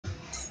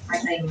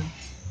Later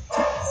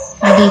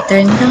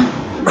na lang.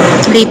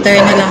 Later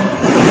na lang.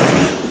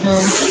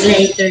 Oh.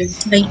 Later.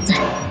 Later.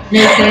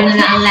 Later na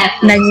lang ang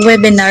laptop.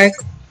 Nag-webinar.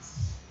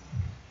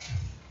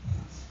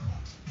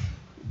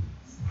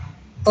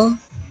 Oh.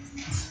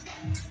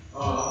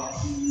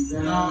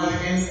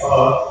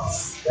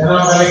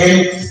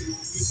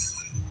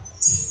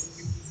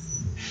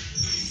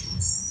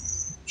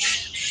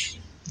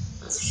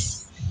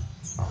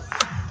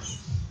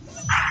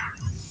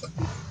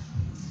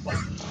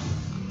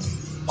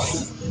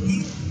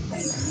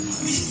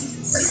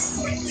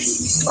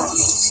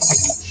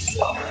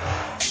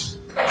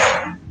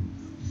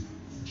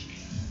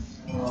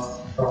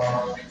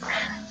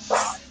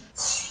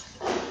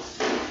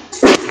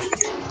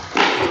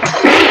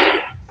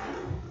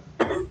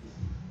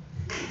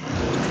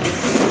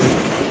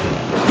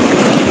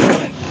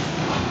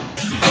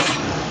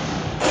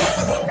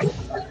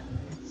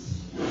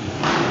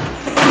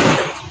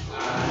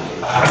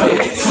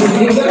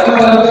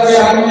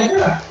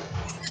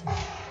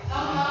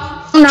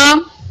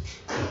 No.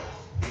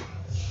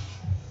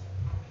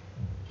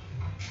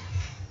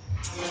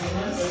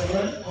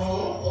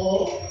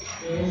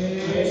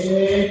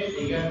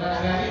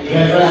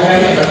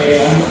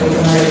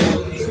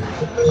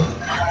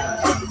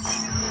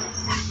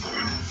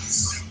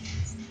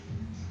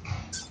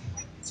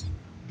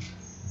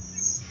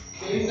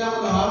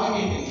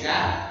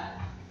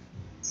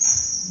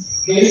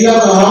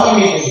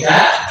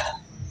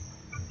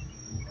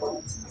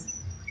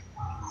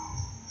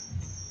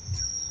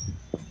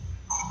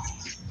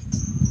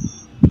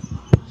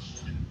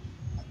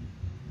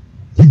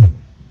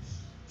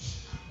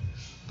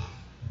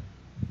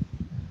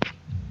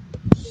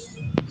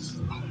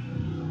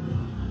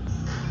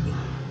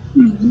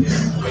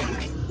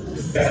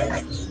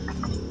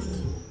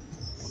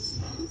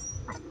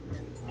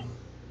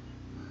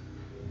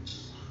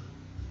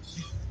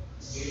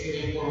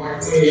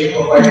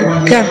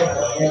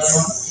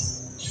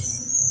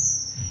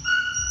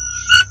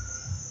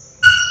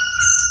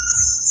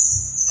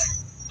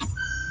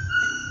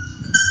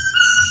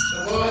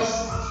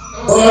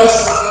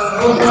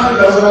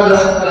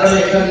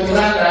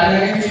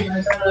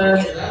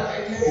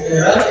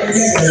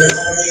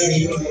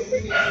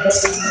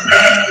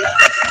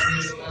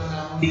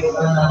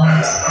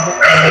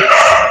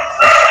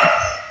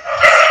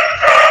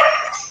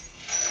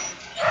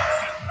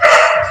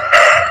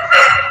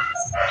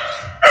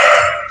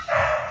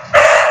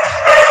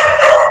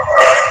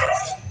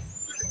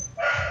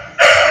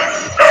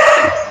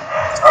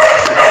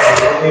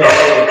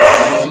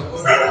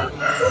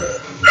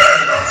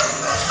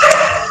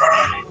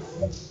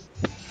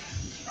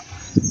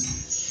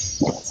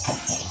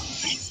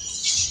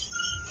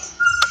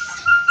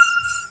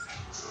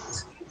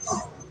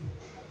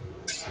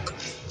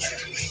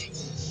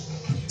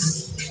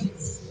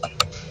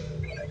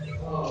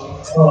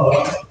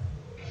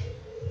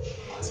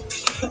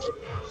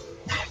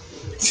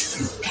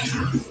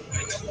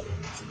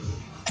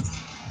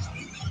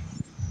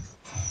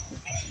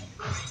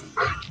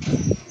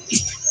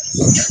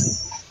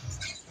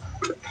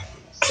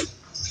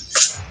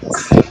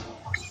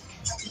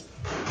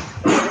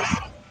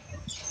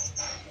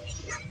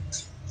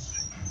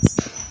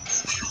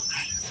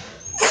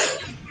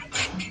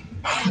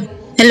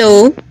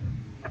 Hello?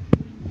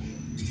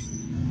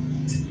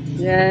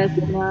 Yes,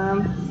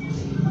 ma'am.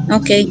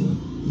 Okay.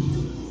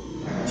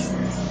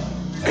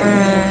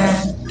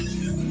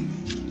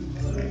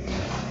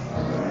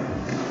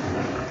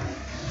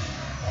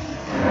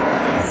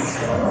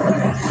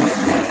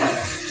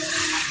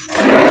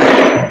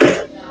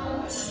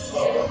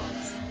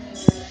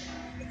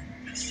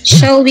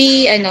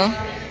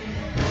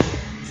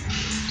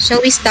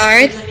 Shall we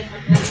start?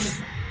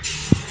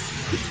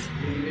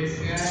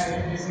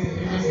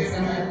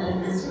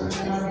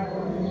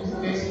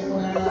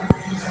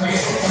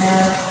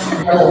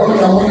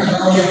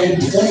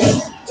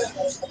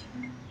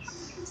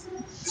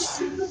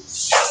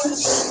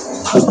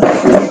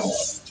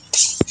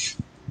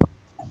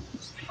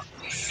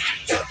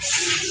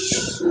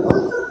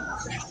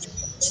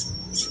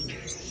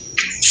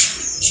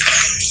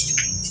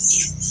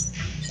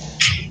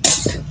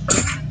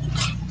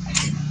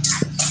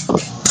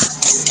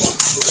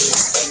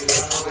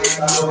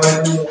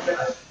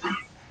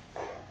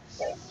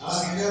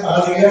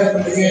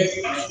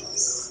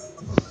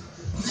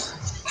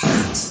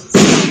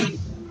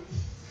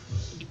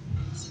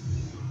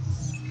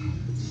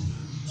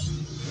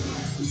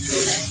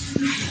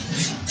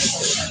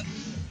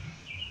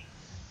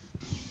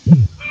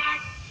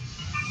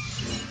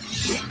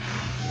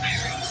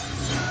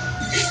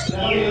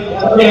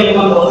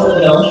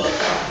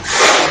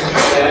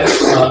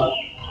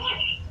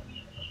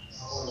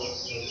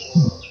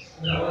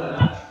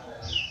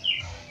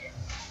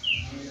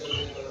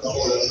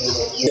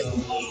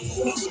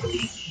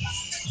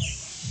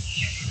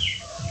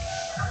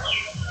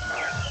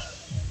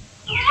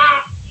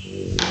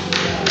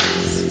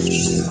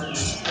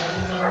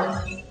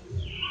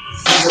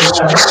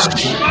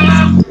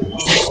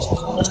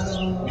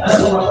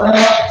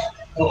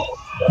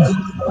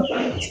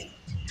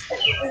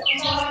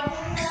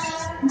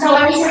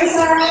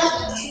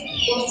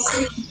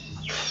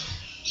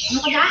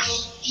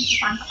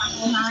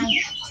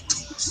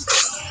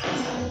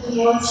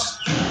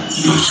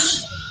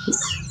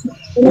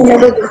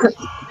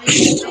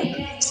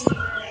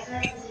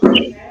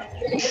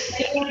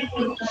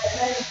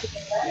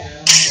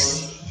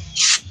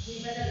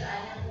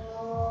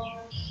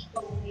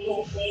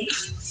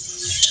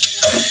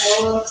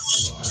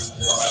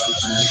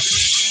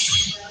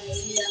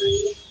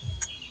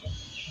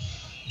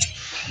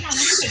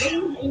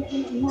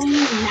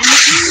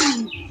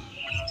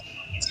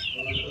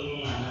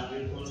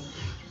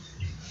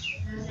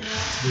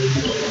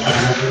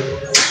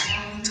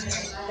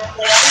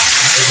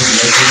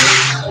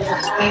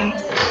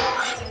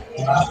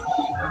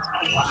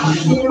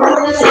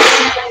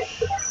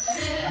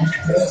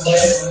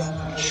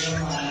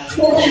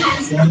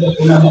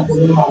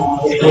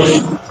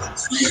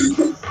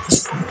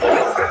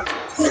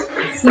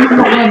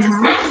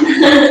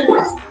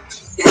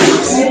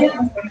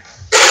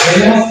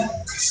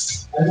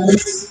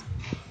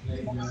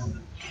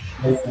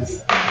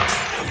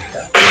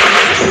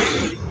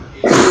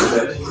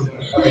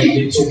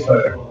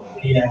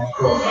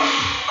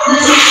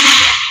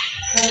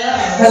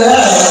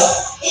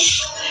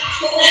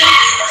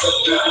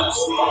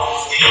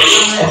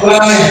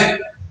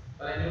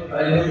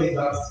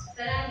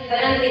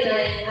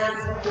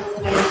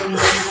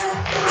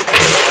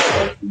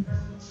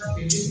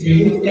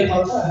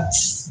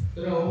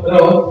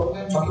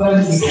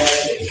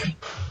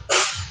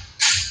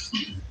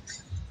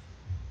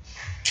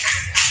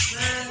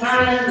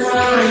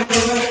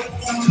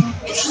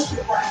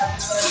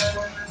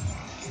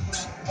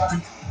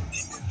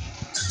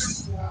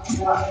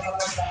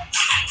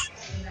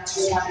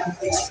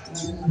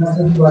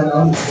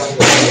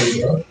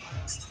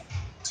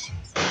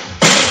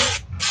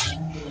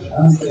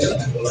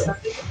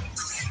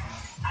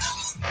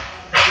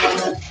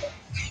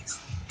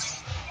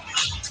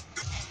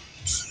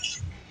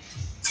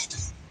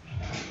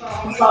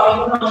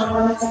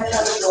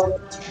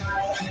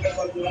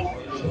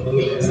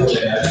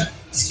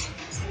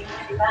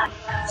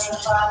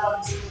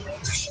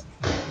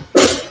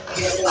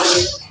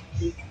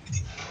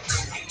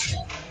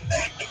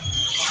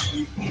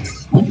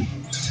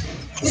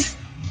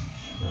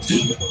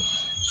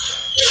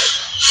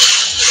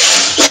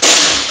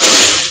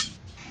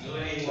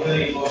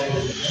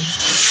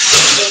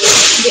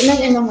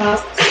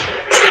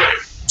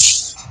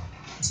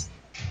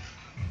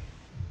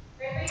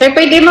 Sir,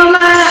 pwede mo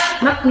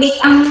ma-click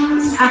ang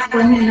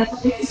ako nila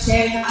tapos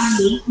i-share na ang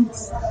link.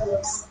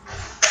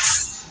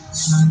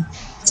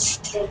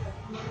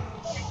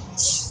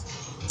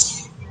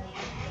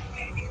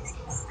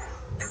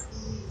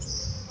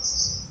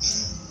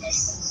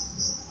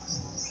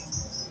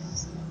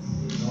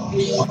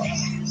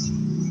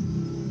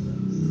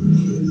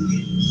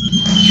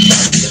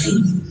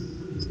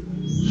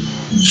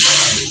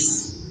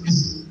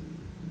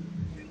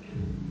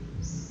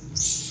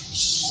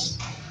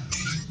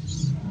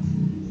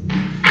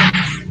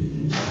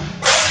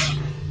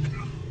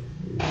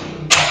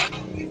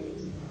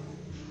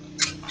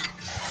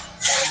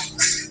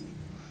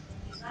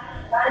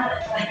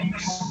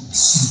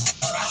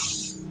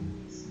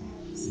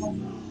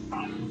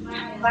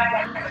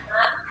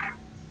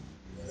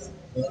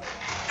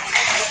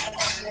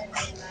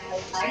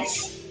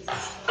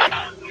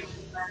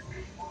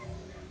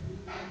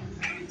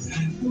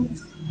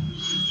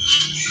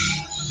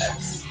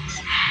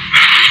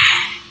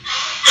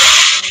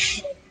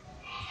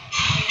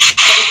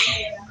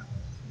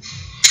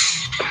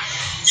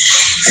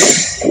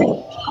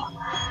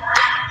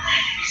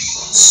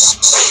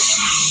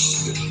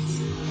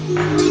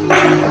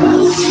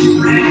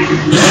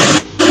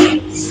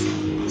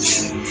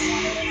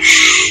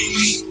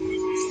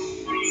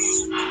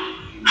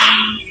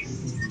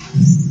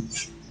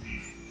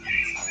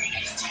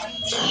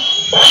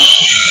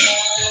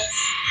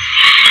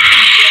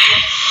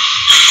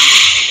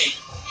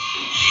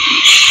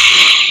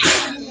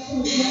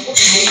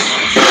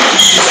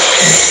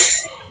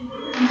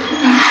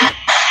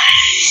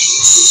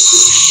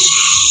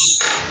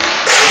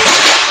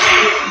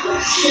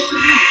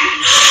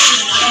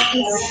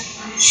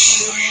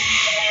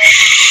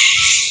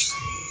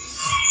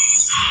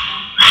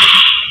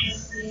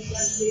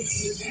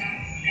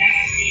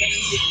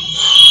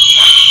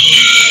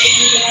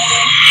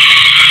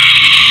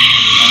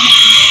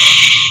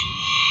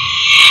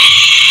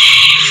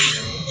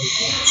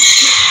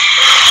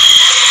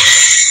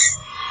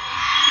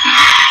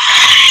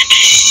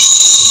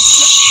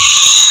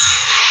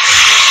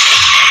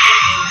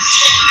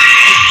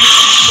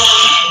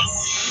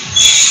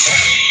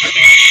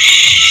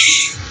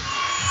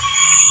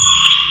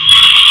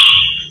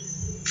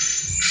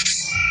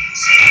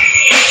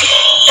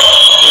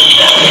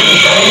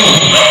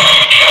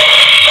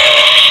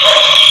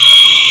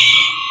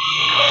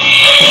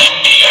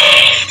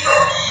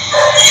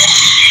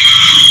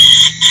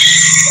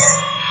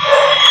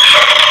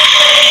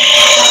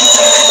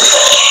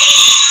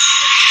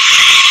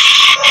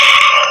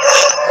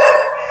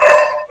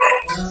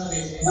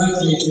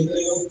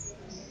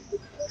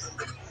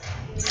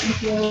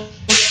 Thank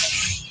you.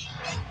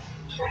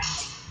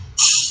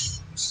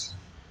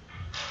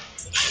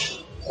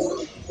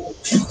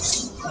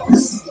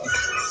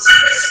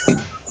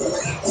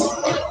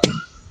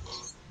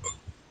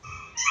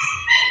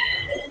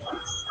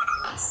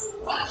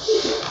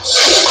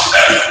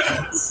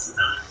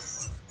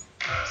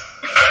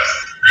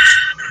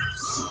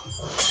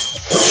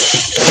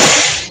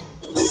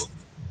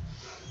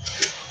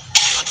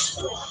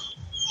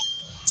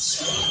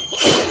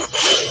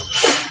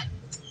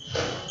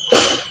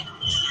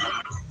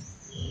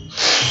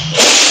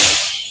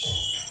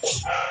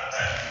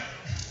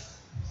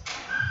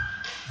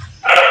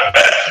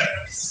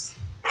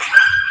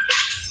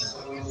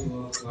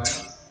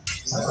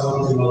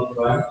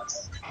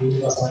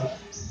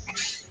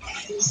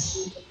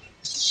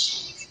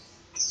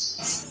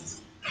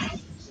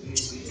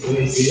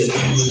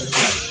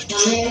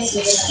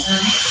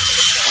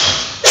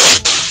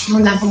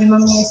 Muna ko may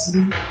mamaya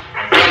sige.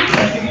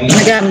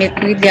 Nagamit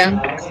ko diyang.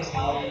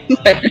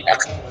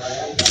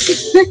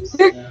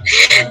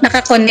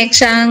 Nakakonect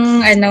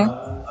siyang ano.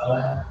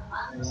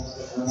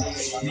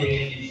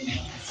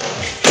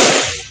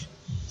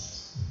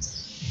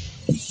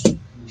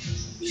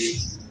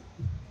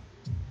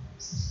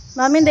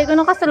 Mami, hindi ko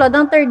nakasulod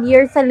ang third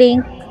year sa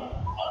link.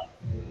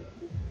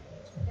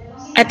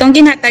 Atong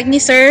ginhatag ni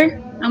sir,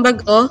 ang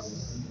bago.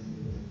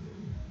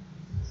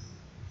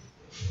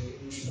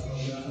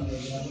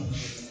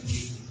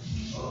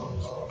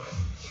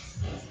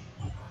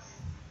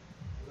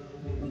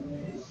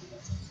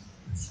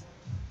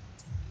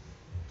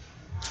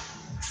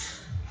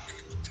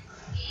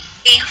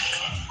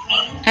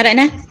 Ara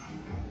na?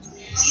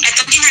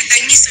 Atong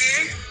ginhatag ni sir,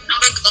 ang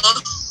bago.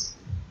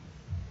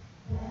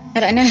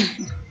 Ara na.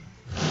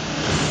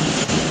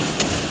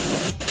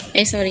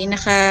 Eh, sorry,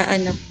 naka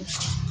ano.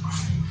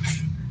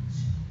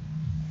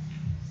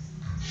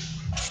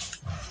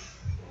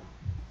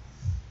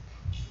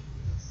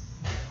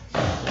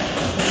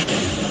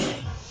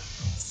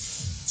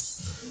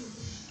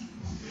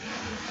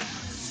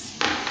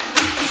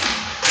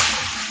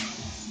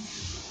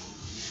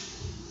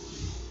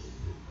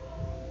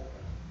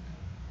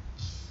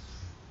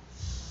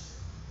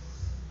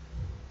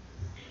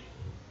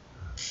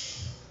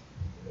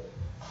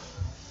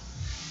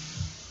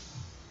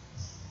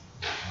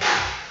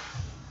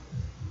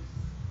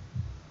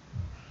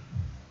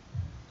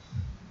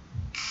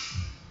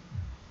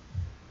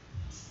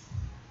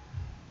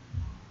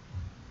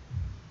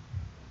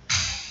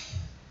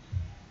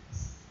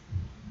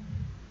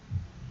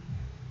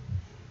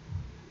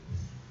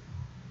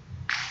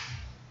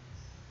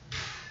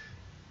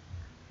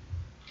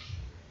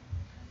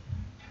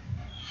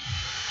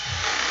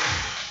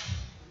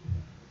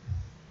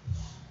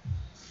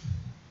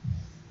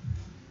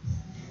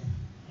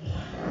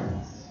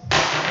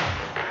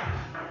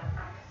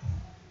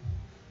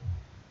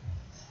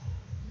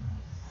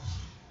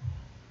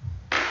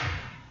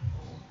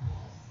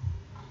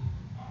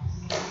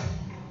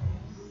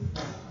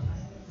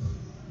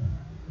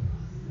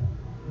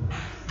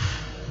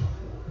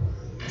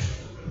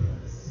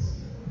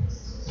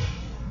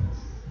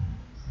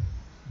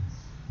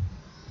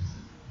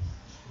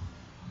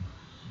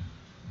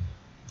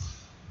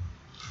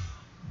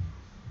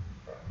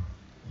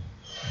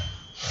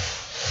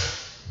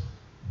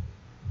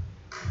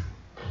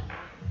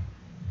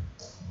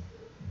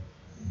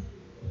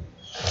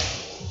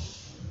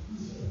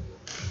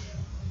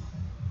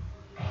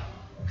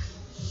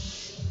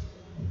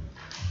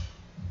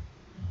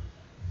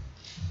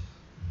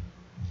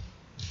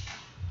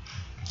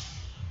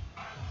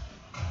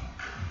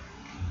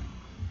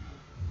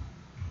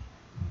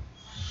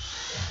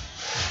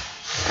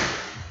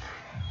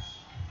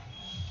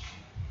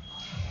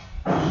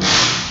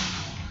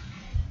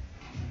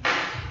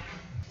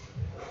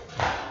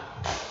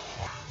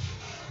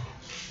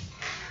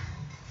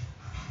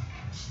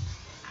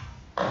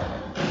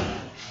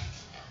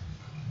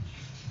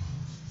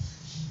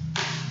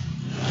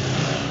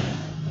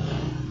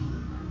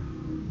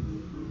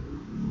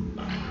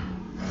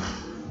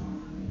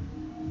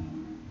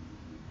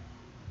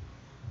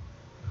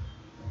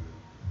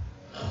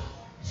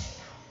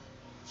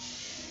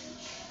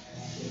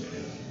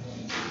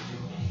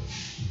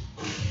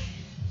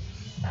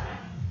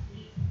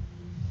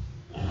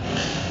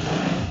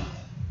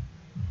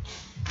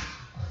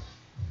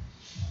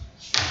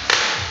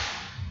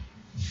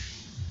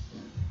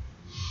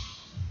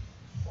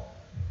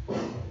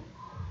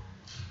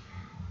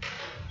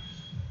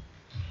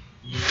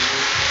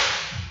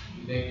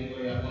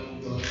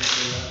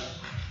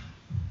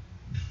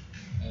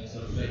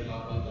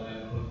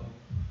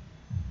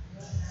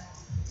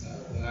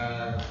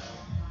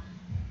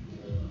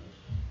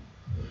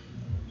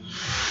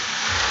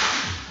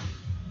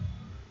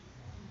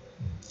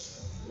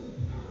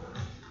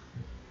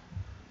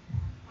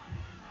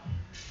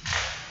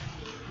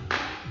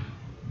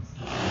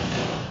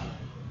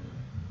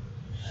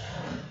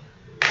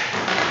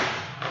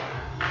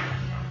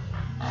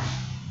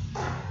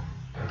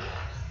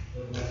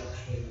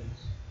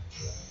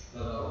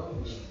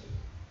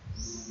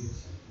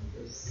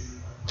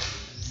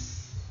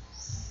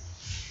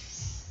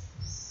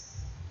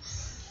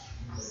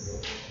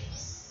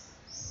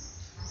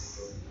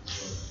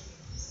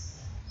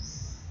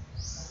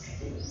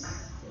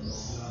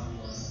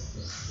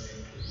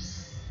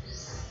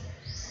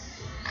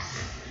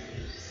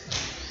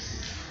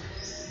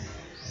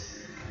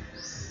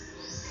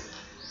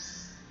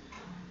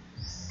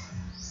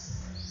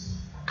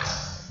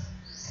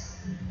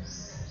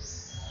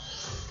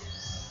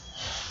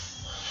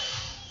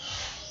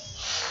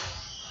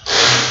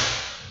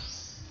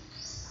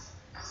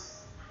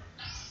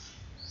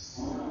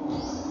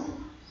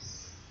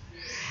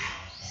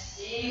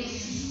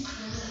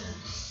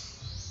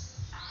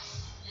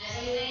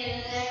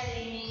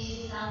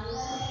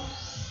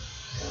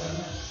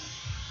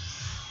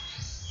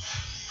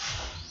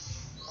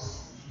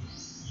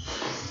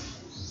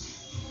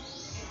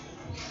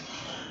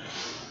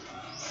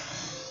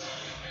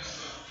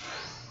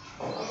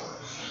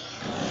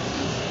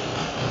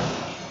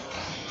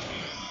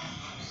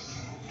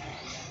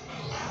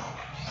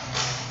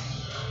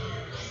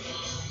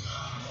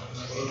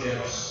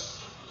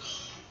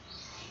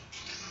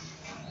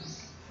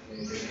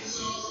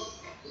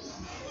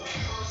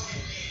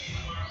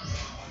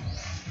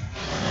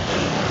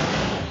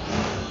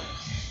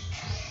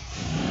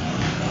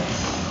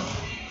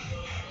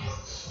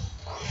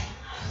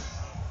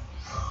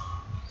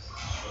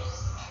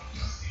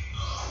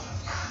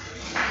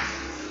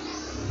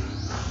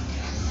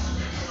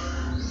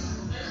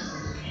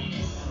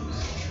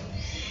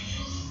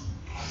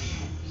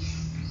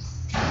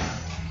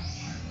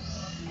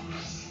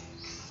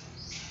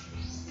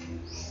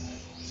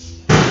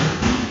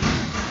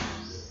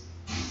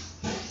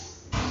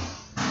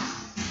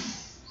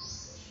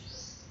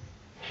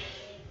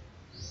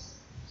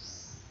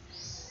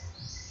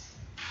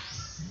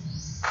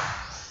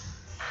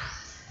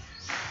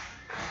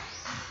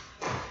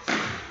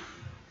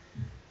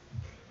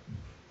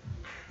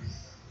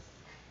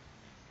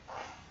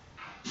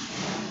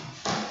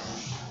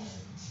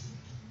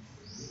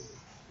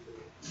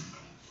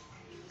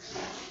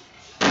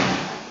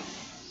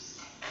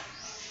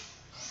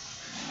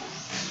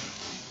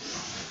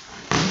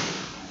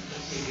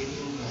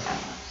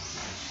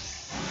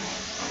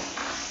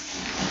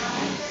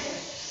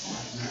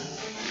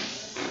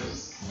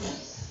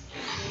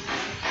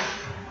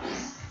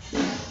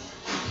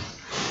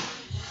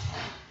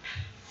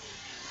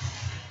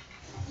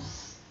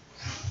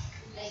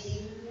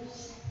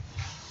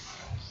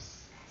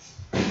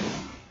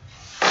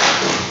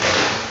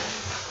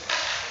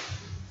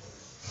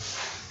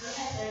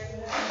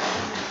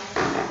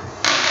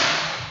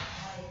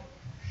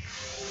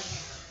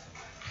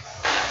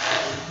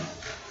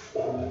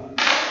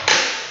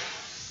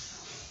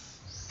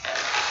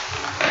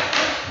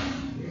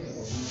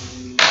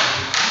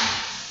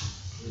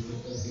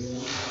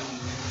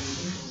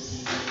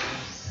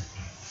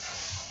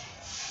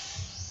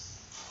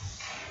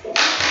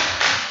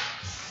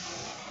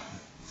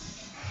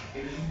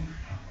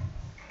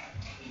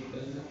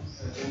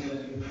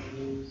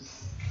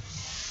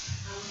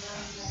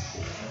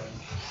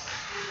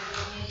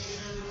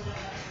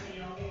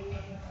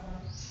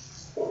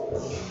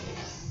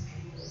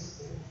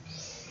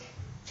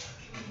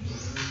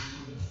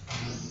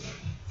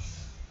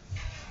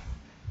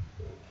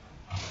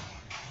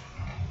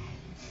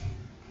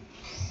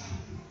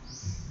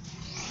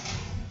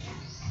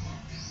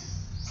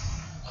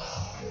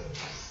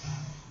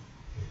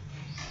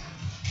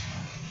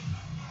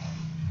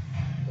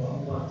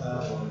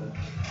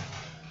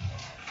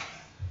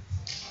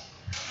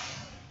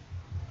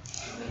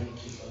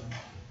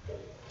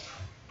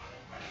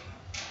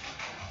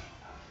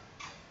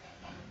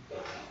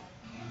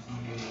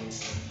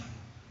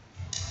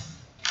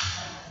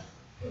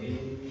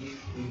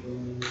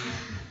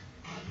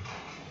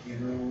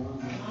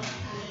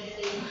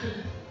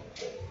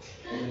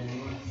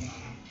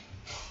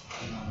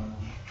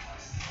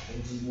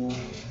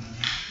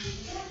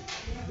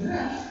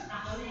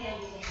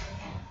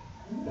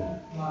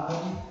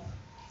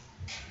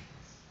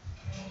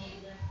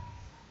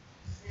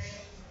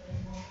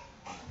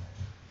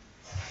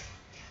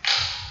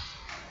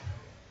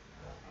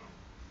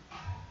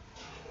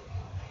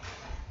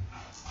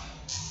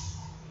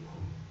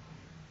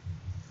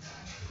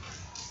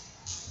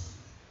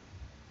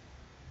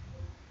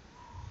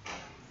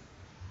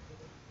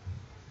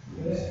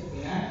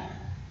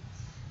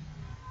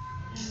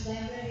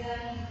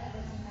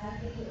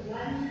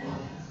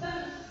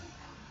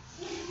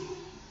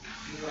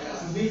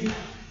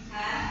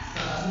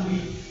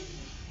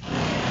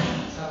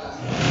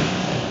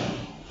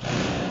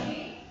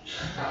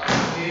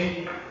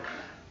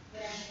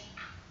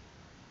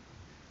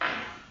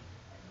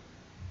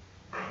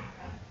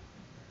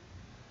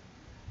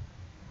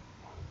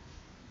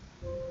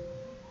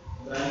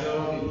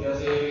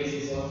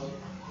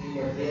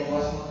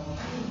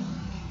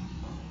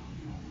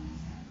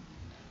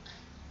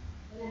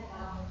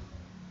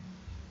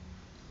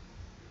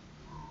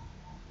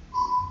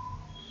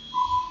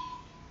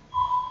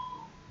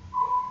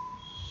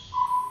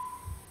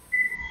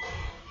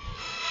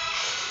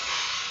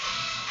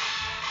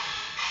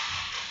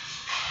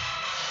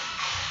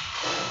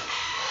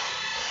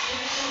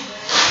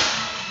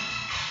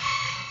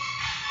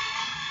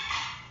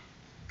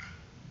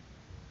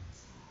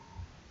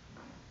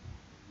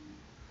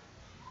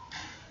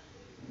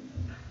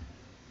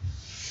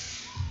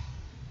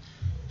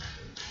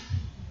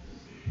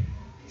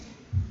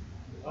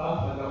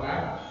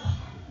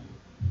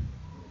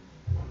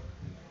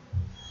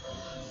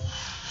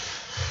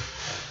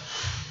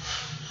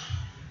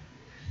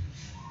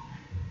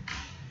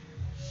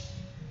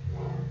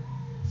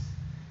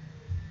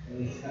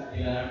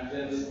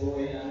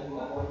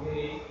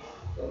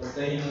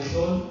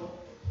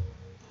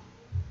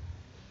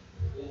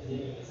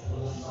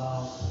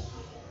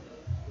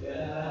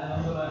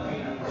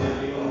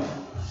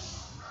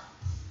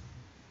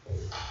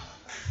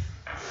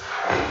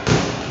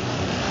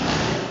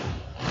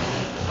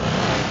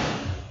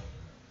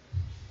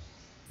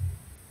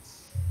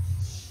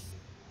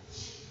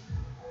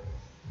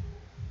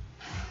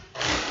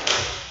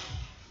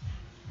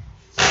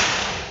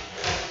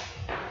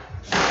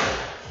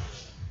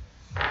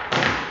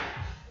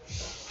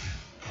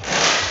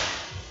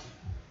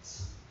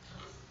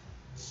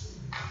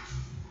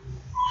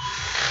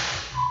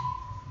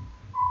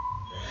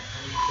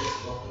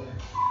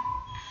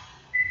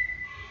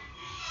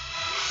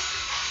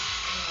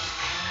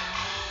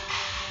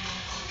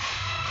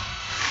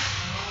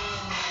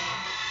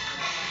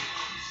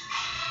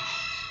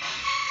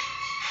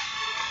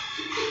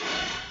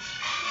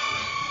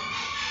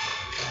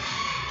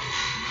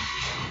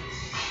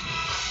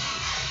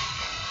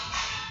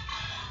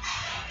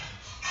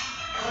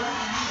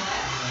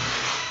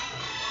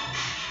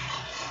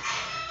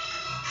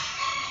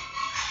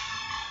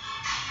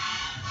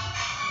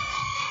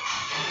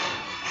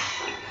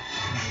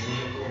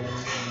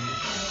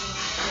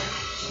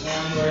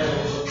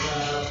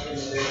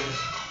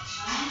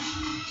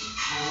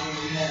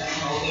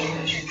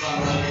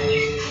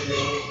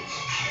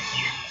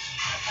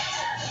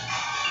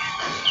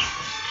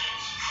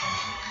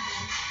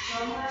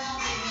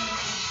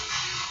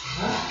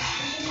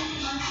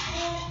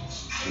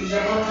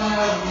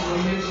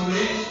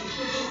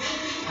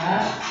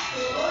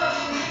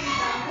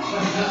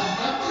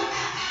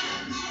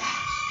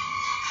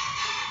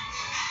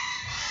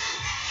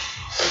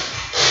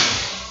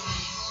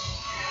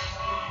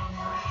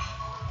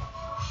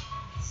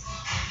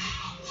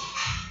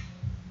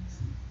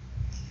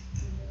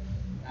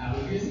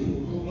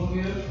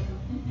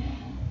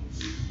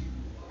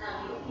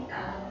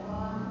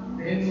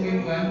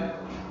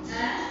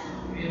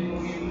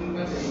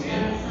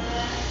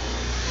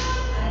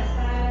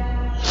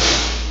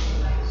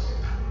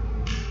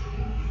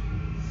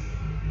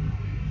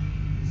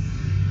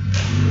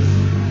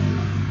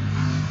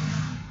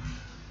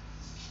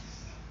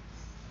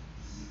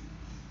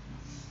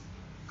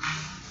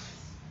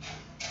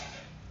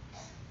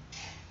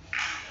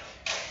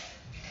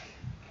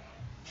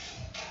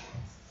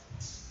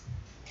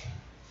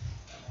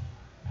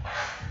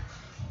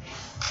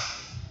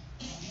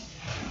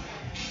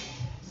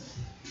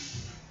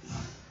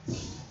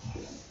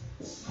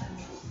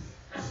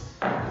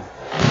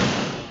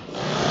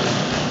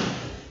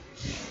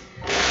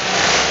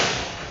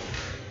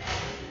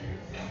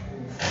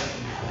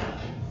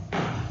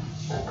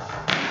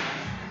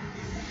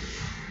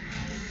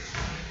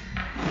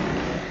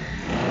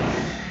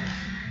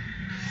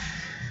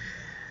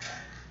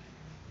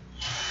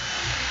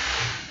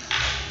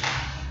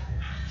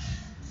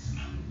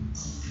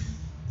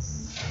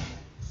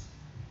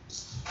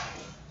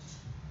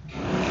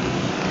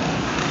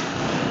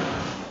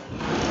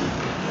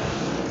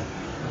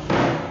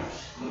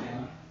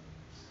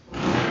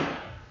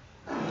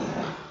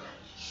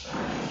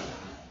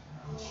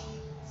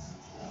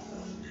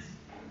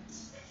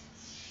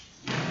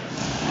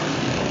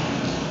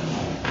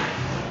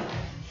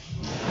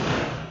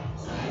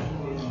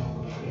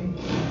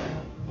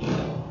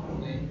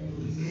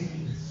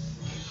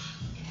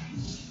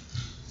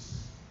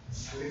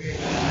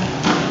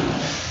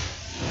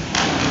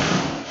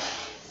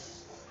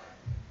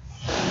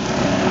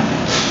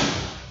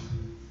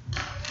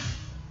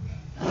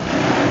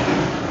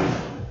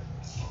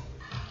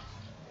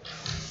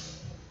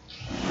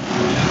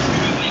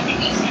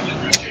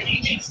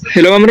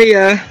 Hello, Ma'am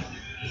Rhea.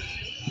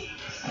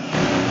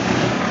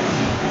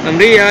 Ma'am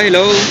Rhea,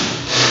 hello.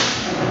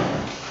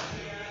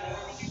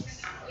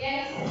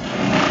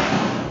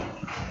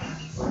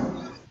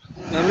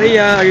 Ma'am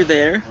Rhea, are you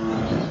there?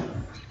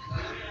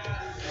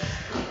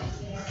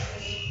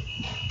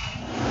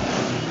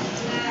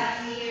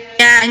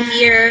 Yeah, I'm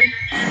here.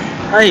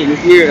 Hi, you're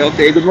here.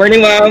 Okay, good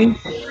morning, ma'am.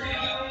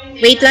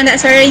 Wait lang na,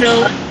 sir.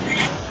 Hello.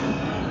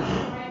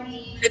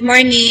 Good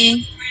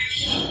morning.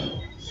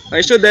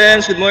 Hi,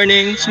 students. Good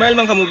morning. Smile,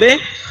 ma'am,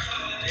 kamube.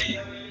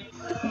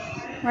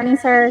 Morning,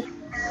 sir.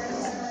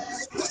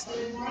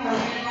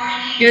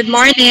 Good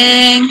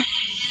morning.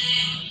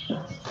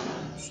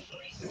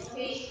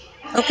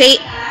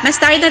 Okay,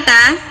 na-start na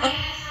ta?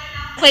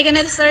 Okay ka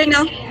na, sir,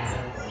 no?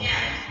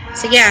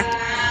 Sige.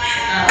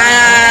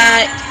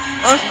 Ah,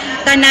 off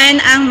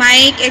tanan ang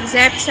mic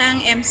except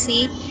siyang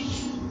MC.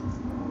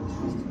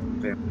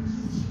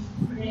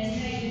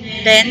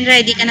 Len,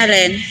 ready ka na,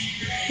 Len?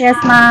 Yes,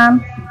 ma'am.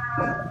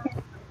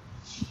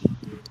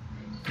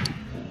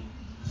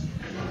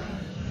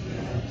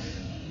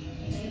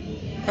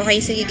 Okay,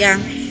 sige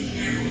gang.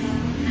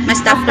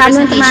 Ma-stop the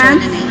Afternoon, presentation ma'am.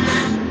 na na.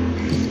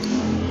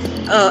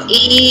 Oh,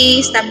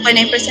 i-stop ko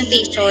na yung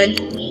presentation.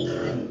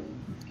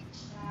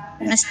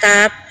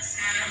 Ma-stop.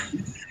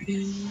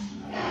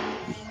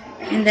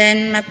 And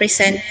then,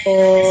 ma-present ko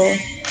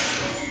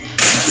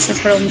sa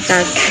Chrome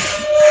tab.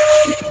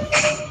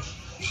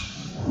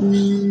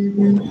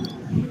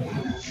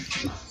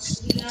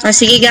 Oh,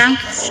 sige gang.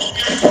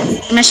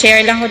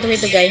 Ma-share lang ko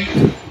dugay-dugay.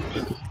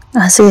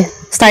 Sige.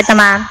 Start na,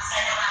 ma'am.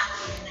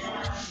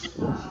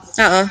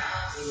 Oo.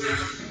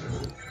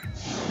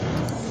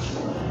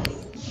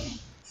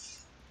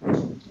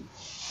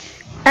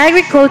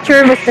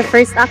 Agriculture was the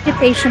first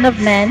occupation of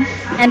man,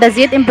 and as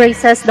it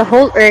embraces the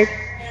whole earth,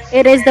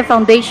 it is the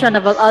foundation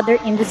of all other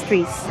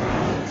industries.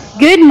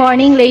 Good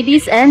morning,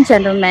 ladies and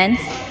gentlemen.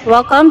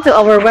 Welcome to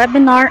our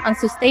webinar on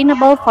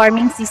sustainable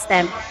farming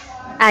system.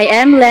 I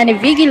am Lenny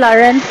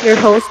Vigilaran, your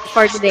host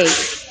for today.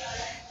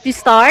 To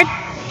start,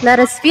 let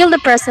us feel the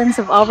presence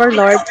of our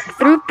Lord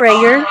through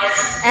prayer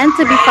and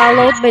to be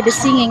followed by the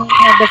singing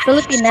of the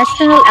Philippine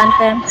National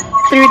Anthem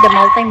through the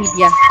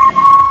multimedia.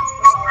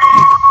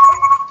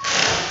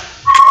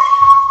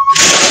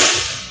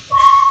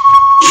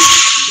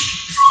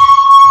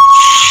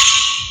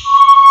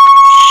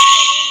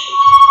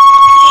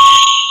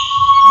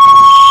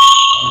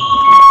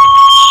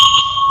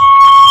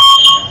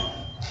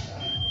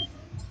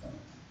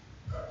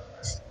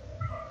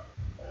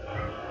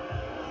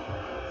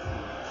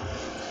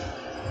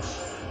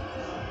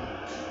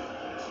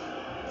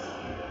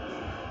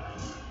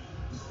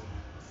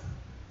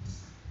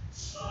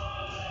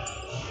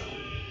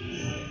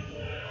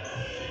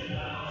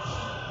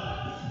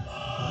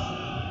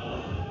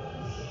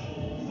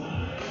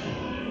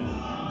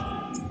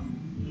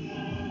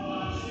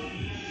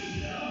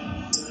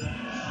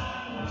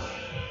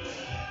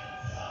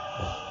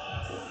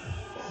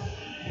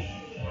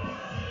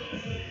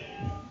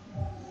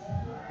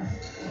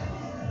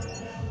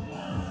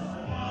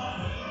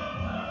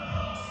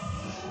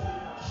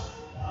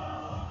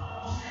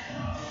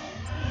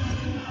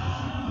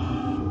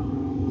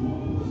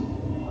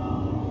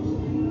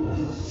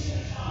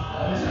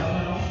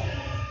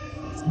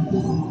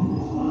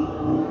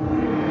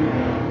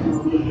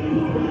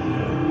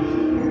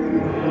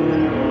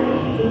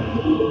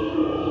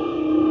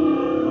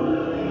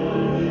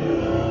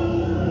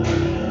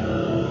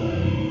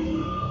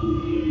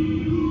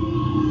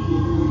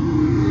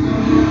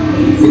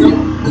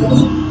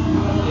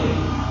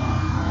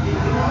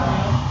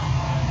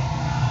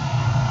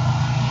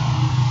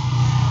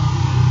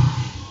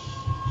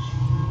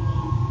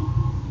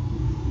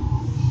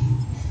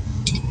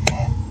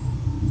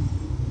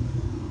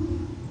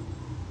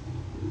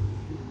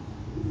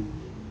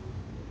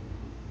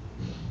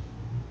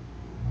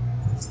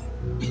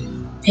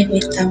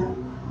 Wait lang.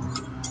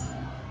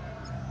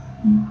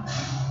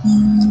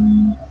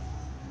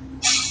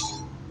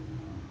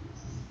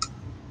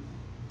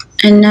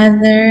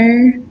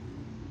 Another...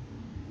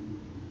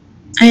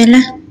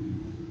 Ayala.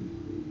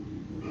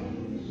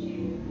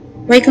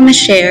 Why ko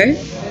ma-share?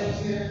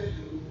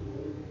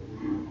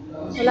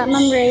 Wala,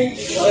 Ma'am Ray.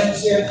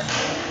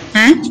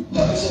 Ha?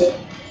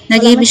 Wala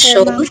Nag-ibig ma-share,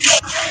 show? ma'am.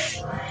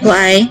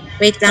 Why?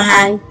 Wait lang ha.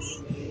 Ay.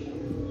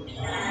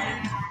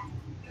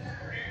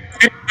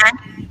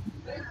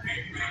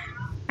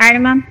 Ano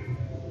ma'am?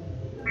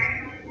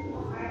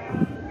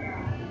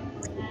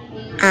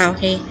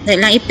 Okay. Dahil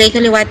lang i-play ko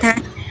liwat ha.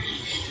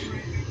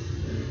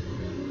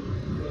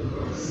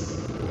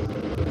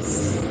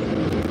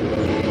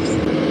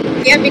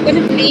 Kaya ko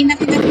na play na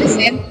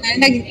kina-present na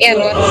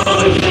nag-error.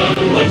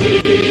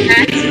 Ha?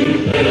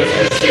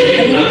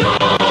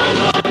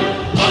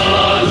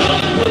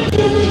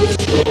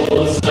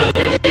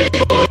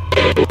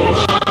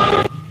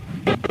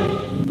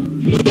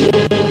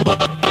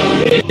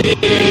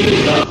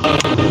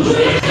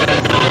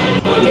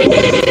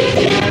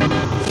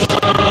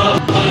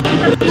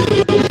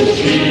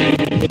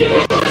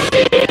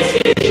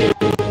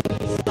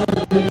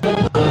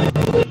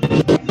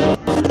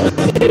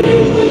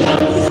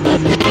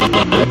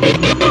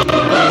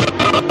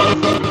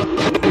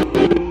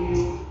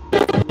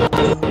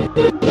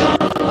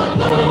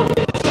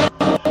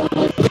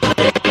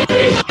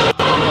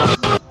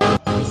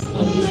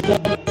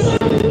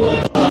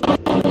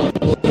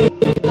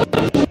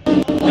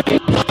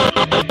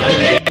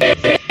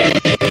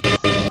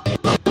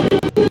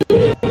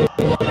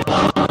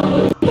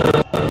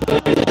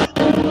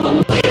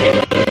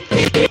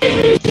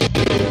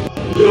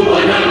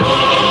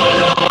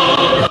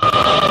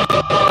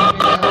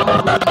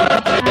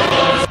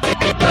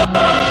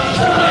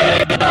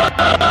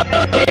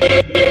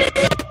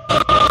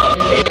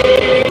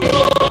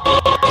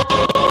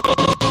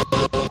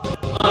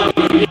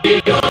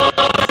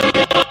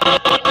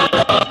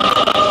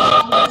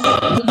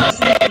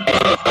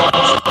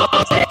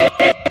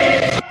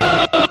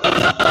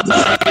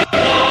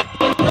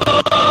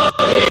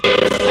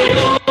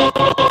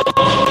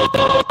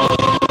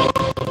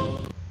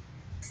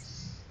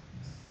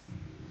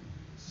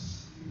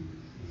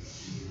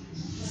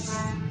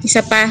 Isa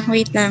pa,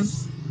 wait lang.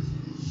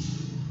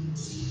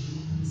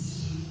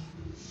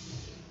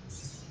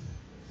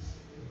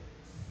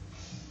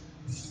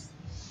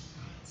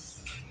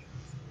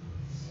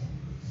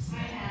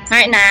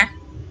 Alright na.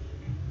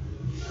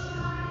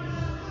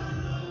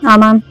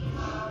 Ma'am.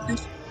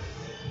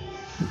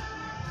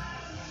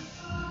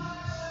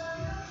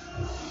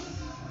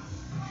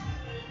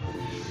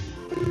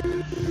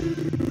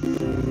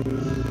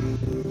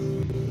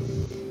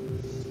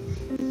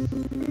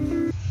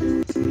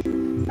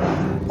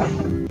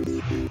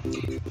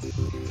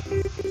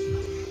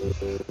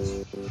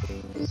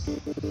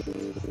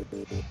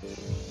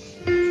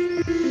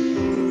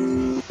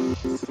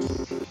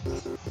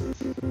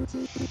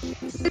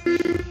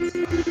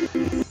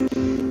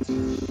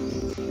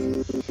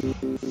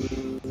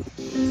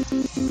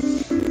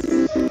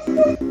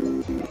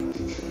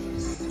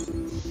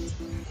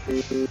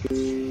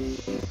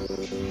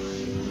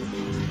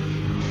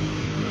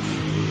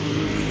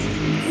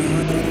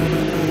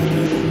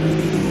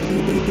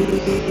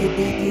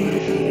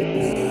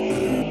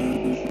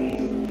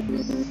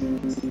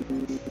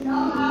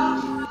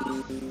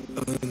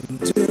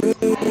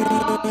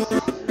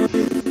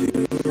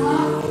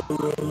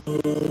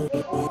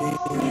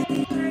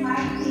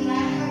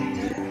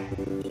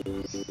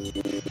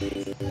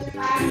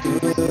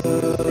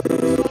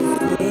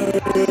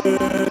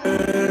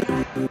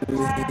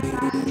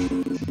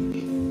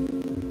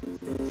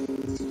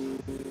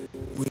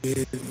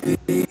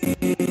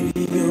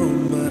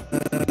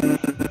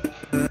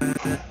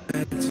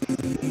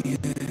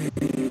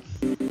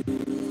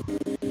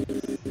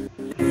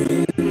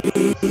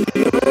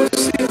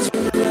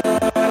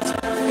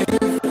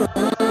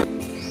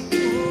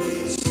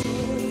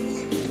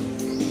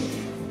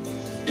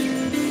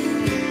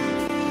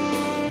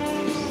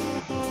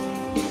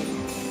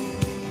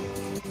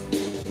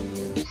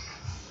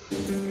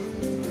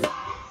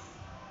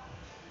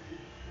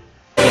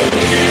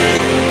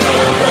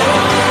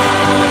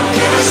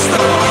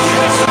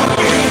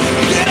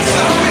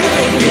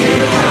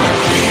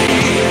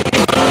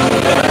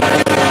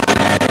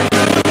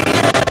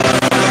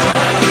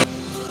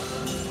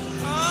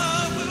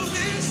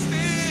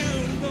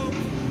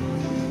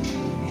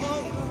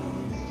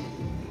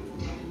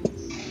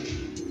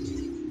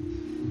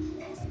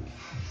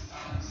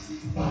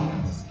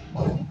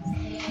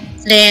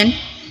 Lynn.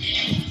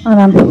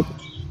 Ma'am.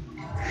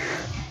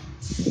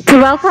 To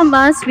welcome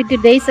us with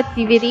today's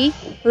activity,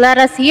 let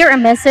us hear a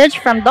message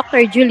from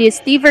Dr. Julius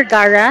T.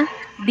 Vergara,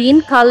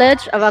 Dean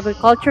College of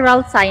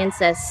Agricultural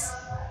Sciences.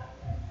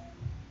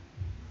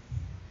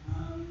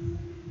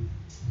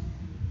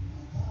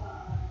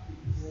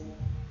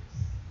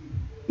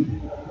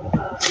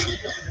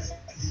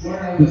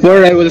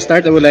 Before I will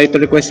start, I would like to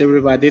request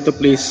everybody to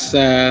please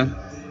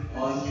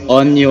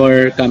on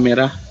your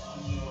camera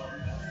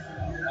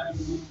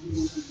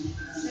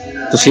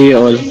to see you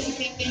all.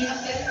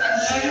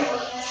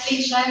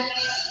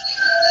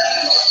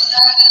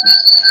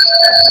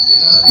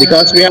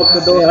 Because we have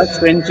to do a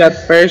screenshot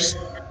first.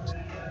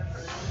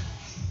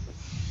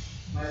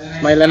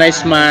 Smile and I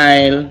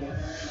smile.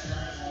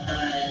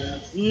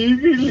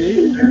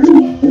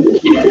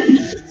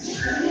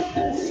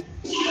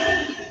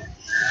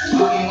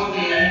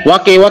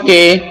 Waki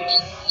waki.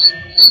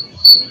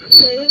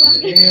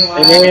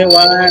 Okay,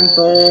 one,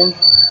 two.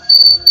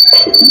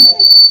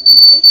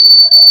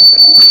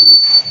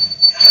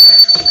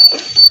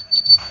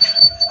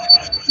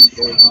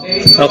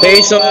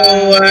 Okay, so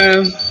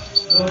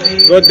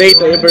good day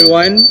to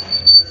everyone.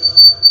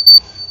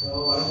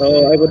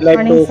 So I would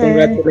like Morning, to sir.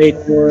 congratulate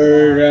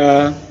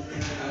your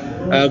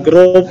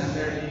group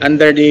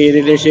under the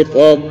leadership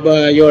of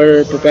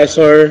your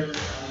professor,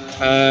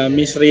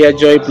 Miss Ria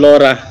Joy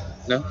Flora.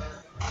 No?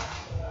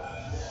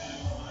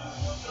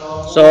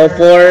 So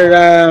for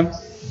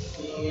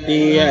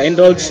the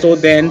enrolled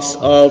students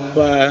of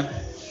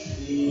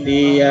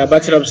the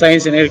Bachelor of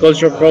Science in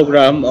Agriculture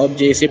program of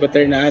JC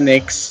Paterna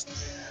Annex,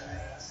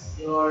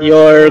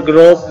 your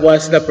group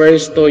was the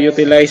first to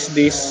utilize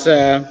this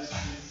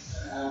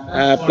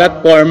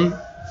platform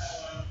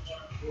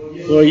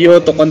for you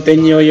to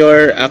continue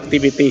your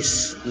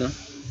activities. No?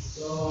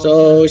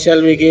 So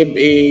shall we give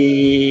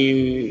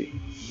a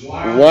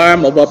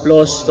warm of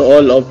applause to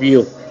all of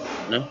you,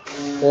 no?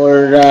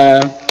 For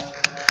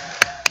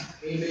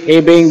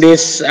having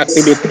this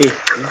activity.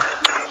 No?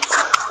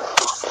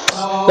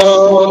 So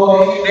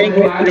thank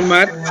you very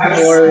much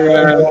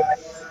for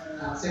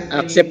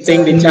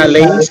accepting the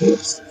challenge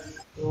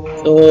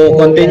to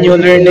continue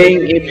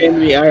learning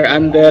even we are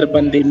under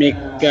pandemic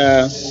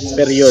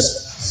period.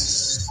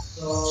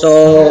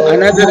 So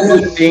another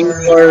good thing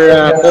for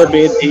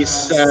COVID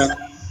is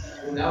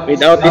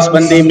without this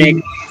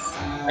pandemic,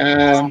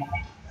 uh,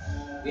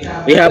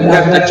 we have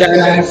not a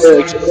chance to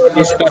explore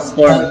this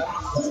platform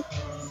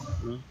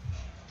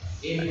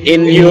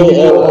in view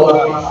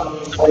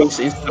of face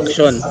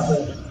instruction.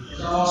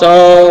 So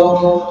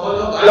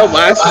all of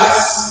us,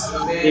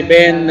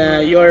 even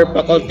your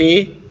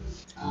faculty,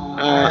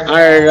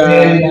 are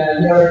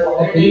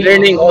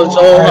learning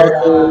also how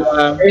to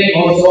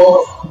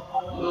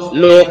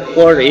look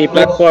for a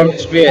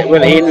platforms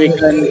wherein we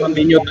can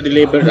continue to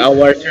deliver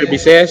our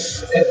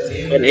services,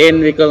 wherein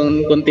we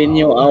can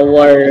continue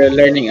our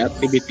learning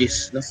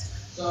activities. No?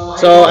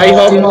 So I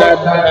hope that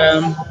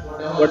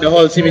for the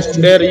whole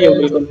semester you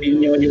will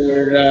continue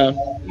your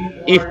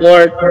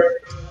effort.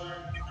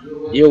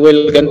 You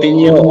will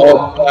continue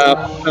of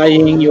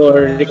complying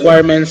your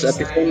requirements at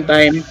the same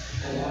time.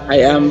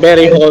 I am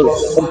very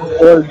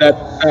hopeful that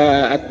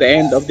at the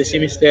end of the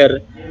semester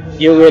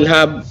you will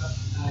have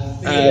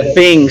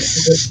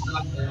things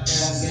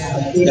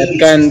that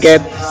can get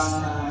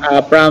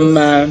from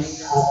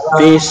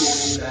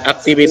this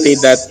activity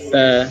that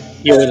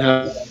you will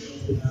have.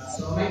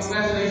 So my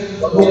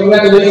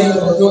congratulations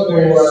also to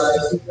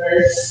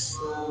teachers,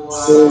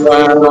 To the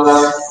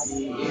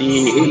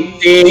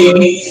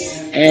editing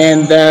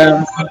and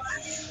uh,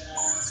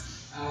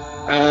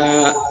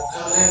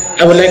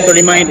 I would like to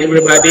remind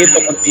everybody to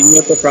continue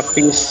to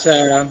practice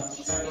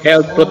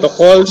health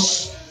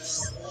protocols.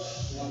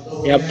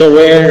 We have to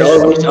wear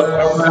always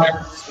our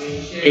mask,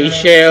 face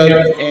shield,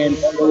 and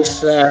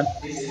always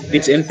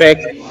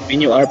disinfect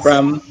when you are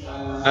from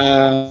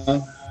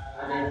uh,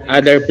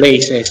 other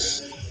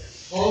places.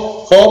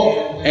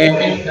 Hope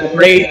and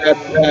pray that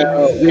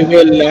we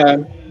will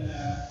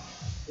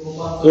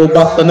go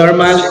back to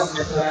normal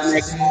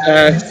next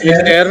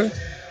semester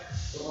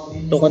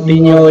to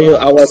continue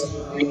our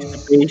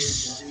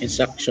face-to-face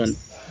instruction.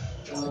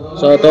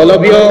 So to all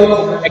of you,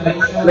 my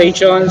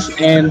congratulations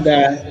and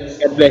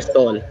God bless to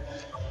all.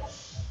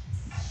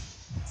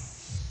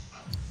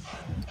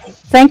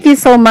 Thank you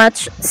so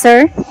much,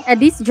 sir. At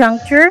this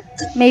juncture,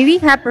 may we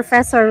have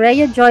Professor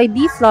Rhea Joy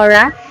D.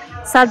 Flora,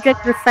 subject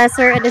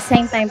professor at the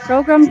same time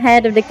program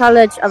head of the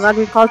College of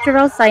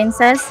Agricultural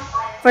Sciences,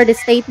 for the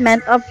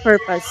statement of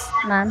purpose.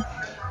 Ma'am.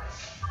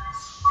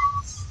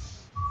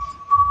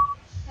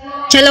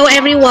 Hello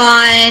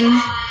everyone.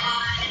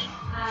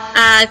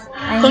 Uh,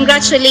 I'm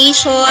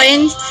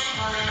Congratulations.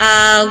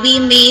 We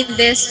made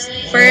this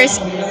first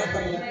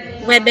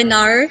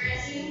webinar.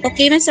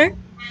 Okay na sir?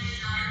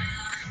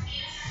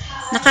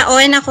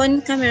 Naka-on ako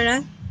ng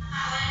camera.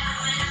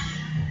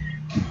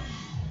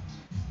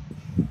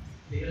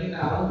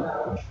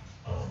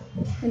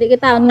 Hindi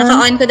kita on, ma'am.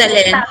 Naka-on ko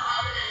dalin.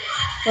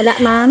 Wala,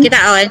 ma'am. Kita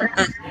on.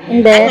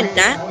 Hindi. Ay,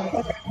 wala.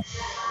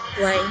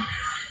 Why?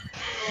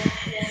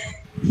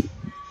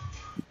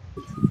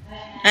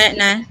 Ay,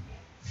 na.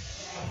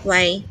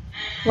 Why?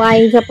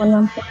 Why Japan,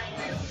 ma'am?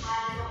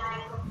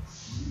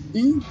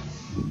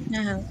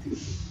 Nahaw.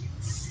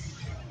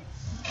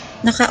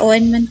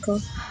 Naka-on man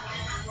ko.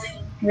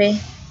 We.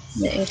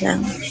 Dahil lang.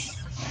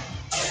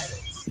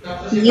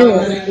 You.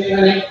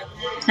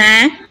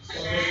 Ha?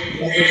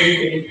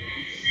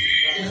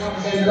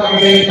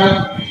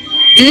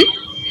 Hmm?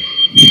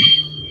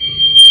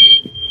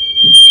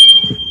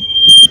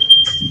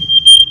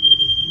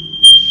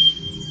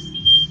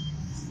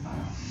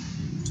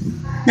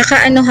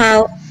 Naka-ano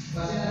haw?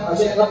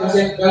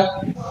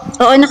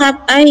 Oo,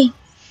 ay.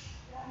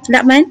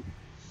 Wala man?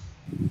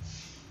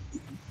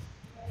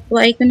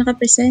 Why ko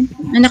naka-present?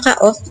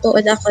 Naka-off.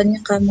 Tuod ako niya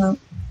kama.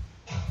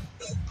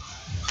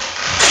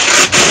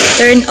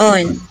 Turn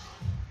on.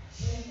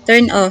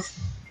 Turn off.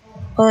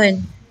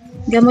 On.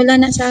 Gamula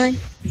na sa akin.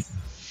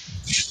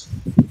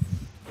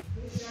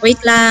 Wait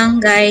lang,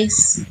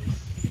 guys.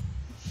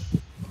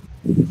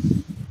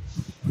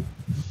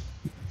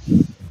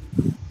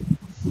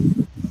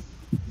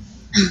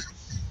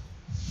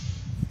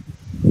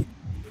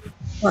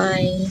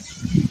 Why?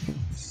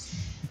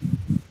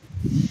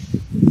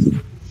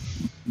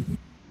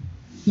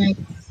 My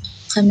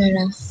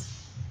camera.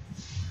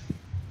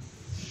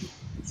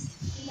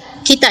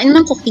 Kita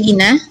naman ko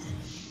Gina?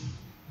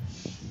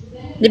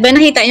 Di ba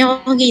nakita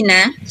niyo ko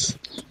Gina?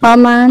 Oh,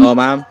 ma'am. Oh,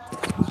 ma'am.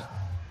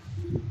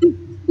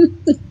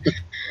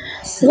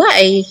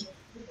 Why?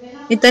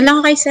 Ito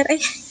lang kay sir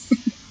eh.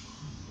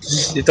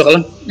 Dito ka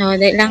lang. No,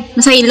 dahil lang.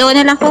 Nasa ilo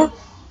na lang ko.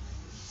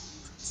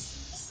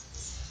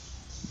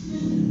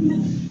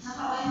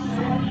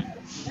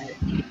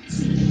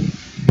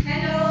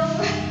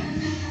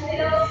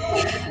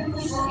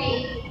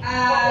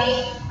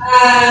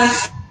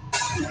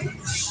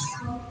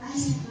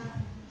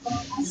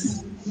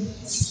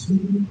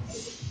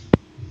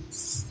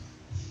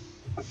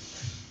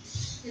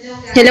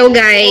 Hello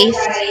guys.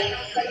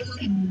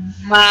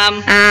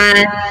 Ma'am.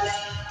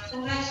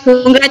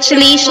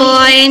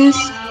 Congratulations.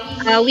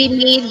 We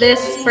made this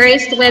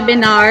first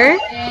webinar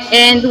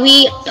and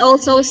we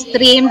also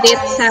streamed it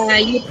sa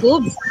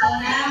YouTube.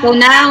 So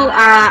now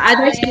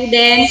other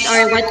students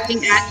are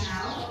watching us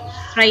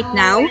right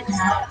now.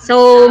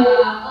 So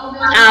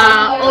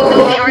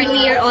although we are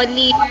here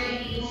only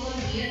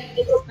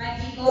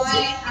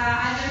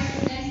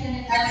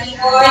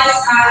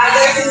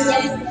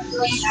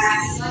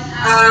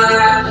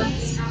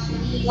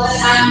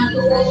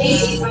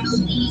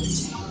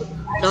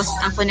lost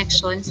ang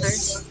connection, sir.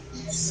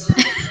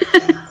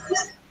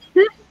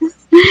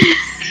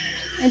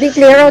 Hindi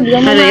clear out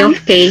yun, ma'am.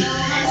 Okay.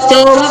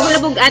 So,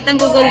 mabulabog at ang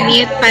Google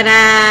Meet para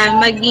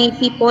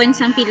mag-tipon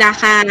sa pila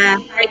ka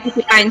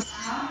participants.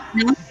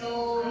 No?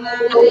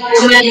 So,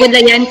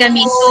 magudlayan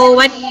kami. So,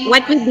 what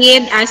we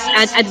did as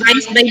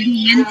advised by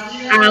Dean,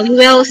 we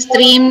will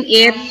stream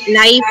it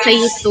live sa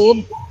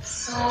YouTube.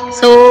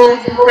 So,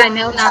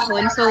 channel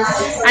naton. So,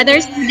 other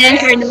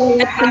students are now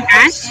watching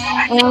us,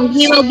 and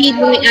they will be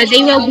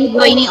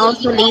joining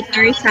also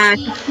later sa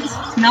quiz,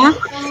 no?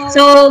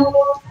 So,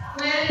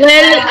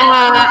 well,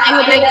 I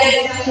would like to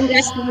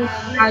congratulate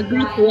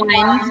Group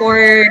 1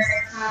 for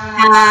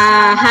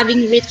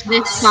having reached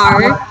this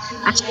far.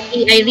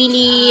 Actually, I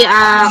really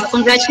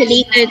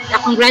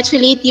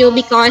congratulate you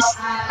because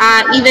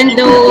even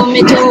though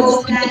medyo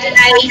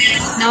bukod-buday,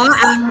 no,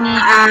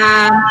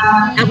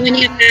 ang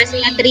unya klase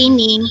nga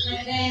training,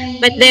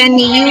 but then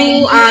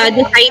you are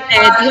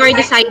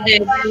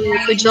decided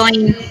to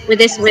join with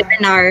this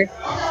webinar.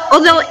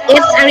 Although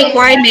it's a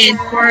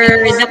requirement for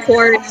the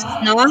course,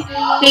 no?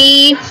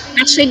 Okay,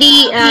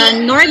 actually,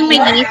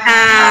 normally,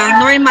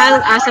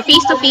 sa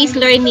face-to-face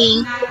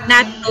learning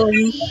natin,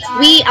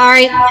 we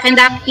are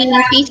conducting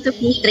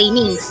face-to-face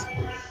trainings.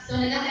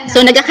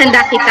 So,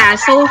 nag-conduct kita.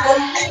 So,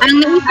 ang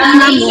naisip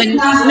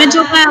namon,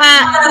 medyo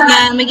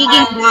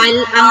magiging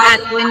dull ang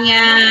aton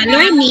nga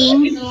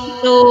learning.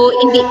 So,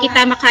 hindi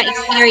kita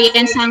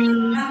maka-experience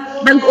ang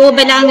bago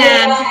ba lang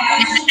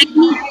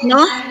technique,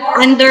 no?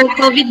 Under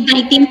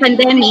COVID-19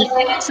 pandemic.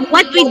 So,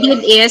 what we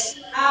did is,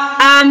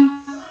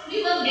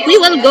 we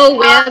will go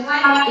with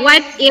what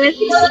is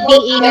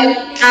being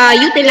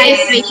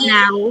utilized right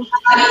now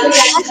for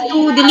us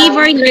to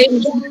deliver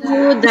learning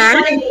to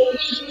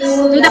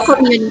the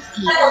community.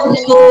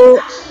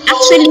 So,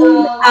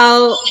 actually,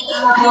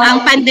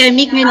 ang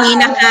pandemic nga ni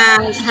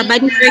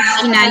nakahabad ni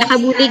na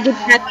nakabulig gid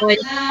naton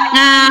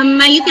na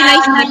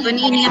ma-utilize naton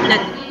ini nga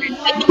platform.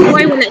 Kaya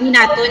before wala ni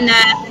naton na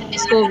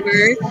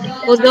discover.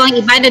 Although ang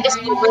iba na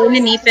discover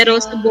na ni pero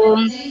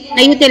subong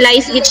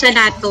na-utilize gid siya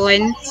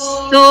naton.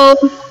 So,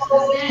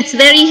 it's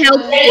very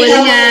helpful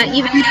nga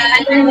even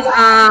under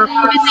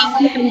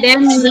COVID-19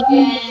 pandemic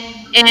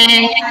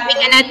and we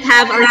cannot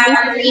have our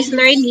face-to-face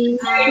learning.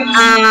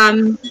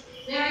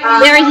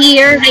 They're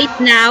here right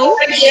now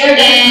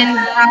and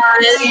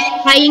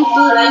trying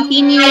to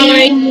continue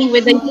learning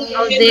with the use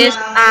of this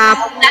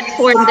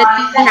platform that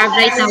we have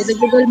right now, the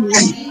Google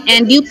Meet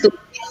and YouTube.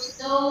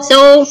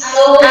 So,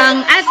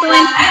 ang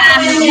aton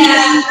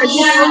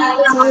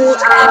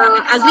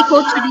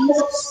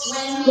agriculturists,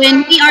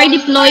 when we are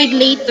deployed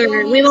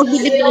later, we will be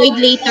deployed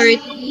later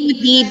to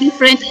the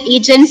different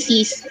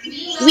agencies.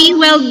 We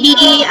will be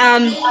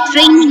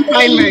training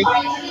farmers.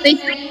 So,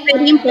 it's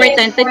very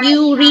important that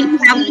you really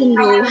have to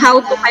know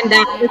how to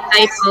conduct this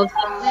type of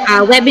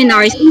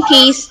webinars in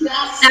case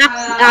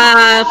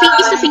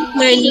face-to-face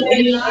learning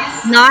is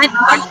not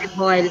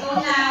possible.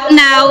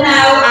 Now, we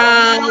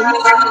are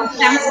so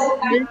thankful,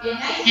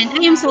 and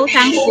I am so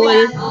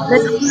thankful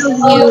that all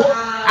of you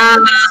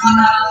um,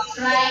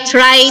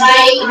 tried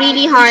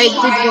really hard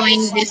to join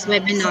this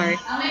webinar.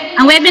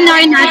 Ang webinar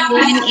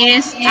natin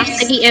is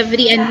actually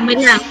every ano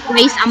lang,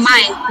 twice a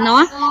month,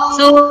 no?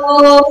 So,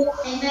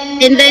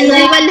 and then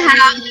we will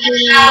have a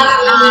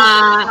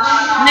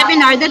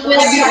webinar that will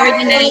be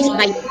organized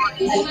by you.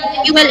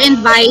 You will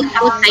invite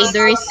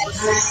outsiders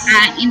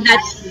in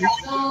that case.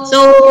 So,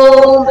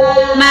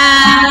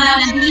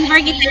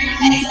 ma-deliver kita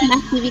yung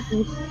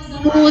activities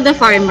to the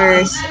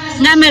farmers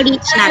na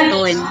ma-reach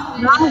natin,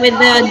 no? With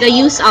the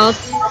use of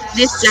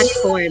this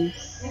platform.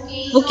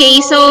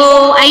 Okay, so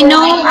I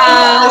know we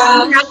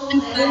have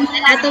consumed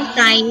a lot of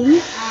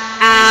time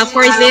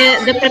for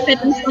the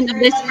preparation of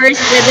this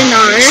first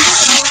webinar.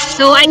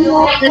 So I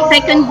hope the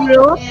second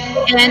group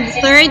and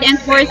third and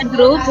fourth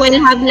group will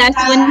have last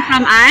one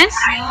from us.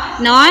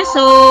 No?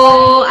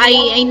 So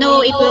I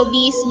know it will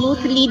be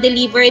smoothly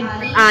delivered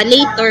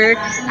later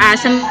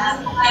sa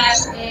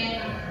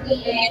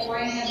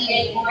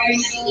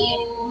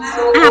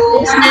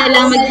hapos na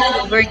lang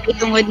mag-deliver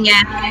itungod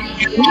nga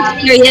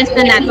experience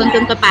na natin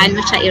kung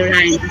paano siya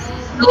i-run.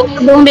 So,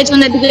 kung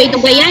medyo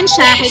nadugay-dugayan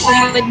siya kay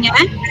tungod nga,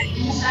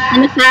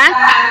 ano siya,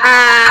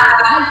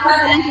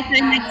 magpapala lang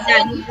kita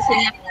nag-download sa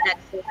niya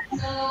platform.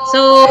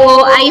 So,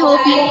 I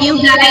hope you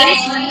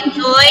guys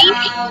enjoy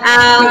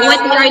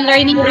what we are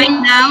learning right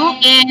now,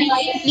 and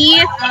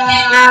please,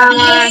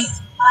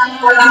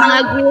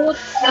 mga group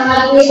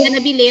na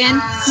nabilin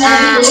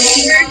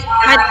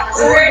at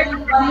group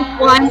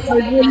 1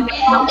 for doing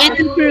and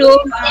improve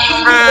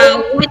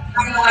what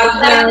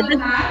the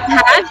group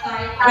have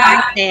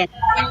started.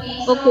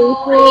 Okay,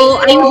 so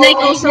I would like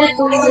also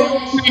to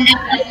acknowledge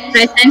the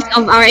presence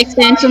of our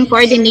extension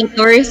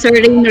coordinator, Sir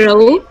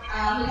Lorenzo,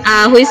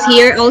 who is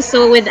here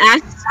also with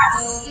us.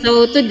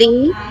 So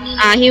today,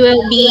 he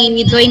will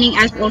be joining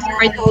us also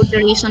for the whole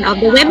duration of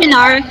the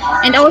webinar.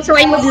 And also,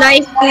 I would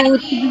like to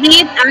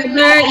greet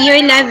other year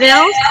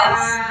levels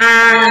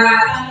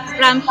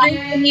from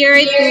first year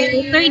to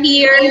third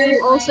year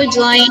who also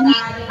join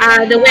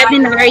the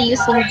webinar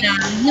using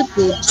the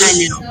YouTube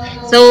channel.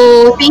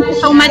 So thank you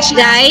so much,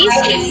 guys.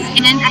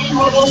 And I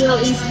hope you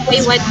will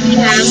enjoy what we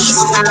have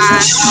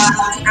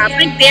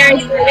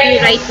prepared for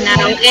you right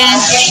now. And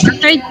after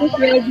this,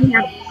 we will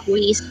have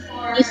quiz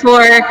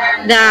before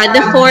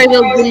the four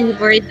will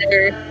deliver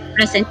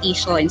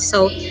presentation.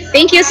 So,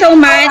 thank you so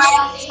much.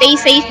 Stay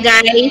safe,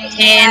 guys,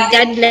 and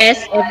God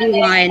bless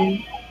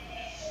everyone.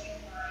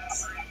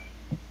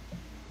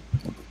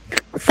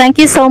 Thank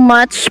you so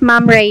much,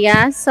 Ma'am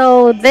Rhea.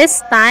 So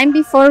this time,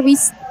 before we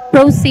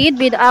proceed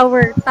with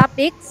our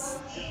topics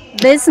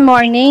this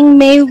morning,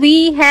 may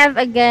we have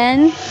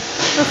again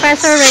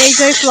Professor Ray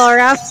Joy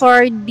Flora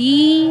for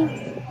the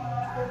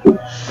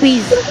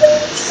quiz.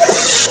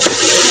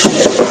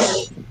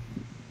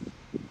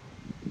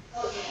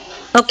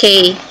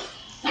 Okay.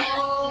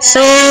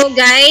 So,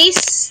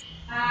 guys,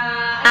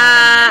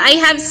 I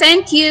have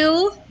sent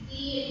you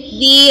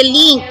the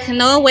link,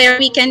 no, where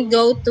we can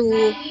go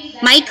to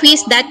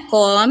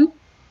myquiz.com.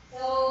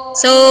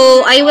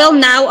 So I will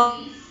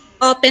now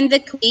open the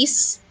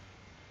quiz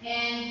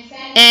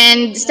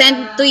and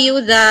send to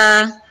you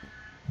the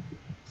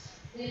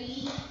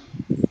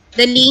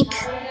link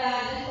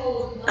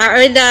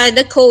or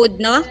the code,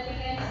 no,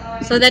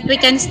 so that we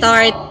can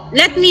start.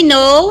 Let me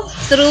know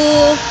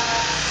through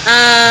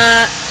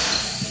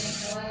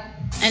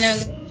ano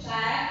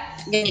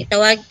gani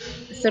tawag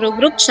through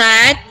group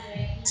chats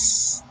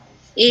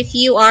if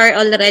you are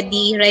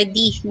already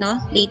ready, no,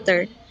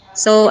 later.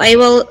 So I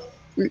will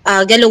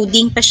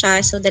ga-loading pa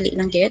siya, so dali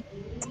lang get.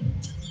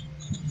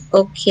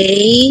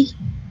 Okay.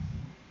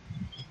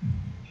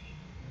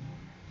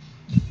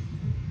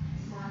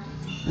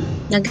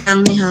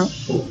 Naghang ni ha.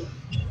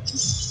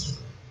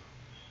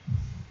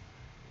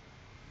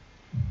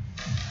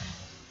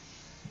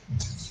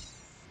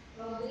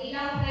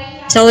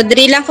 So,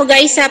 diri lang ko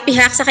guys sa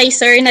pihak sa kay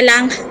sir na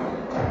lang.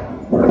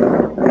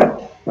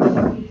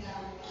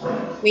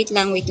 Wait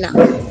lang, wait lang.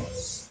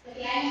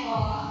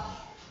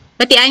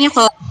 Batian niyo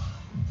ko.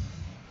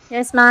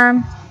 Yes,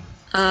 ma'am.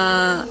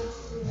 Uh,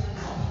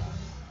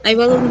 I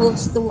will move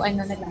to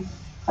ano na lang.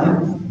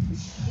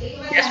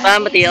 Yes,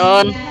 ma'am.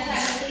 Bation.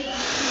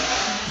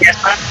 Yes,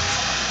 ma'am.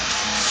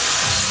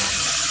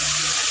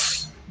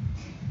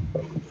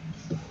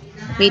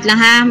 Wait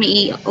lang ha,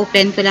 may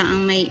open ko lang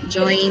ang may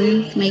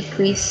join, may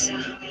quiz.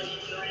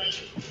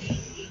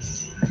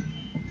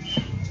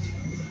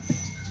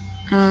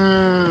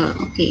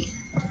 Okay.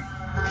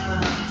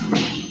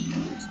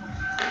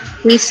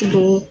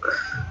 Facebook.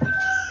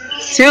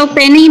 Sir,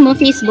 openin mo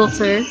Facebook,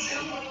 sir.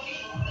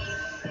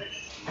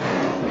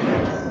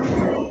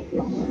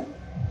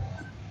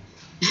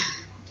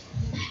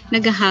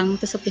 Nagahang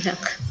to sa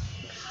pihak.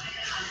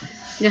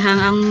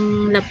 Gahang ang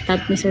laptop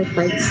ni Sir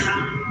Pards.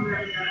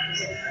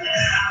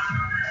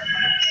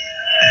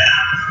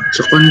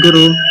 Sa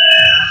guru.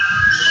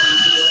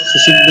 Sa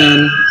signal.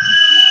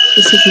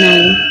 Sa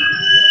signal.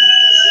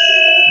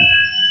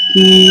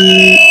 Join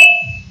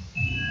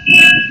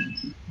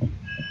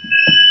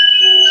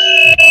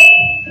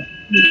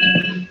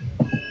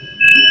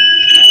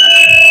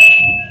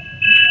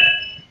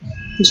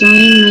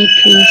my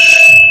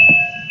quiz.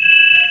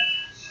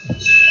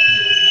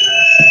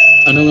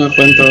 Ano nga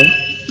kwento?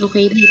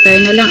 Okay,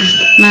 later na lang.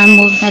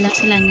 Ma-move na lang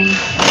sila na yun.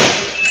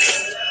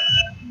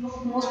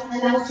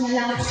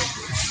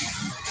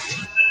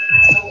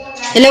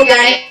 Hello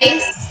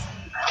guys.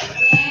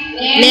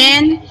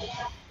 Len,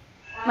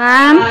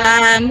 Ma'am?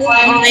 move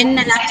on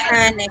na lang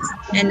sa next,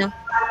 ano.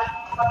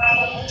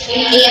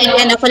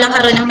 Ano ko lang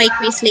karoon ng may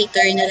quiz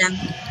later na lang.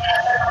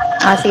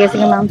 Sige,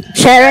 sige, ma'am.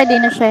 Share, ready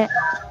na siya.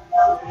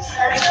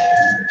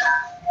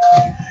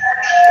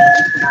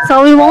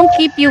 So we won't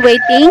keep you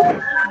waiting.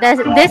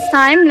 This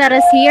time, let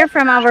us hear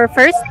from our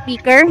first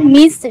speaker,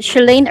 Ms.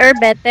 Shalane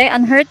Urbete,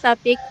 on her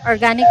topic,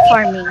 organic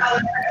farming.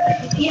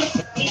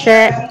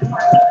 She.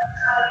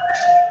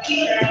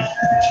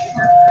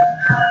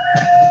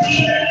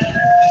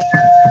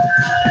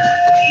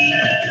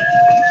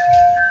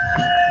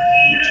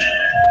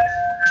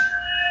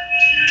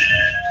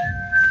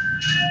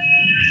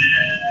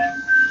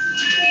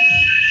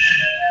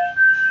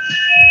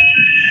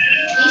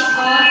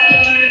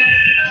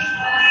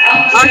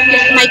 Off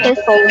your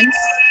microphones.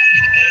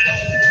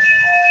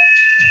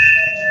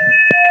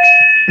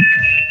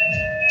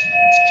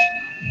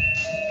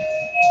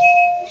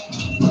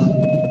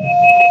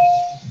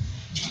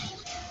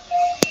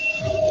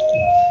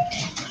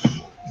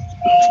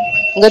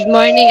 Good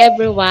morning,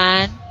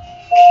 everyone.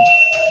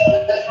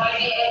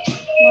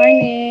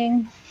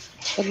 Morning.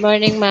 Good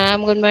morning,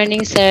 ma'am. Good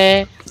morning,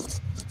 sir.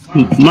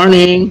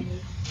 Morning.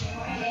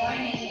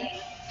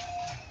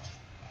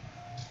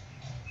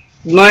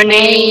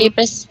 I,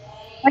 pres-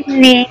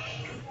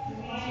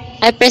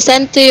 I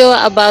present to you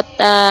about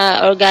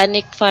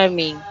organic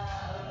farming.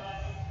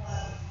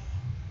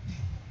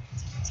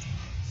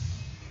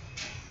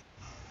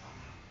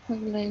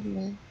 Mag-live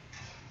na.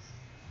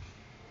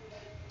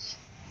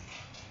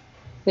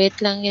 Wait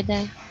lang yun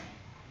ah.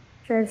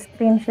 Share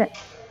screen siya.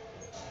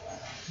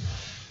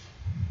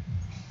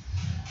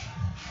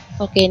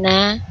 Okay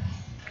na?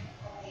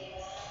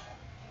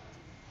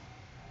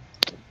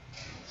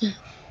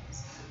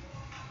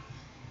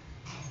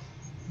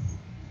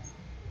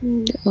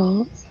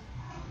 Oo.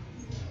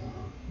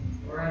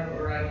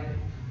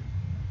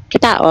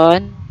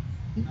 Kitaon?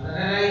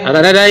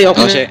 Ara na day,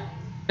 okay Jose.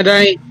 na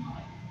day.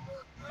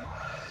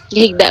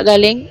 Gihigda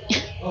galing.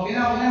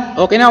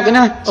 Okay na, okay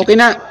na, okay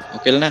na.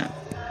 Okay na.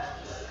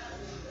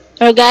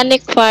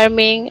 Organic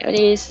farming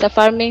is the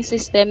farming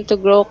system to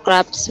grow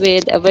crops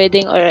with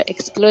avoiding or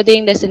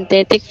excluding the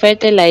synthetic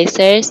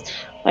fertilizers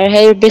or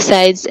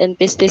herbicides and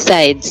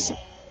pesticides.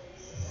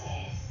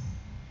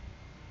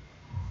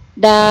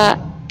 The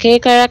key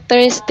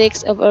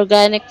characteristics of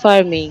organic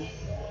farming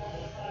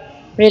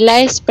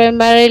relies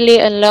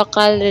primarily on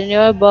local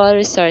renewable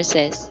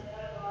resources,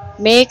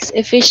 makes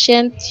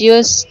efficient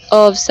use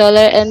of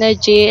solar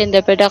energy in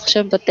the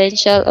production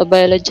potential of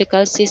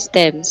biological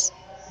systems,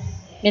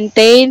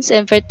 maintains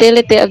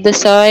infertility of the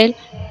soil,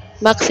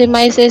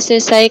 maximizes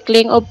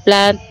recycling of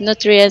plant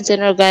nutrients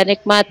and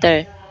organic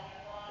matter,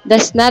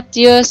 does not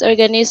use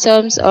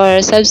organisms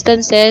or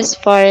substances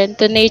foreign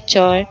to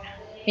nature,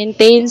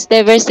 maintains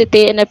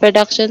diversity in the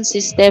production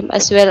system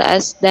as well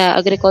as the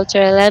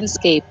agricultural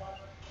landscape,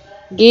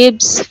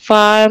 gives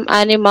farm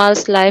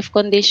animals life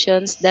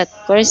conditions that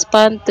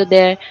correspond to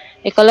their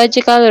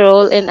ecological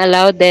role and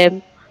allow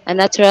them a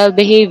natural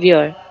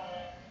behavior.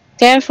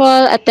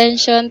 Careful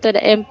attention to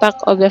the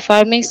impact of the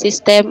farming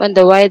system on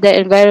the wider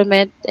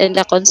environment and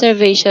the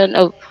conservation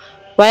of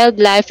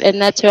wildlife and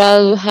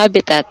natural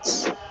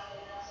habitats.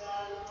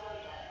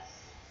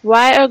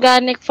 Why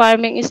organic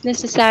farming is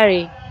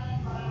necessary?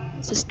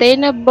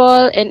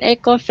 Sustainable and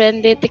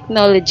eco-friendly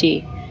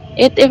technology.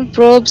 It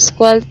improves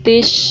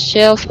quality,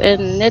 shelf,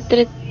 and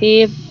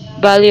nutritive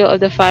value of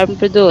the farm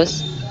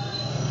produce.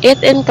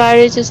 It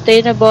encourages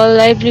sustainable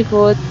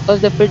livelihood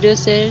of the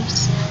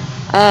producers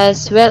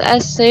as well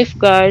as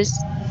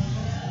safeguards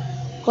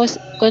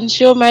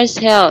consumers'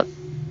 health.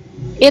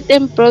 It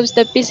improves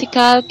the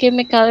physical,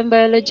 chemical, and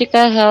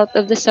biological health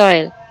of the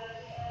soil,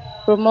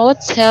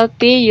 promotes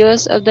healthy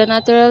use of the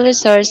natural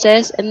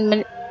resources,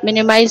 and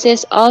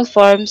minimizes all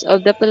forms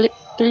of the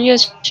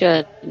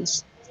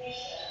pollutions.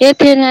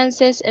 It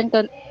enhances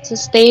and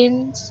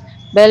sustains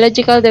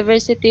biological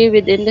diversity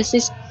within the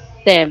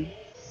system.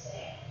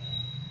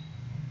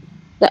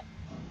 The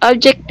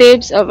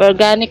objectives of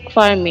organic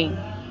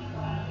farming: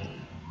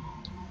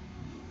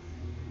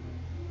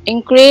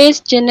 increase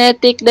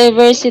genetic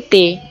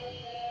diversity,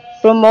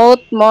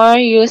 promote more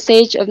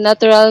usage of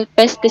natural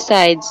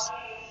pesticides,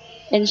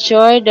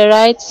 ensure the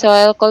right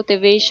soil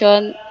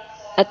cultivation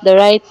at the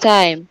right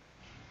time,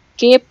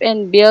 keep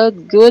and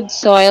build good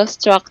soil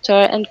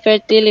structure and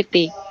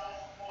fertility,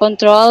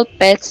 control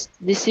pests,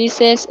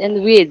 diseases,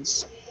 and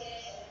weeds.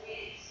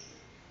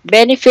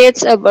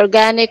 Benefits of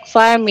organic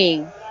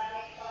farming: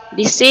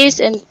 disease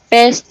and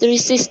pest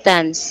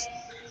resistance,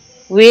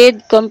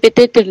 weed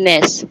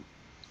competitiveness,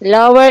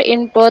 lower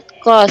input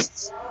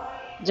costs,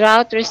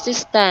 drought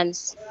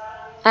resistance,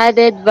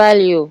 added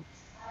value.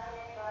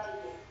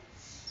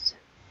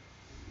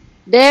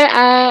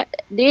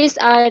 These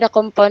are the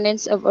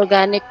components of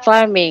organic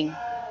farming.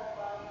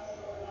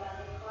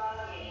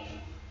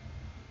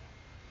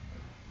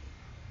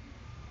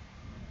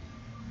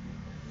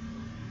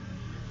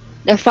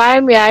 The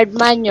farmyard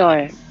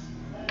manure.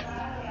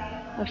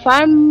 A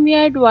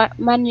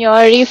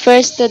manure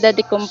refers to the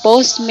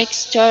decomposed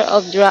mixture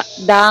of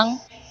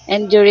dung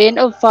and urine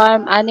of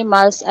farm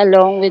animals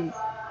along with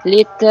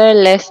litter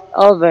left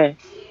over.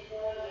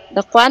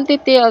 The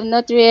quantity of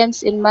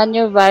nutrients in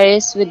manure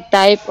varies with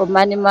type of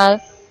animal,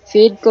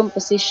 feed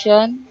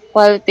composition,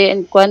 quality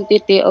and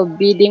quantity of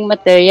bedding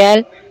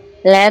material,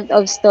 length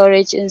of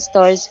storage and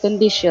storage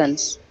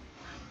conditions.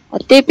 A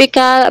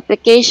typical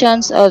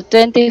applications of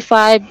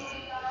 25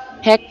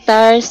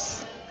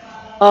 hectares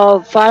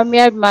of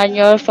farmyard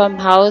manure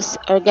farmhouse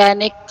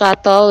organic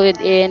cattle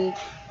within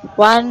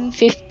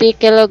 150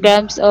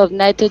 kilograms of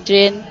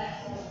nitrogen,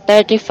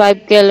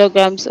 35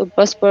 kilograms of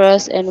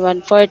phosphorus, and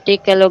 140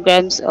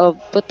 kilograms of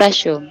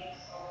potassium.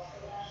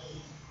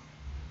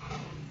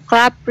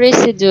 Crop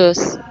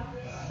residues.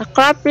 A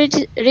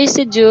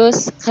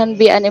residues can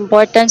be an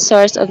important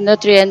source of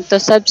nutrient to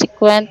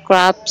subsequent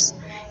crops.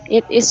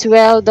 It is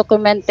well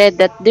documented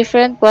that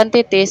different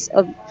quantities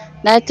of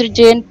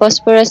nitrogen,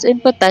 phosphorus,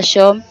 and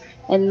potassium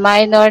and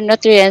minor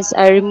nutrients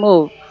are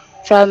removed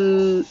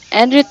from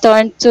and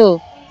returned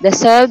to the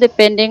soil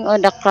depending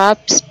on the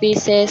crop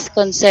species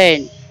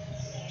concerned.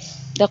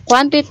 The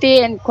quantity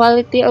and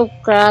quality of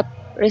crop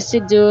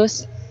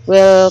residues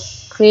will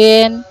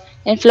can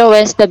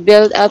influence the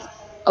buildup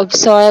of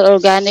soil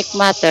organic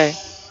matter.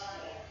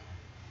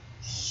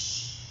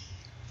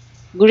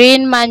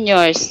 Green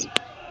manures.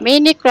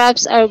 Many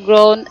crops are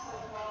grown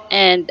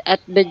and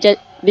at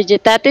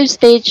vegetative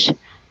stage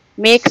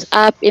mix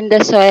up in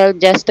the soil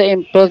just to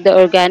improve the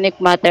organic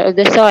matter of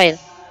the soil.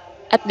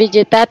 At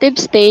vegetative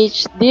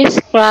stage, these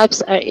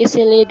crops are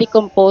easily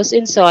decomposed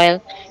in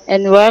soil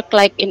and work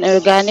like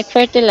inorganic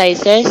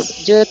fertilizers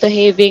due to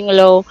having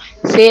low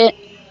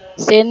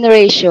sin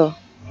ratio.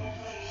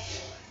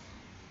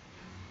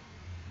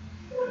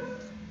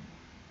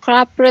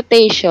 Crop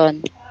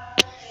rotation.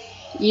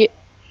 U-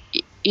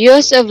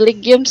 Use of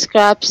legume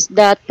crops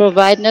that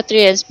provide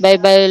nutrients by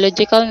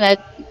biological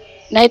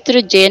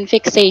nitrogen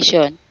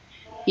fixation.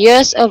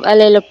 Use of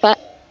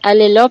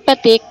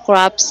allelopathic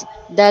crops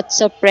that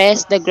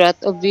suppress the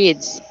growth of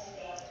weeds.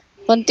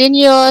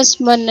 Continuous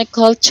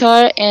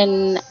monoculture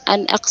is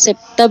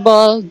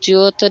unacceptable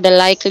due to the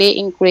likely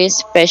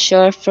increased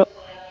pressure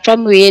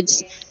from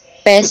weeds,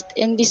 pests,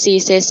 and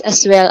diseases,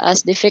 as well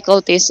as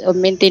difficulties of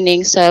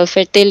maintaining soil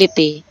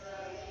fertility.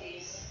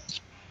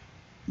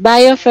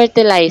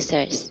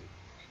 Biofertilizers.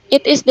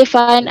 It is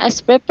defined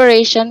as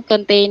preparation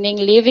containing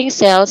living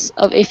cells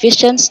of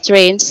efficient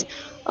strains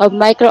of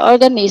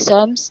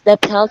microorganisms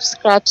that helps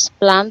crops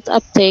plant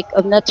uptake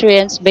of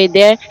nutrients by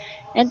their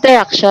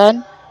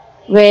interaction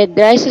with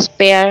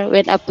rhizosphere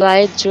when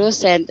applied through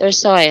sand or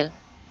soil.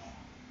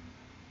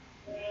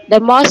 The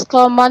most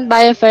common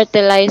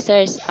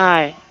biofertilizers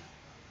are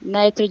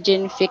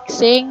nitrogen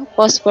fixing,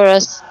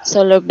 phosphorus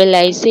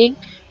solubilizing,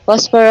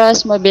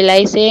 phosphorus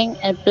mobilizing,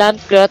 and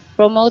plant growth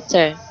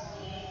promoter.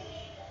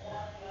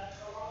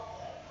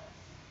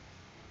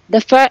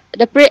 The, fir-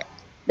 the, pri-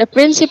 the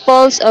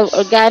principles of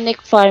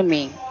organic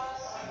farming.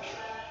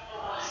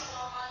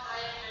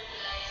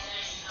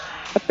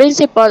 A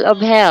principle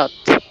of health.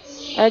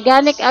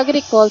 Organic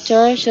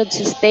agriculture should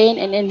sustain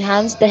and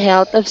enhance the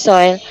health of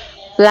soil,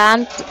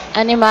 plant,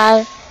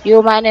 animal,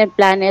 human, and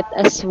planet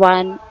as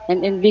one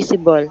and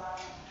invisible.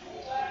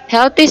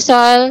 Healthy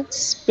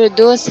soils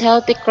produce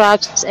healthy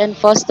crops and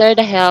foster the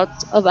health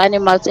of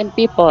animals and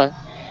people.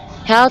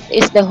 Health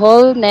is the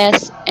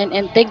wholeness and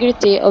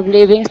integrity of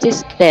living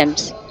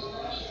systems.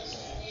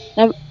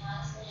 Num-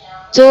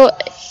 Two,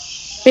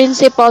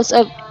 principles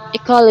of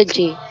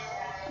ecology.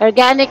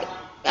 Organic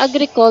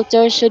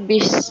agriculture should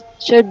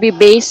be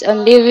based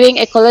on living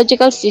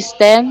ecological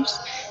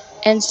systems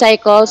and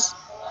cycles,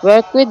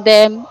 work with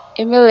them,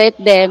 emulate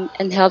them,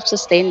 and help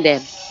sustain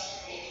them.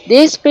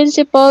 This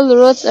principle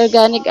roots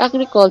organic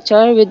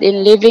agriculture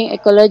within living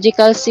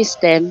ecological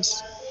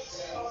systems.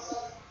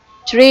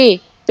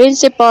 3.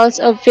 Principles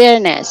of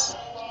fairness.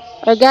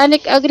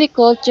 Organic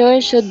agriculture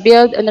should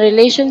build on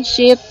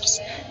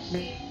relationships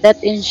that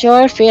ensure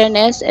fairness and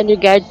regard to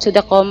the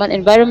common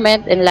environment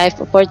and life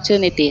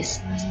opportunities.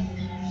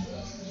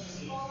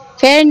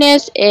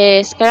 Fairness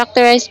is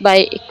characterized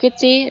by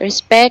equity,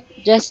 respect,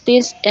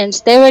 justice, and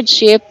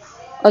stewardship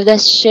of the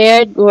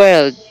shared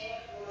world,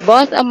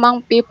 both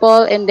among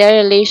people and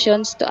their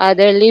relations to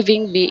other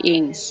living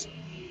beings.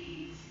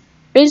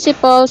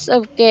 Principles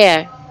of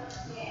care.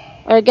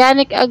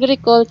 Organic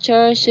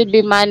agriculture should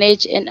be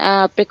managed in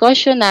a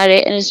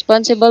precautionary and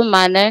responsible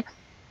manner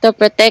to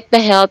protect the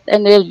health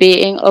and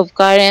well-being of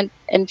current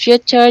and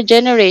future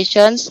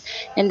generations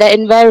and the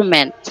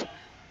environment.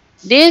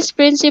 This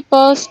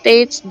principle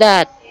states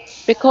that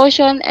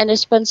precaution and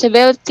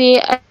responsibility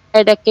are the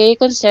key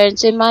concerns in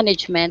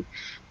management,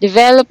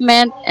 development,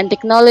 and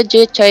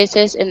technology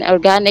choices in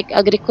organic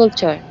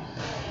agriculture.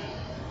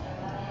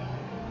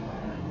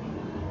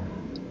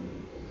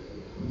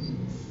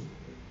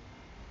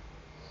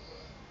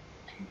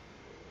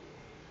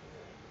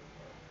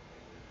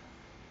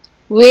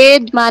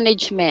 Weed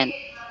management.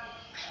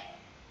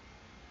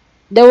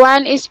 The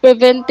one is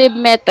preventive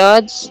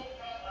methods.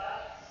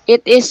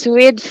 It is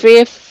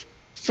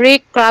free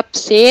crop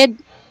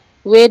seed,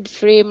 weed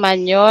free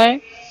manure,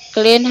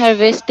 clean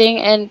harvesting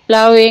and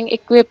plowing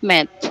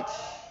equipment.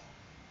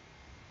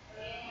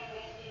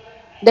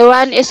 The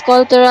one is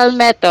cultural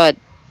method.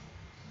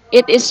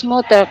 It is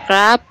smoother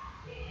crop,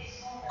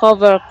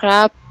 cover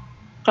crop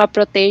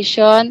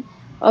rotation,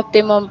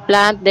 optimum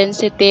plant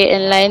density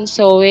and line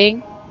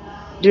sowing,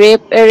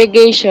 drip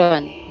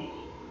irrigation.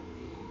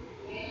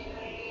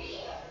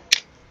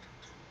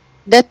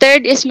 The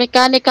third is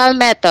mechanical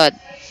method.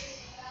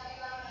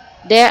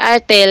 There are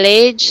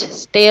tillage,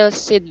 stale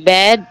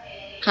seedbed,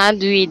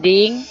 hand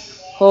weeding,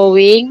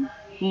 hoeing,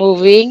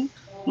 moving,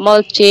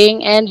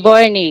 mulching, and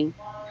burning.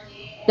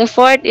 The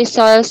fourth is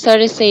soil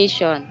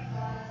sterilization.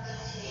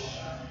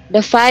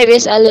 The five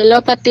is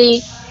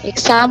allelopathy.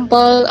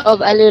 Example of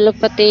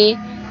allelopathy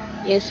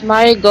is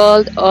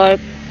marigold or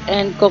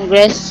and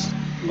congress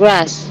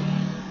grass.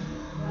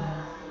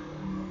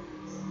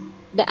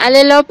 The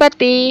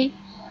allelopathy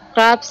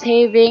crops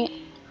having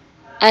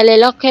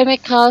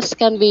allelochemicals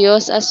can be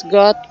used as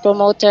growth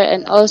promoter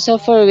and also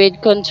for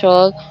weed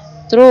control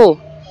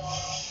through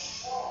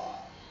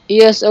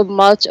use of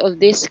mulch of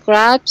these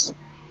crops,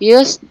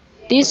 use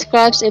these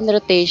crops in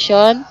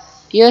rotation,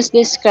 use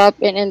this crop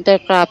in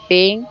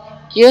intercropping,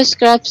 use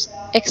crops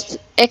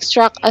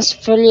extract as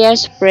foliar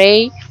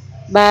spray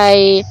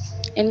by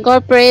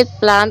incorporate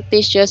plant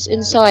tissues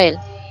in soil.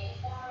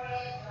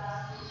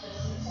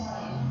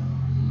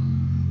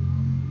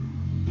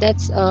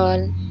 That's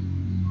all.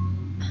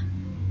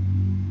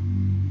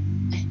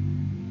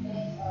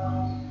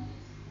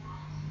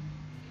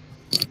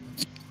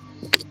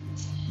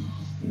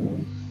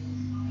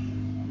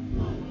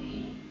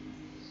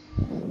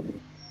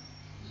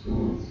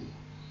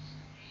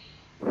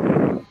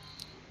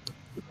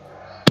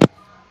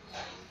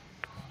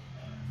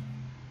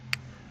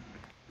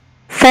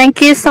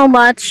 Thank you so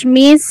much,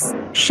 Miss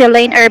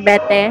Shalane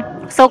Erbete.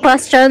 So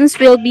questions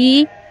will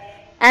be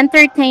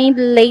entertained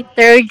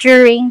later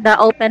during the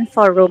open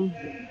forum.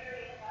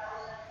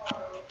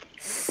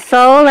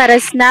 So let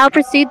us now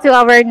proceed to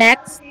our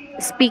next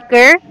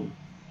speaker.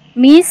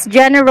 Miss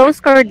Jenna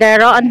Rose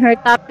Cordero on her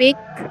topic,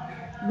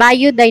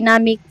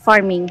 biodynamic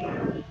farming.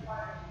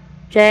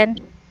 Jen?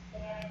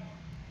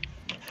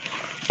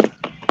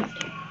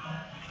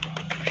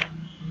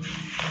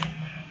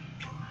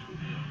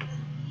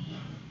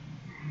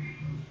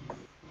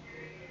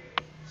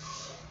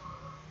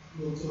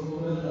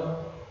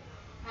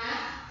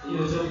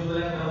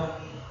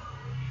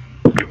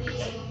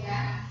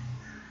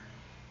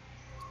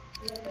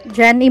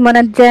 Jen, imo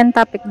na Jen,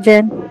 topic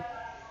Jen.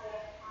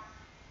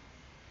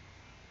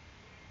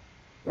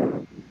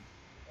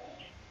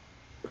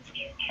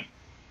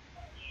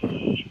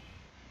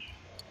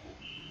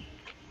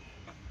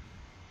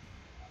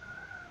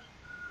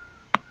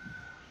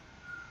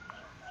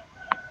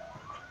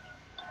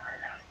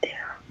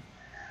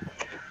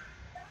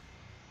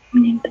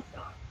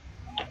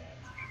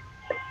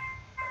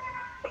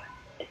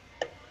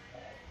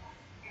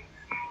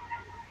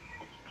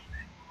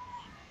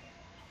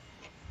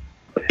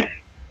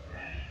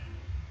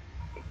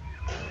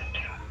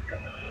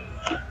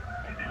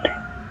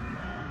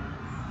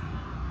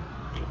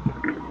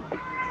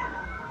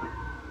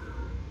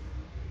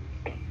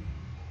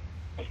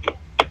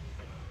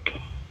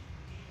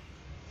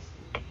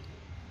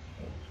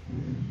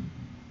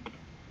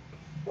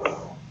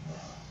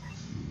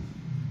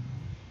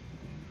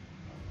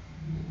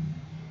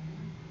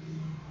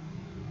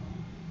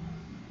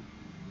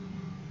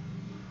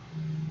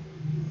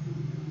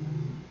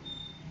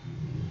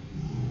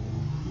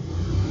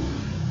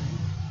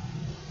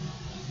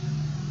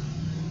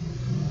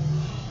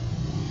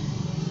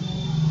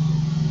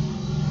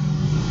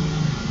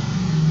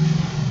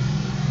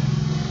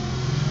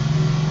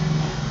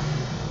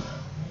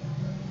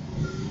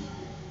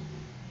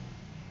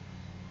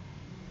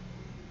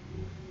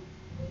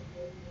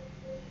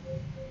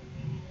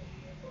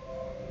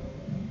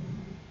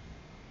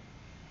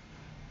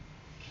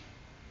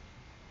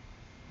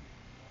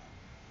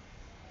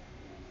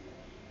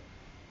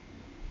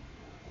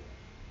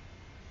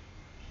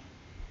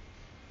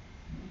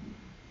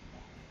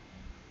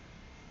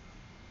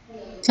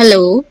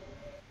 Hello?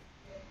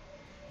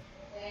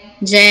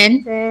 Jen?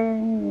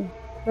 Jen.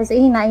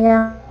 Kasi hina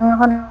yung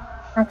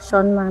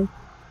connection, ma'am.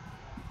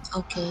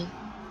 Okay.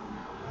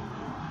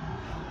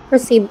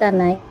 Proceed,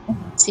 Tanay.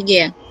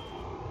 Sige.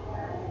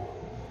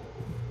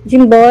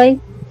 Jimboy,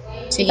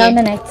 ikaw Sige.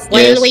 na next.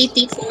 While Yes.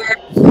 waiting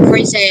for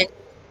Jen.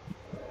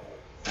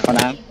 Ako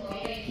na.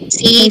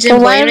 Si Okay, so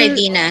Jimboy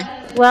ready na.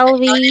 while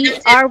we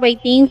are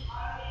waiting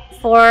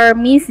for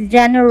Miss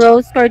Jenna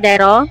Rose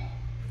Cordero,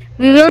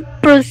 we will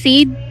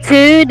proceed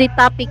to the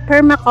topic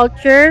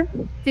permaculture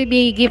to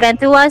be given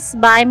to us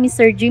by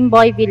Mr.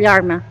 Jimboy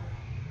Villarma.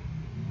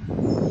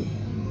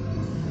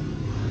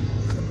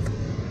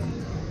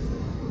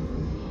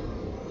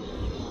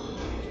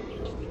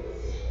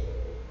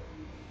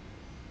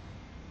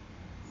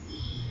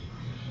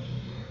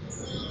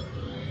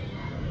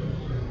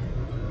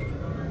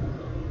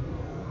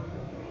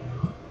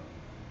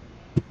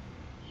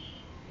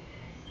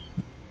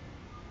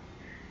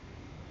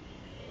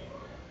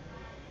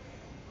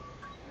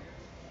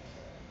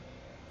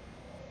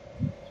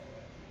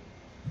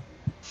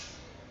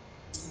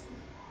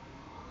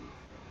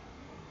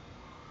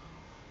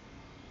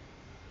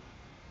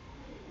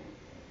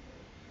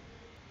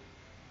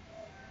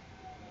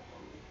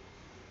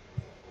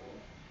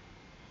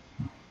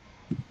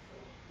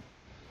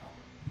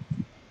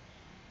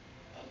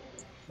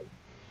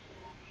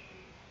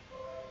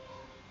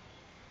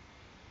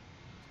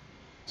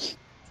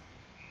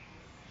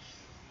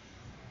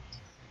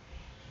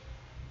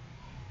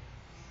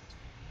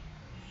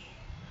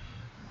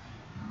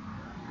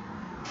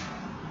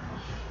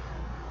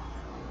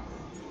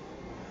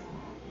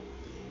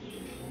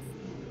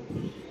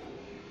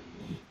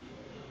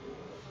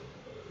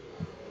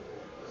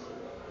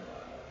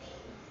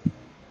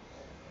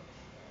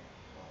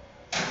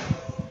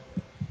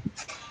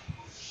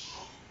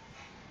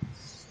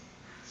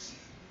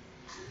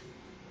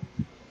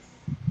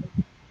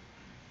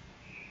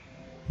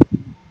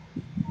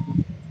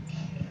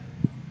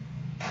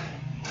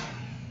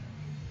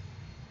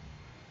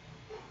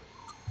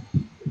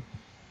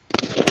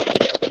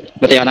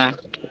 Bati ako na.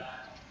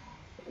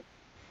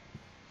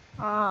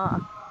 Ah,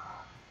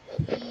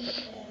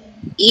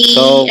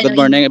 So, good Ano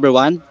morning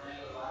everyone.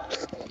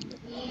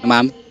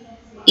 Ma'am.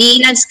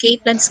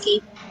 landscape.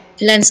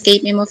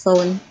 Landscape mo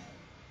phone.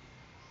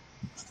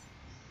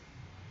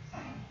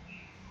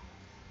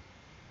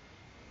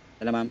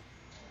 Hello, ma'am.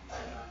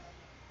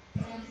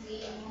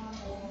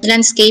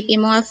 Landscape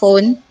mo nga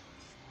phone.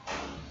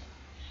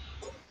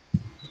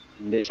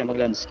 Hindi siya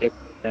mag-landscape.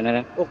 Yan na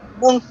lang. Oh,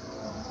 bang.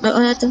 Oo,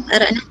 ato.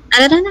 Ara na.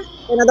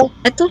 Okay na daw.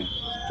 Ato.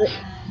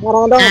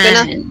 Marang daw. Okay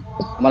na. Yan.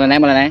 Mula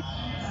na.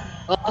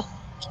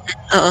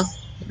 Oo.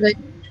 Good.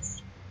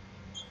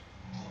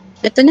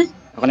 Ito na.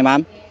 Ako ni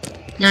ma'am.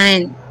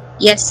 Yan.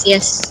 Yes.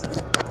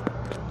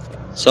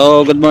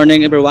 So, good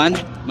morning everyone.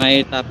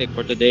 My topic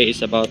for today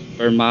is about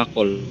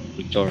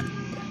permaculture.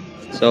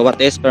 So,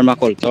 what is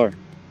permaculture?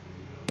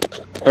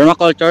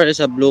 Permaculture is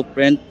a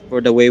blueprint for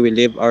the way we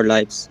live our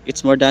lives.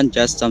 It's more than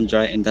just some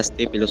dry and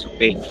dusty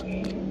philosophy.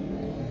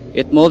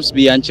 It moves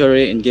beyond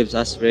theory and gives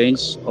us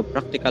range of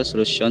practical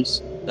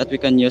solutions that we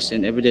can use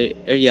in every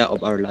area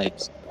of our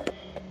lives.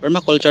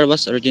 Permaculture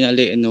was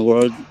originally in a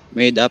world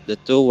made up the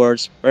two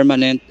words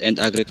permanent and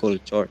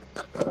agriculture.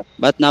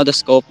 But now the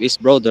scope is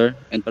broader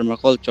and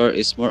permaculture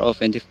is more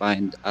often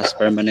defined as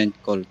permanent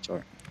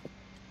culture.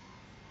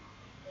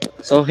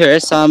 So here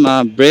is some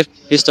brief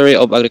history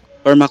of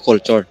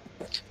permaculture.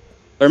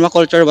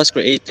 Permaculture was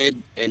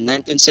created in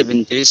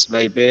 1970s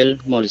by Bill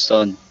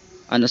Mollison,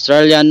 an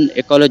Australian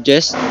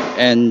ecologist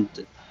and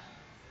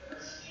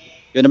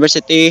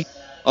University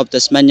of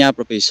Tasmania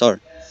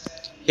professor.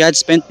 He had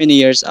spent many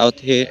years out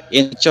here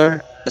in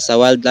nature as a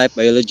wildlife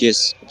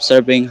biologist,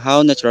 observing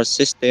how natural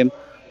systems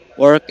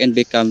work and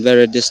become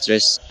very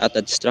distressed at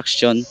the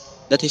destruction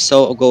that he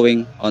saw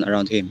going on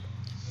around him.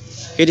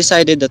 He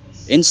decided that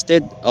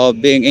instead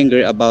of being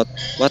angry about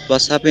what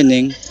was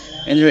happening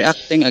and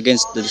reacting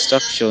against the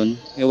destruction,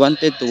 he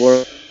wanted to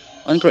work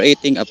on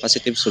creating a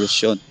positive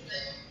solution.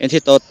 And he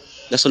thought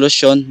the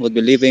solution would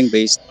be living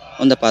based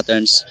on the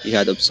patterns he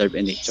had observed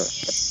in nature.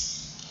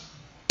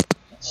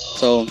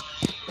 So,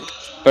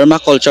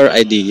 permaculture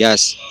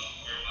ideas.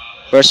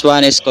 First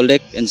one is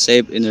collect and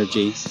save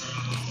energy.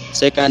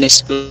 Second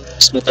is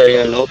close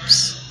material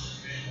loops.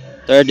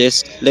 Third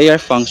is layer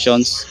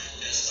functions.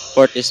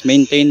 Fourth is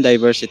maintain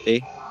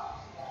diversity.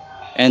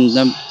 And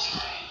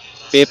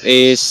fifth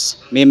is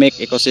mimic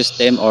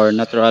ecosystem or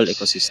natural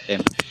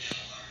ecosystem.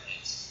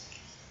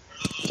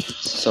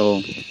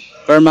 So,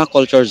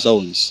 permaculture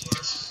zones.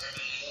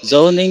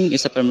 Zoning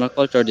is a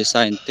permaculture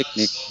design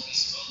technique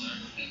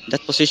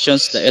that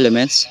positions the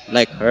elements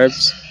like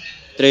herbs,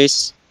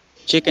 trees,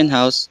 chicken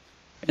house,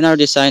 and are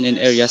designed in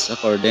areas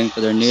according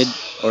to their need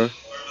or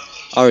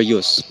our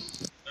use.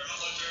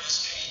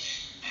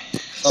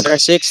 So there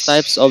are six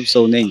types of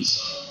zoning.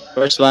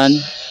 First one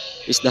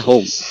is the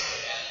home.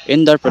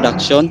 Indoor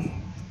production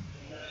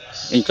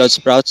includes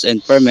sprouts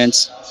and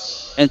ferments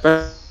and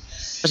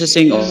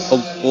processing of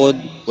food,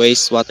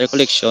 waste, water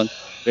collection,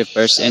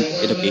 repairs, and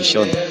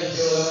education.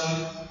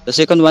 The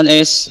second one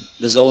is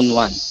the zone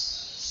 1.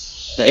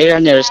 The area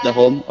nearest the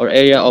home or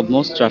area of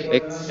most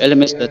traffic,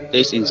 elements that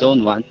place in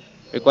zone 1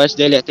 requires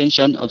daily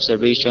attention,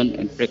 observation,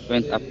 and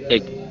frequent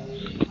uptake.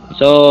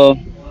 So,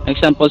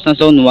 examples ng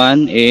zone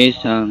 1 is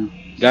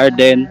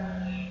garden,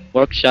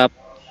 workshop,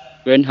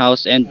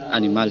 greenhouse, and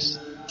animals.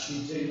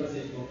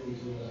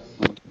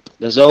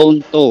 The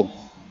zone 2.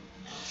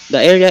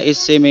 The area is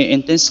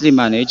semi-intensely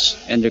managed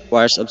and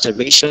requires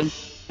observation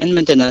and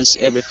maintenance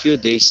every few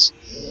days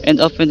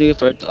and often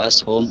referred to as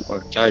home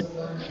orchard.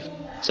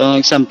 So,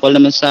 example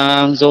naman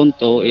sa zone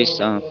 2 is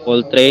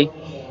poultry,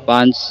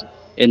 ponds,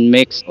 and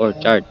mixed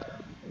orchard.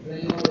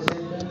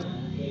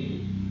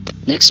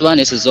 Next one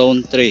is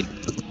zone 3.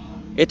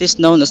 It is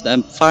known as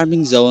the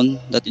farming zone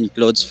that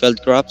includes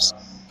field crops,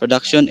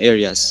 production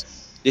areas.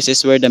 This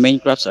is where the main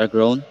crops are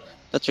grown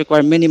that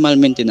require minimal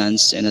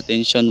maintenance and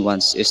attention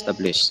once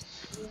established.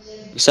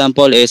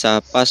 Example is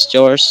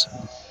pastures,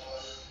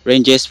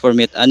 ranges for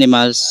meat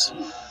animals,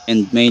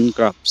 and main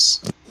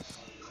crops.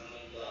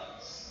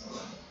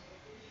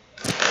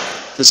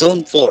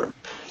 Zone 4.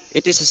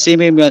 It is a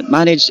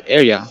semi-managed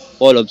area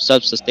full of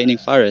self-sustaining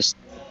forests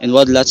and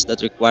woodlots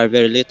that require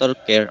very little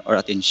care or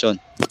attention.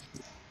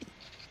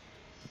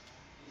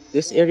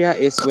 This area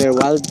is where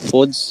wild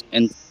foods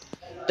and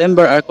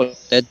timber are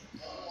collected.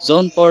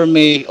 Zone 4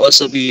 may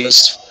also be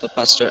used to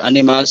pasture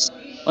animals,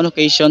 on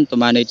occasion to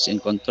manage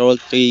and control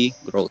tree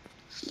growth.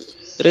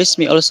 Trees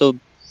may also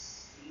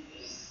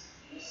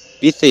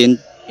be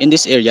thinned in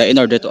this area in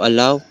order to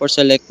allow for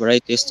select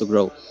varieties to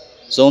grow.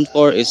 Zone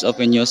 4 is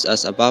often used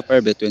as a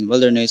buffer between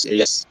wilderness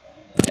areas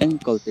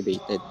and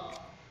cultivated.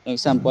 For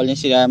example, yung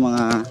sila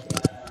mga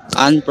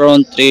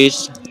unprone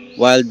trees,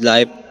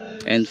 wildlife,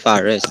 and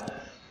forest.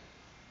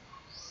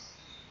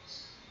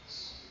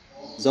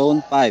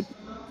 Zone 5.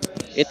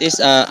 It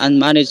is an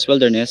unmanaged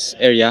wilderness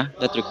area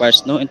that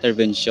requires no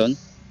intervention.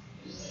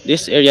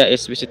 This area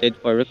is visited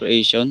for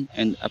recreation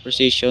and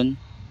appreciation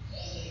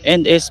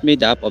and is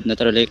made up of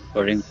naturally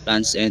occurring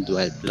plants and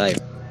wildlife.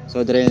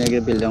 So, dire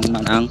nag-build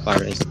man ang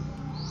forest.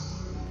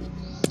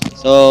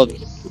 So,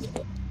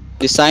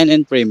 design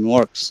and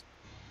frameworks.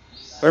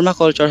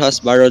 Permaculture has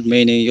borrowed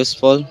many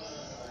useful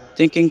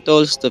thinking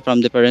tools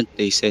from different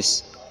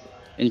places,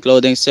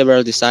 including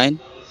several design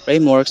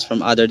frameworks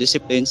from other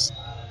disciplines.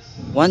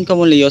 One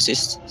commonly used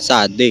is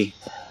SADE.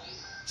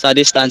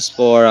 SADE stands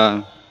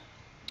for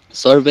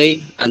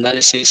Survey,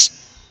 Analysis,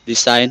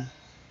 Design,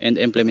 and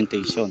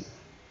Implementation.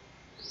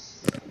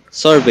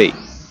 Survey.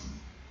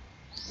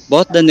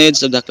 Both the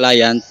needs of the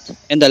client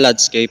and the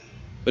landscape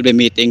will be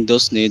meeting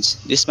those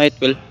needs. This might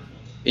will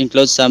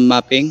include some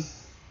mapping.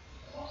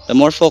 The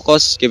more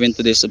focus given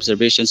to this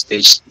observation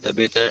stage, the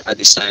better a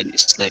design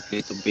is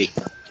likely to be.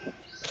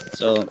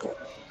 So,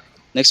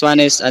 next one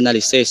is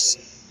analysis.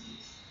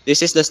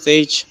 This is the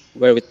stage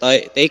where we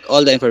take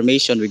all the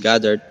information we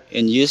gathered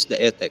and use the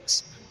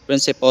ethics,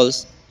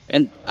 principles,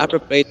 and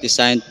appropriate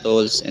design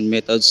tools and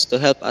methods to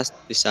help us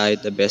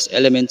decide the best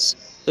elements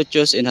to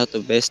choose and how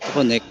to best to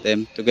connect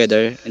them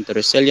together into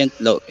resilient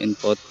low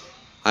input,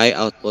 high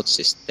output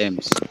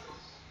systems.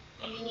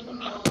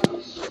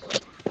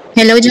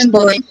 Hello, Yes, John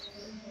Boy.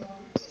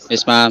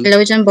 yes ma'am.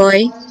 Hello, John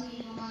Boy.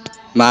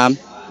 Ma'am.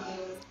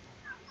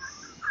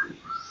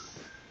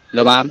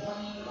 Hello, ma'am.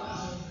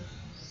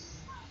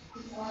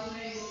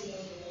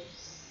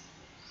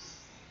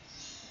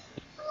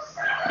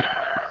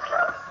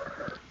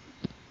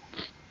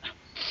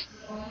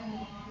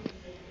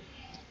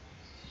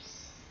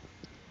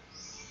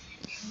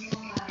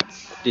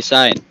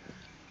 Design.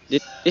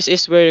 This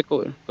is where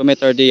we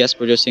commit our ideas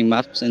producing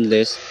maps and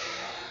lists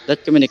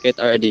that communicate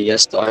our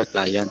ideas to our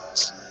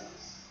clients.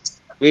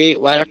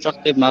 While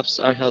attractive maps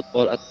are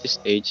helpful at this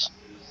stage,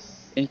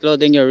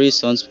 including your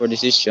reasons for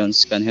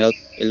decisions can help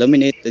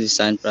illuminate the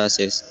design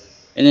process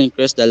and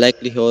increase the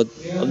likelihood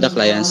of the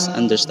clients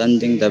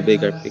understanding the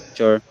bigger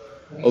picture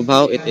of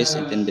how it is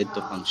intended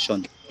to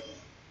function.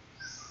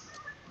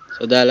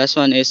 So the last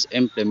one is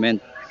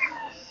implement.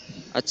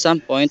 At some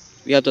point,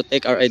 we have to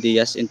take our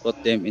ideas and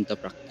put them into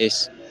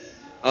practice.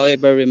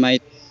 However,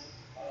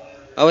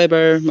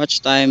 however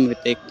much time we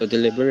take to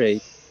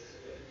deliberate,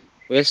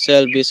 we'll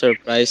still be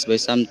surprised by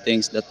some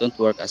things that don't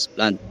work as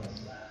planned.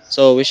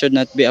 So we should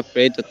not be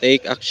afraid to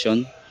take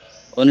action.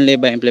 Only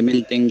by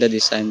implementing the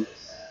design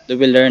do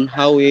we learn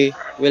how we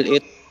will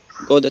it.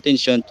 Good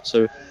attention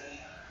to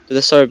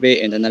the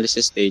survey and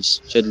analysis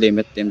stage should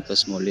limit them to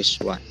smallish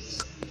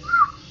ones.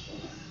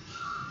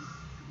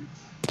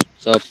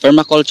 So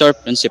permaculture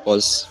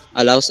principles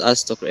allows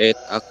us to create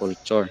a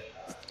culture.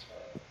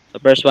 The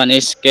first one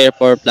is care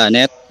for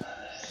planet.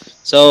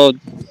 So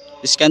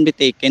this can be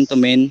taken to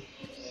mean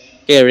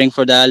caring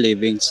for the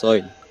living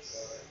soil.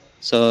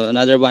 So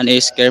another one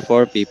is care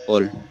for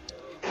people.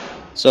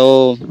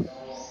 So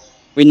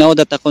we know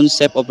that the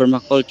concept of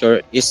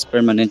permaculture is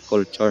permanent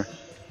culture.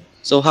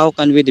 So how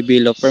can we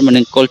develop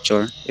permanent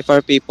culture if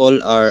our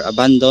people are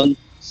abandoned,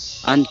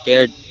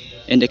 uncared,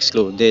 and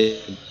excluded?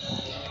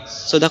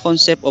 So the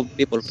concept of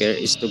people care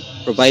is to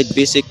provide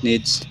basic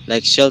needs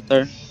like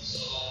shelter,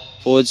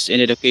 foods,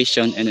 and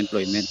education and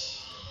employment.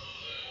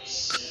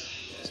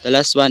 The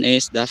last one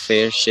is the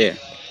fair share.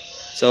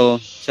 So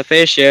sa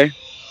fair share,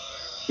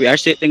 we are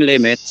setting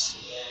limits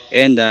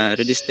and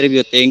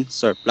redistributing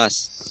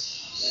surplus.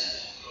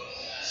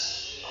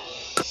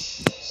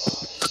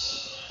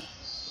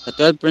 The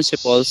 12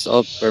 principles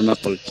of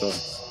permaculture.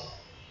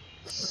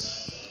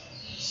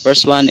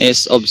 First one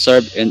is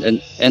observe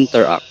and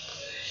interact.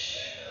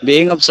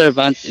 Being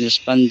observant and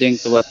responding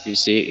to what you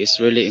see is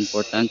really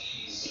important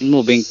in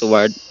moving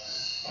towards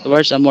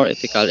a more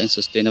ethical and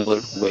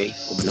sustainable way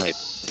of life.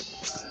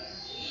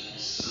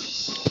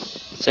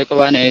 Second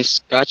one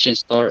is catch and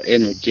store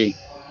energy.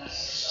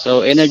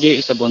 So energy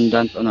is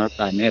abundant on our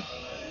planet.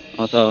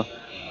 Also,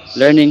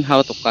 learning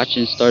how to catch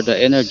and store the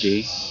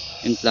energy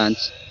in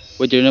plants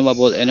with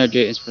renewable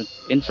energy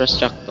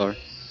infrastructure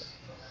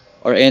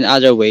or in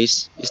other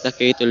ways is the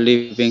key to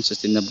living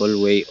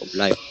sustainable way of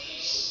life.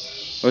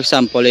 For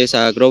example, is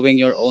growing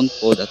your own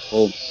food at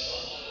home.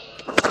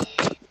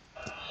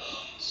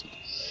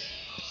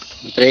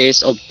 Three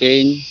is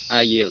obtain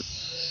a yield.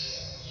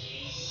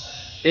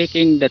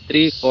 Taking the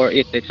three core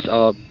ethics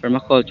of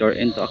permaculture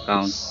into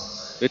account,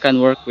 we can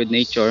work with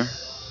nature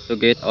to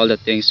get all the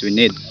things we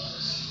need.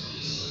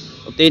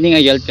 Obtaining a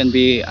yield can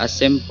be as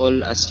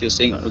simple as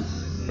using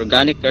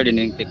organic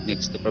gardening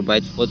techniques to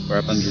provide food for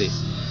our families,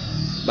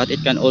 but it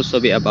can also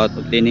be about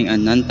obtaining a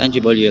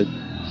non-tangible yield,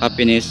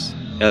 happiness,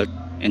 health,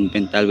 and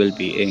mental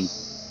well-being.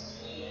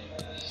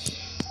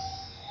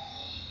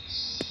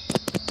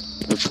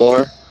 Number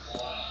four,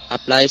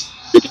 applies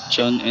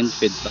education and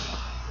feedback.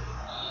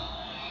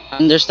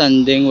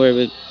 Understanding where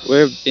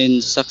we've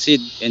been succeed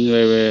and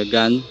where we're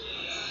gone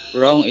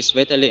wrong is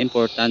vitally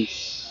important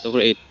to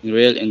create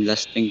real and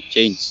lasting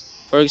change.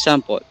 For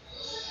example,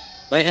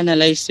 by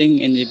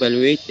analyzing and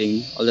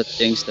evaluating all the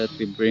things that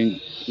we bring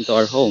into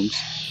our homes,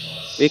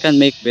 we can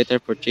make better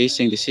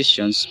purchasing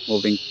decisions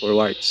moving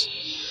forwards.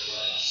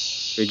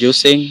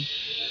 Reducing,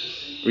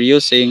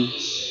 reusing,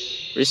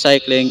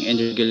 recycling, and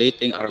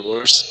regulating our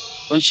worst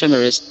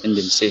consumerist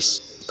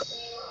tendencies.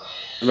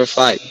 Number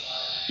five,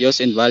 use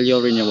and value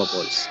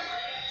renewables.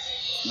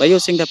 By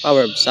using the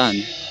power of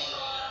sun,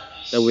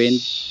 the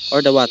wind,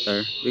 or the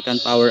water, we can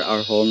power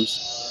our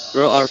homes,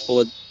 grow our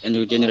food, and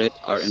regenerate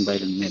our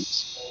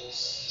environments.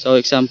 So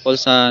example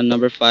sa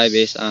number five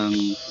is ang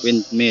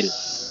windmill.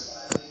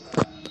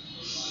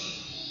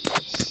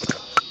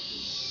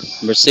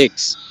 Number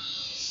six,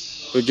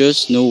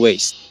 produce no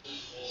waste.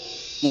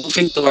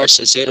 Moving towards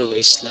a zero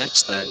waste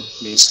lifestyle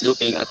means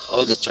looking at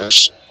all the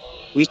trash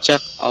we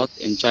chuck out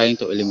and trying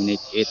to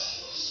eliminate it.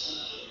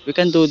 We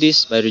can do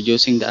this by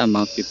reducing the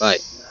amount we buy,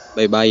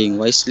 by buying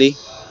wisely,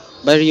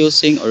 by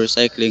reusing or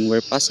recycling where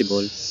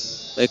possible,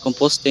 by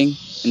composting,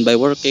 and by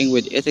working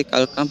with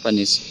ethical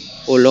companies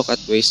who look at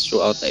waste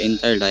throughout the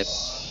entire life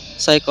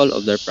cycle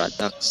of their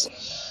products.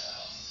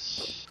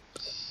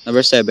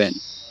 Number seven,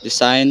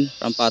 design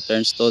from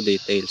patterns to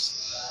details.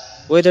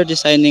 Whether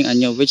designing a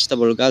new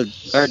vegetable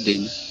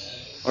garden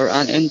or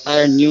an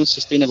entire new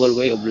sustainable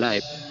way of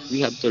life,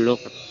 we have to look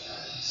at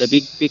the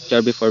big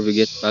picture before we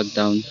get bogged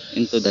down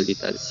into the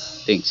little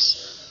things.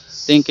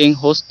 Thinking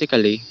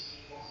holistically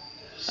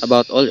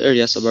about all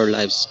areas of our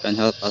lives can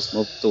help us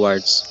move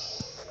towards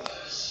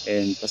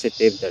a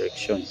positive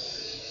direction.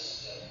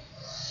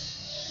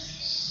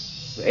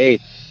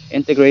 8.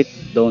 Integrate,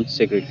 don't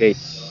segregate.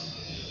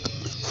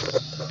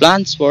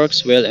 Plants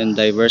works well in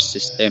diverse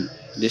system.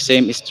 The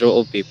same is true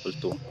of people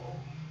too.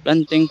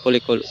 Planting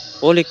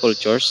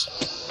polycultures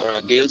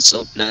or guilds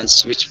of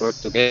plants which work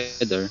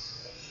together.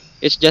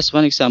 It's just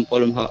one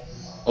example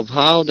of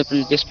how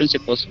these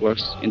principles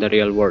works in the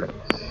real world.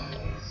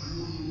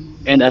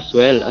 And as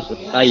well as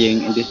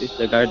applying in this is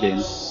the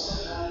garden,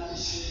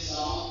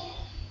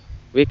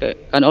 we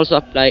can also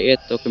apply it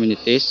to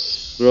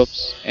communities,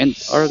 groups, and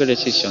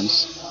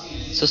organizations.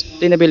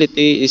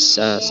 Sustainability is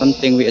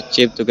something we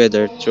achieve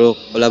together through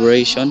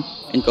collaboration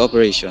and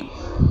cooperation.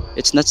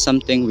 It's not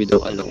something we do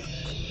alone.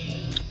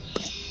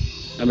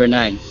 Number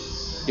 9.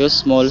 Use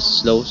small,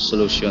 slow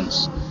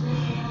solutions.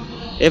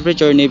 Every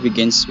journey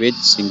begins with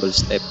single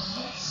step.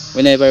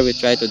 Whenever we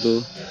try to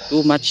do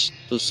too much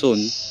too soon,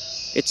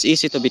 it's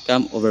easy to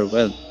become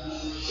overwhelmed.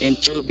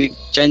 And true big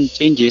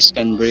changes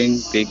can bring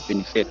big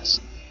benefits.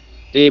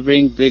 They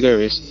bring bigger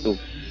risks too.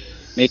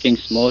 Making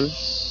small,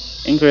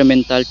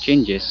 incremental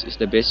changes is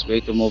the best way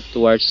to move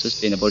towards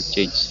sustainable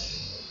change.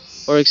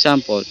 For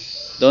example,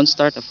 don't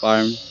start a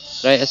farm,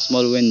 try a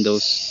small window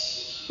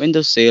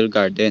sale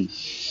garden.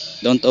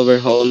 Don't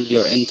overhaul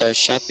your entire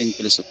shopping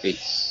philosophy.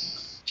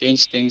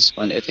 Change things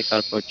one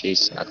ethical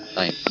purchase at a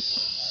time.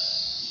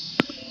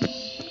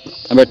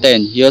 Number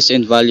 10, use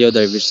and value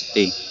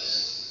diversity.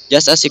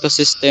 Just as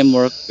ecosystem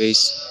work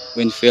best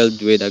when filled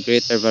with a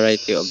greater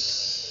variety of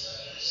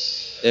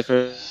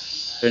different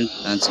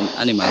plants and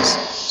animals,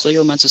 so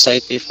human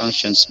society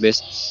functions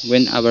best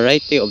when a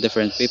variety of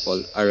different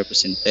people are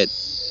represented.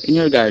 In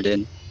your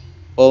garden,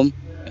 home,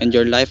 and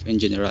your life in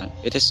general,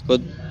 it is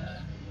good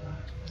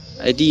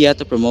idea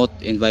to promote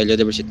and value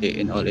diversity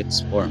in all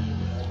its form.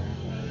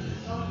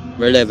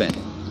 Number 11.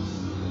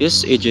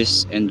 Use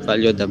ages and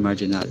value the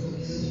marginal.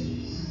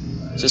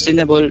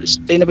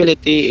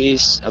 Sustainability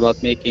is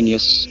about making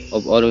use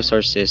of all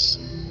resources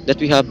that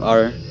we have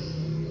our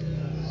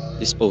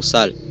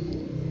disposal.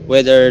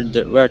 Whether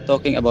we're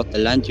talking about the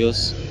land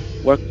use,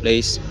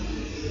 workplace,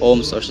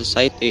 homes, or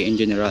society in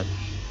general.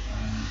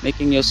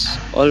 Making use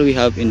all we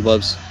have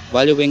involves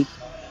valuing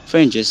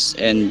fringes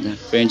and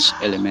fringe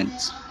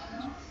elements.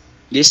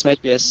 This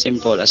might be as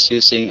simple as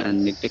using a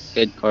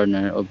neglected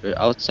corner of your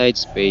outside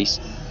space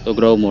to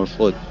grow more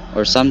food,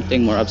 or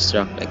something more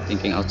abstract like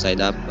thinking outside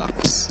the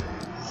box.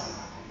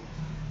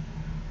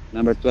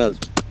 Number 12.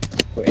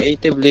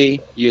 Creatively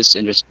use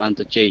and respond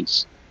to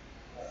change.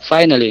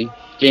 Finally,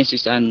 change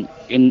is an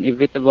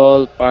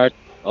inevitable part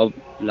of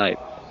life.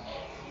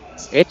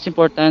 It's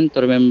important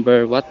to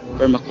remember what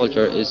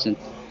permaculture isn't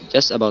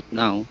just about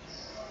now,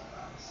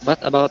 but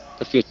about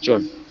the future.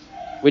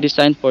 We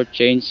design for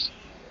change,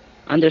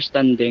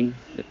 understanding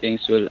the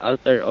things will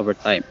alter over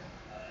time.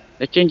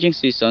 The changing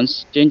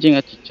seasons, changing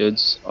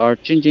attitudes, or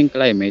changing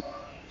climate,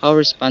 how we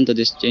respond to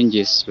these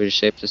changes will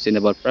shape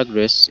sustainable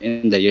progress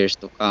in the years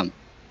to come.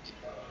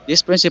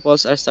 These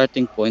principles are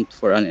starting point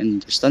for an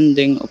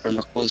understanding of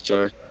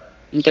permaculture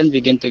and can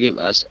begin to give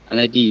us an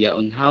idea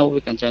on how we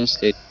can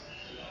translate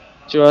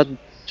through,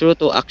 through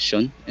to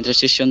action and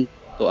transition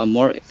to a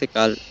more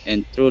ethical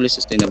and truly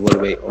sustainable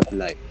way of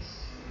life.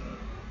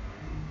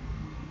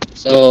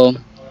 So,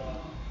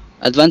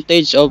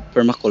 advantage of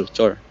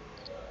permaculture.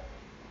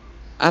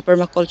 A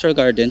permaculture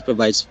garden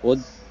provides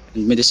food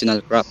and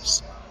medicinal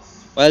crops,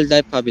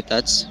 wildlife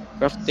habitats,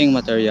 crafting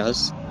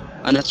materials,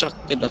 an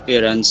attractive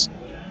appearance,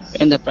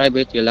 and a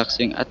private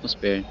relaxing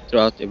atmosphere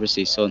throughout every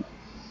season.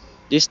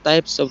 These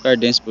types of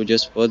gardens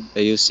produce food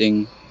by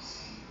using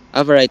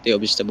a variety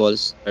of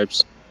vegetables,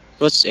 herbs,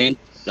 fruits, and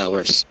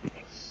flowers.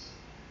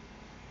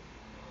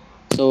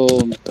 So,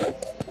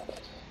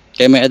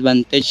 kaya may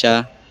advantage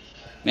siya,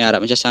 may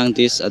harap siya sang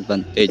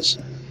disadvantage.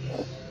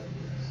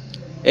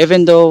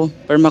 Even though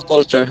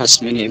permaculture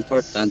has many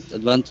important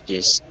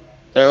advantages,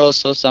 there are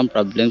also some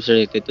problems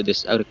related to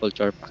this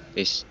agriculture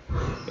practice.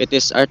 It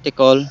is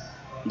article,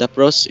 the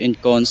pros and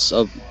cons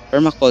of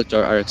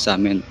permaculture are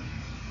examined.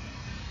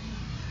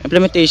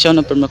 Implementation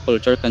of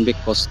permaculture can be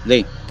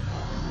costly.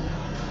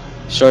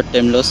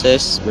 Short-term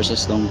losses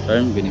versus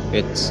long-term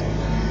benefits.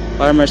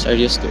 Farmers are not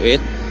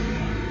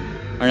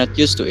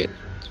used to it.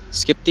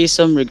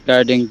 Skepticism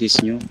regarding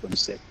this new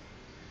concept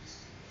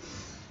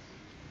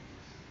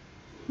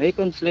may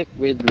conflict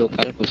with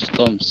local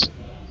customs.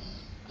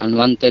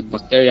 Unwanted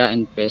bacteria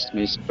and pests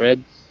may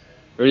spread.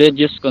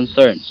 Religious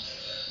concerns.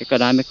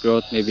 Economic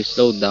growth may be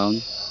slowed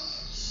down.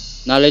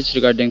 Knowledge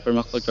regarding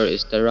permaculture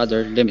is still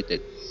rather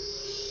limited.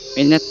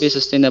 May not be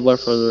sustainable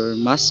for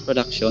mass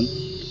production.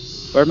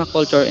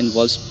 Permaculture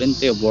involves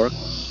plenty of work,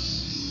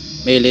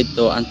 may lead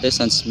to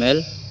unpleasant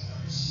smell.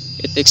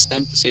 It takes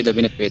time to see the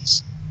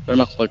benefits.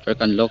 Permaculture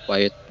can look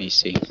quite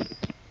messy.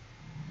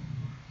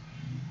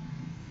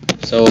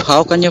 So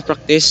how can you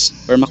practice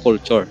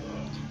permaculture?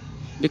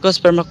 Because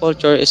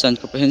permaculture is a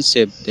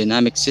comprehensive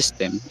dynamic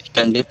system, it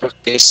can be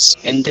practiced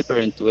in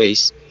different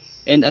ways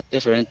and at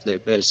different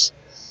levels.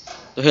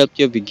 To help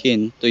you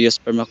begin to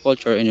use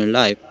permaculture in your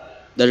life,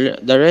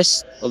 the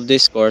rest of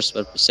this course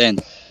will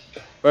present.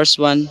 First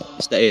one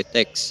is the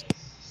ethics,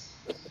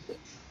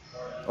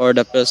 or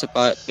the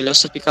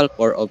philosophical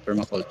core of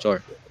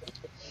permaculture.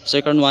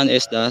 Second one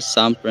is the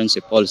some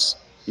principles,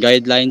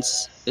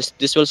 guidelines.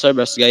 This will serve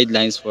as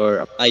guidelines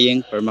for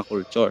applying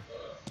permaculture.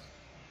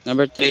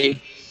 Number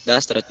three, the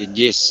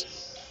strategies.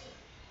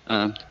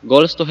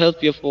 Goals to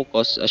help you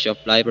focus as you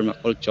apply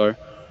permaculture.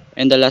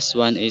 And the last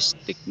one is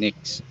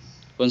techniques,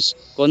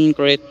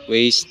 concrete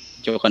ways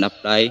that you can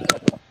apply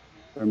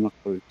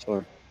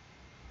permaculture.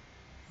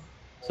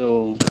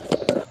 So,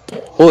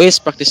 who is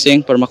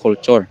practicing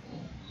permaculture?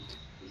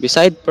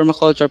 Beside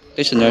permaculture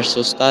practitioners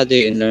who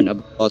study and learn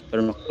about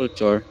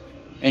permaculture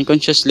and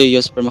consciously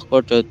use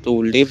permaculture to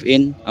live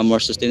in a more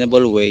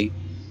sustainable way,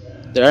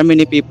 there are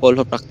many people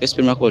who practice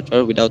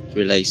permaculture without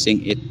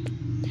realizing it.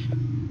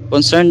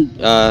 Concerned,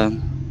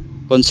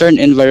 concerned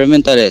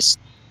environmentalists,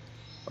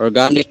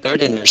 organic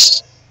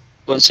gardeners,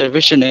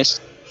 conservationists,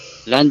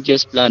 land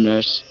use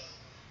planners,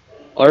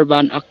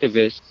 urban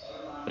activists,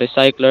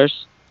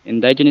 recyclers,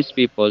 indigenous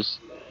peoples,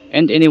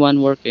 and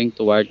anyone working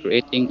toward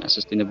creating a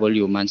sustainable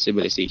human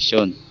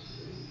civilization.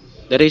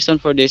 The reason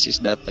for this is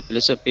that the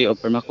philosophy of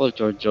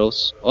permaculture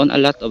draws on a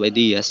lot of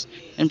ideas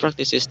and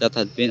practices that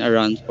had been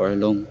around for a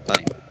long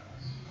time.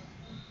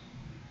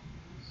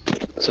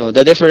 So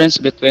the difference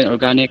between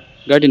organic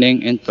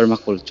gardening and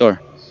permaculture.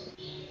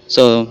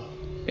 So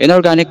in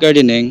organic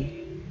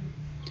gardening,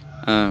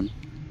 um,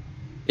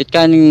 it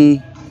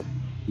can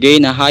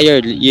gain a higher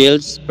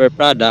yields per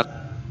product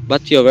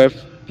but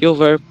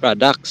fewer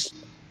products.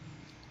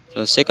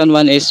 So second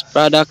one is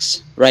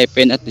products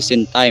ripen at the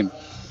same time.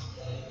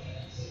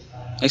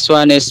 Next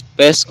one is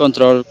pest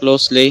control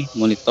closely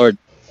monitored.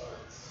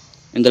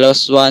 And the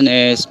last one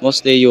is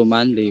mostly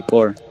human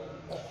labor.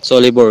 So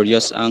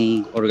laborious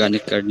ang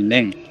organic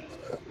gardening.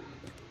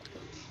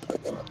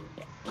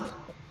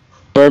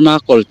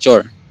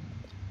 Permaculture.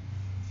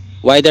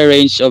 Wider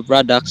range of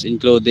products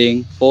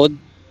including food,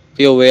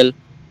 fuel,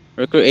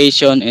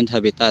 recreation, and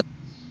habitat.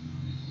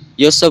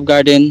 Use of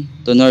garden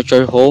to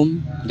nurture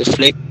home,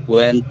 deflect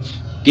wind,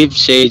 give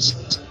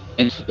shades,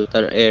 and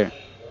filter air.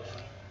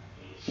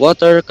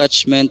 Water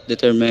catchment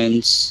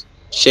determines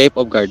shape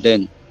of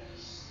garden.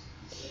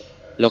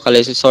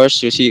 Localized source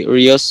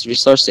reuse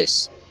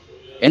resources.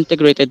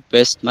 Integrated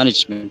pest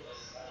management.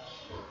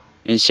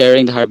 And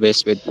sharing the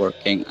harvest with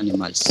working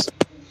animals.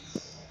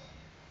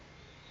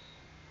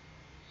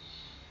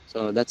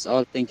 So that's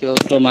all. Thank you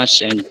so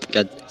much and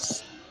God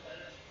bless.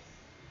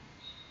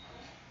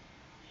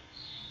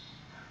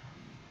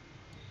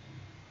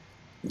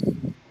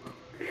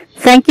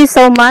 Thank you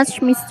so much,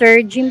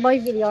 Mr.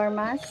 Jimboy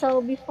Villarma.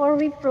 So before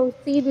we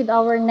proceed with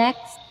our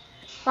next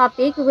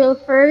topic, we'll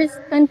first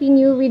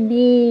continue with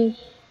the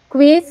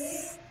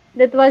quiz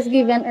that was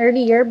given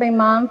earlier by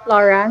Ma'am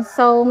Flora.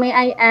 So may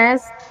I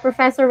ask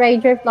Professor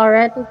Ranger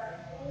Flora to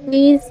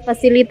please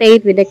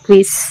facilitate with the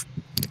quiz,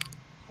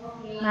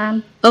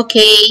 ma'am.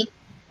 Okay.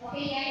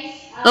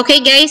 Okay,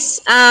 guys.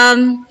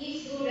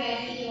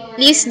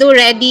 Please do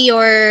ready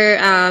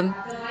your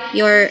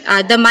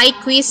the my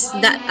quiz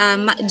that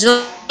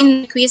join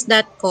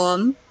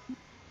myquiz.com.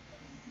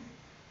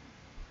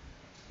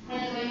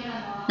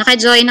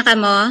 Naka-join na ka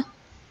mo?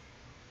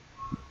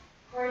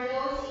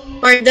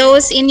 For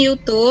those in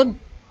YouTube,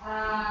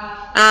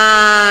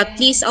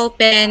 please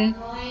open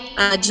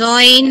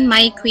join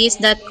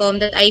myquiz.com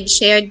that I've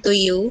shared to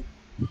you.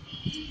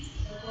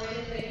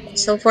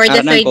 So for the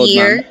Anong third code, ma'am?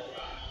 year,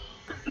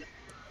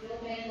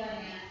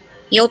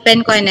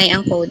 i-open ko na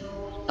ang code.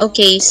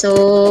 Okay,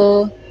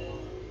 so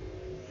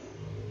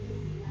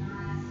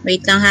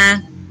wait lang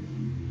ha.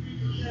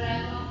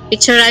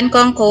 Picturean ko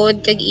ang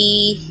code kag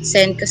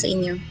i-send ko sa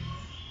inyo.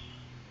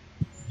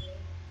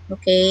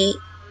 Okay.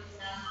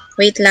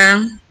 Wait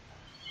lang.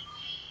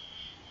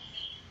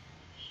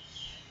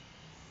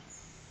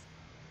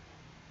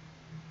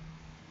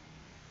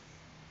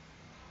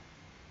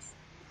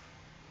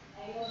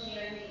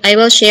 I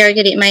will share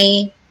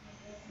my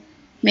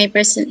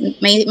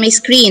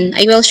screen.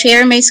 I will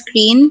share my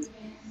screen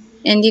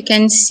and you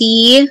can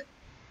see.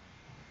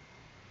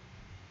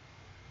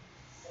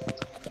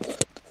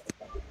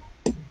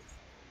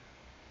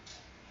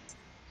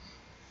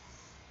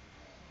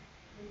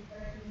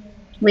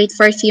 Wait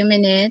for a few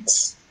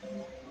minutes.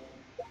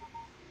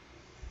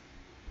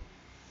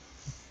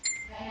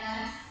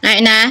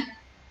 Ay na?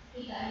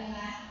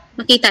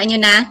 Makita nyo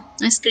na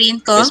ang screen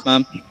ko? Yes,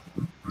 ma'am.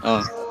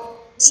 Oh,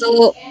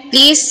 So,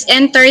 please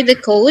enter the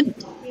code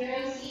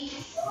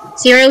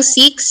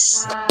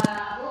 06.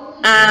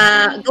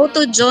 Go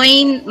to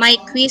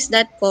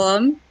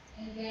joinmyquiz.com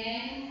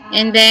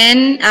and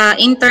then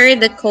enter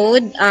the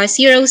code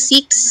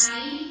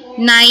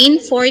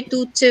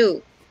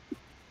 069422.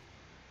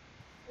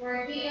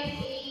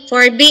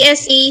 For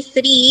BSA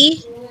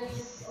 3,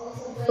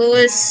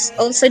 who's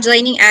also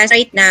joining us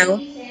right now,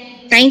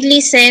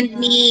 Kindly send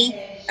me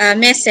a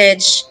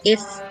message if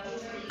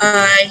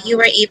you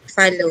were able to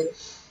follow.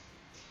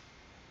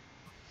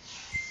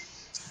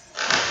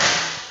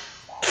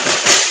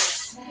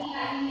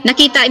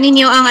 Nakita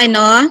ninyo ang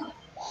ano?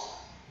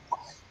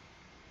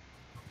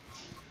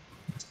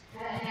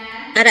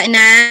 Ara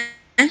na?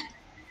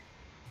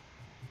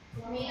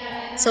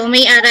 So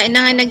may ara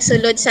na nga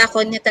nagsulod sa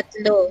akon na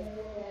tatlo.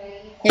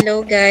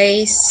 Hello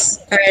guys,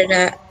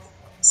 ara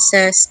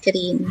sa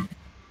screen.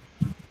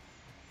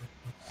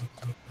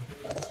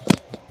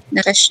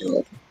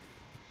 Nakashow.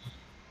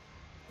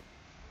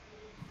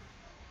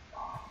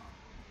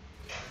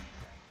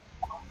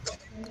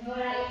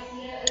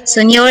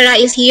 Sonyora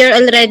is here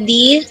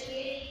already.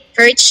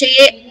 Ferchi,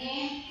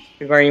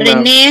 Good morning,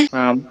 ma'am. Rene.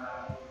 Ma'am.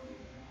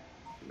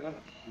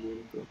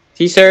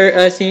 Si Sir,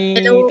 si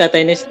Hello.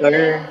 Tatay Nestor.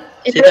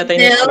 Si Hello, Tatay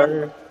Del. Nestor.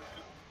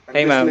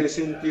 Hi, ma'am.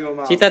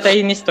 Si Tatay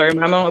Nestor,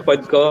 mama ang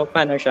upod ko.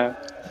 Paano siya?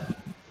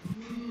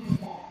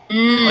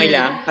 Okay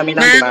lang? Kami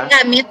lang, di ba?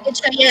 Magamit ko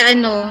siya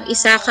ano,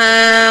 isa ka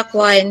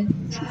kwan,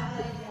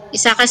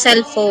 isa ka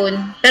cellphone.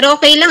 Pero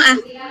okay lang ah.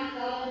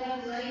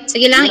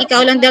 Sige lang,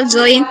 ikaw lang Del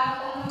join.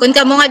 Kung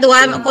ka mo nga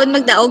duwa, kung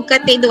magdaog ka,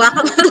 te, duwa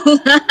ka mo.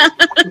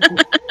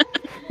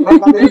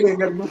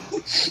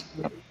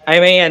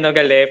 Ay, may ano,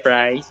 gale,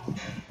 prize.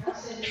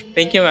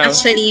 Thank you, ma'am.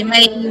 Actually,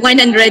 may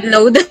 100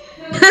 load.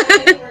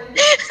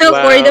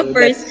 Wow, for the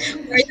first,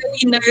 for the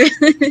winner.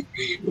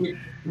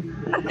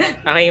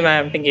 Okay,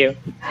 ma'am. Thank you.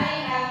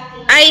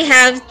 I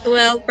have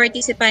 12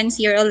 participants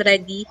here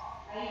already.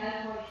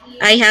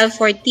 I have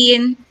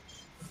 14.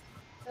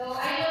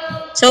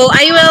 So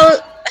I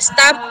will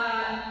stop.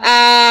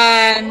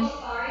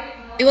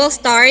 We will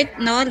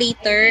start no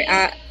later.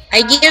 I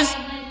give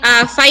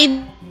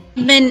 5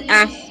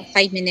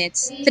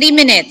 minutes, 3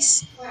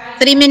 minutes,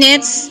 3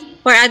 minutes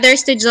for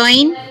others to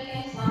join,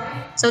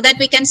 so that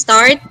we can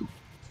start.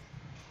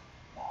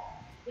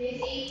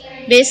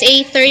 This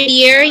a third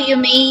year, you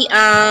may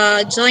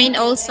join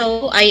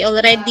also. I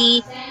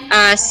already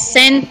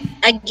sent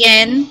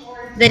again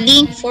the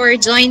link for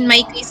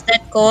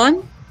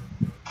joinmyquiz.com.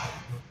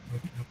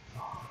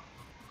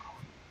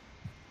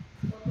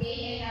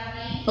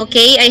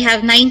 Okay, I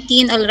have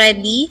 19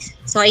 already.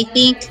 So I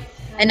think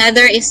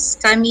another is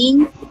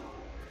coming.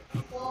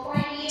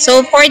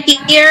 So fourth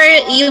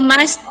year, you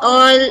must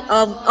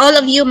all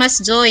of you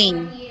must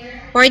join.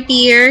 Fourth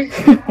year.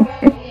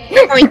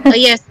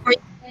 Yes, fourth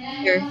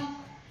year.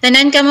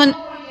 Tanan ka mo,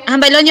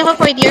 hambalon niyo ko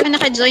fourth year,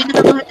 naka-join na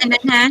ka mga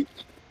tanan ha.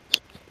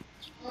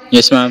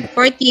 Yes, ma'am.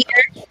 Fourth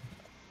year.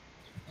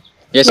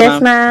 Yes, Yes,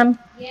 ma'am. ma'am.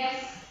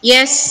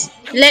 Yes.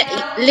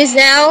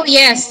 Lizelle,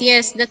 yes.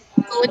 The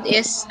code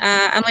is,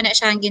 amo na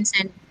siya ang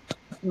ginsend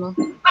mo.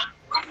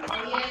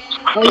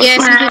 Oh yes,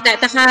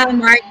 nakita ta ka,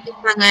 Mark,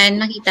 Ipangan,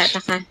 nakita ta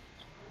ka.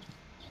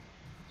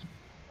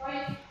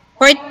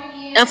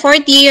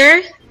 Fourth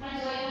year,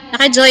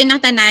 naka-join ng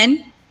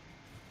tanan.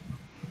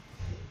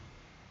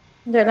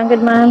 Diyan lang, good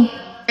ma'am.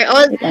 We're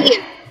all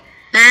here.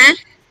 Ha?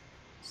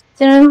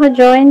 Sino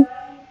naka-join?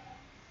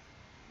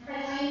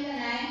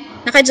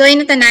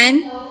 Naka-join ng tanan?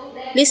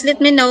 Please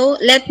let me know.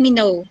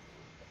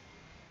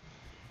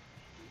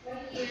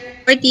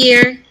 Fourth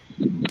year.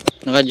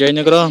 Naka-join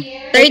na, bro.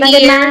 Third Good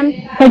year. ma'am.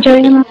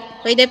 Naka-join na.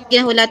 Pwede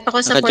ginahulat pa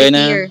ko sa Naka-join fourth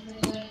na. year.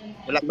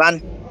 Wala ban.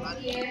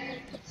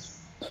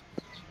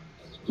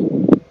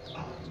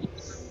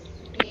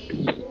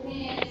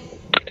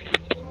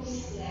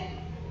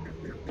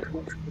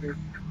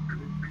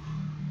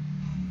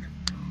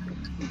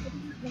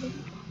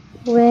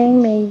 Weng,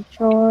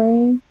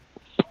 Mayjoy,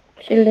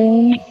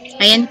 Chilling,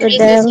 Ayan, Chris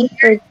is Rodel, here.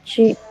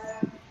 Perchi,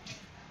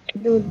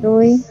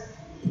 Dudoy,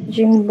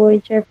 Jimboy,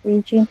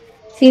 Jeffrey, Jean.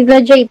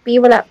 Sila JP,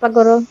 wala pa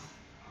guro.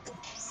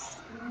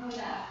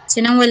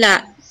 Sinang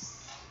wala?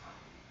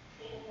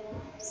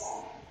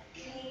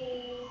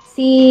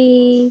 Si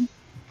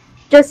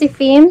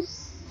Josephine.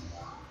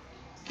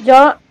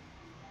 Jo.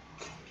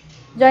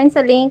 Join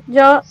sa link,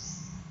 Jo.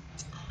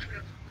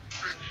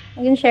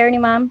 Naging share ni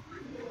ma'am.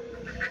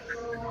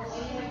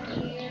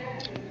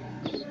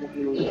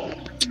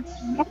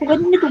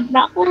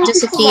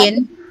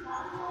 Josephine.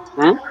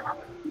 Ha?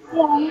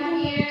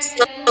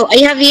 So, I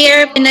have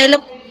here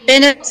Penelope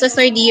sa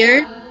third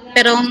year.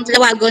 Pero ang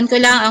lawagon ko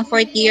lang ang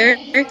fourth year.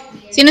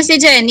 Sino si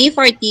Jenny?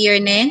 Fourth year,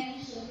 ne?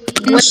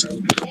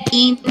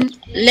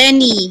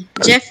 Lenny,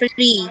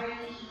 Jeffrey,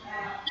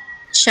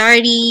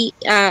 Shari,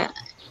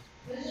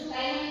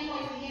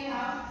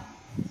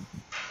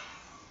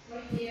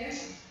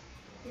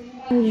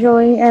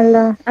 Joy,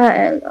 Ella,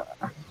 Ella.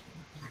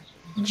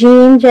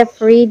 Jean,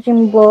 Jeffrey,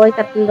 Jimboy,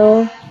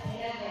 tatlo.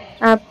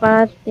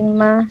 Apat,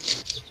 lima.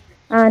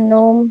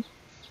 Anom.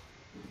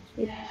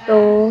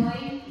 Ito.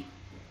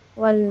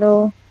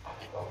 Walo.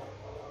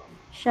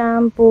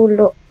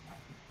 Siyampulo.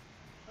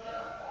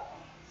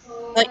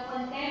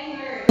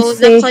 so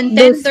the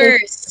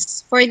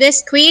contenders for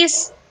this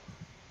quiz,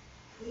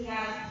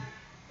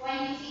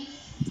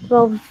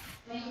 12.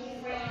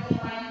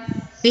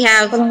 we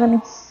have Parang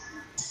ganun.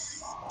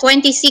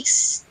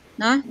 26,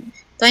 no?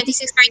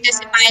 26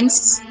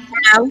 participants for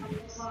now.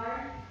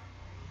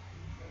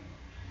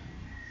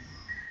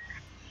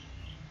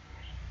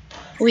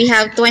 We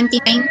have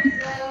 29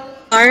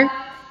 are.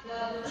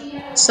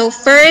 So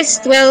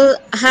first we'll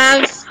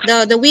have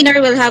the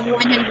winner will have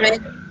 100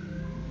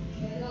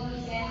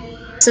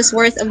 pesos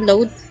worth of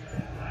load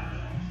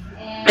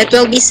that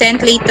will be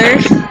sent later.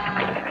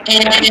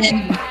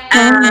 And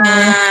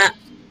Oh.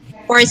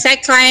 for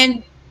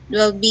second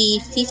will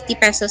be 50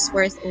 pesos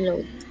worth of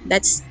load.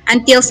 That's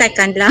until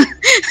second lang.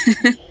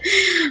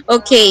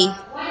 Okay.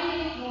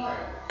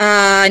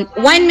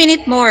 1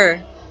 minute more.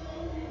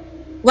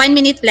 1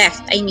 minute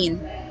left, I mean.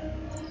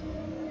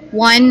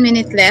 1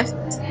 minute left.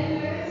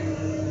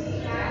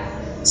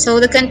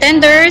 So the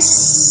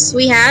contenders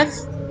we have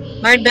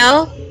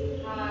Marbel,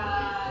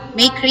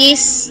 May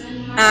Chris,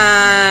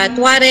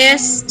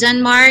 Tuarez,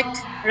 John Mark,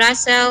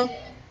 Russell,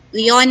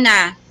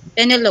 Leona,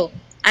 Penelope,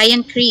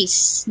 Ian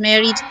Chris,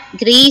 Mary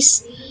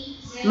Grace,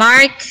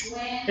 Mark,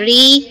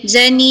 Ray,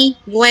 Jenny,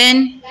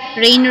 Gwen,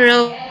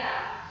 Rainrow,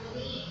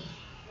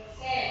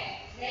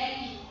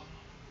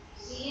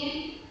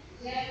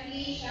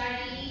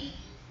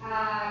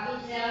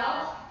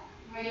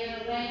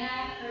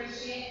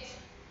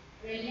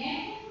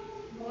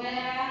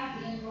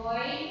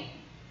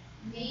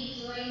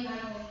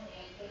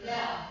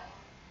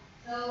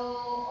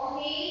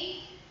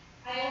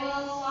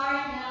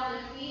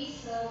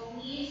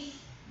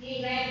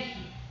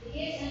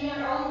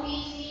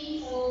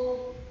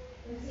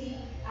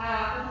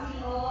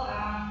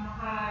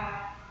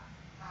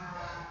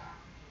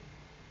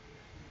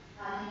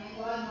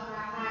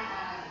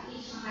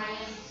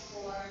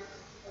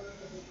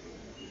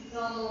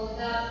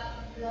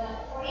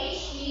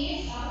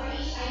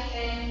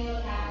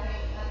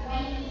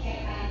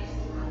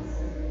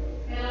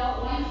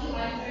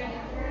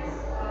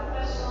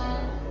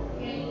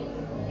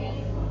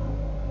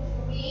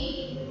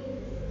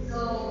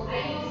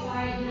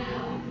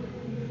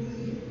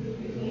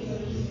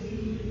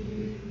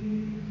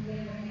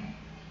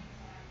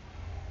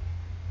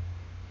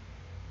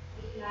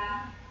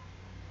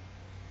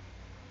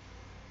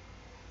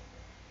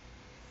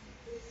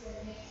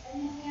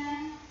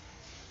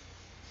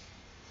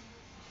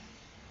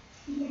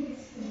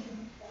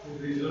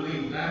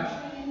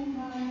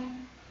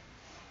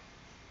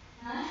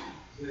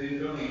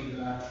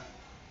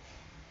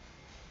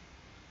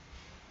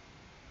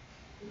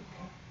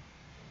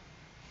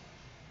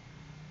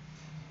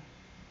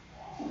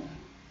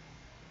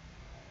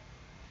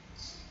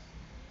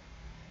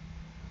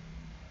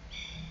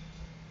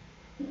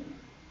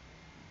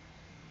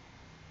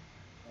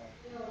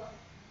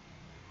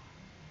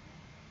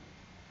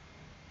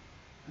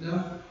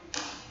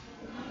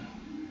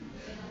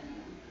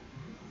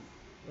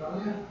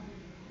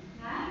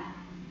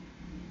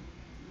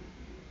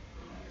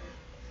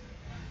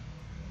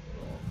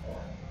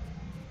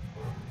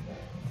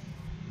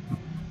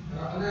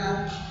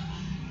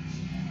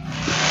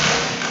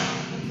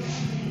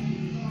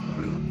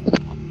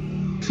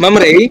 Ma'am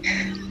Ray?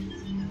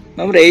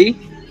 Ma'am Ray?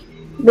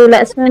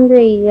 Dula sa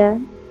Andrea.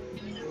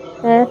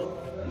 Sir.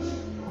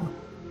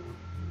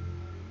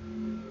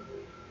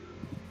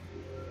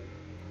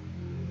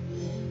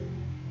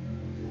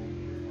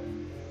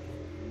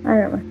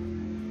 Ano ba?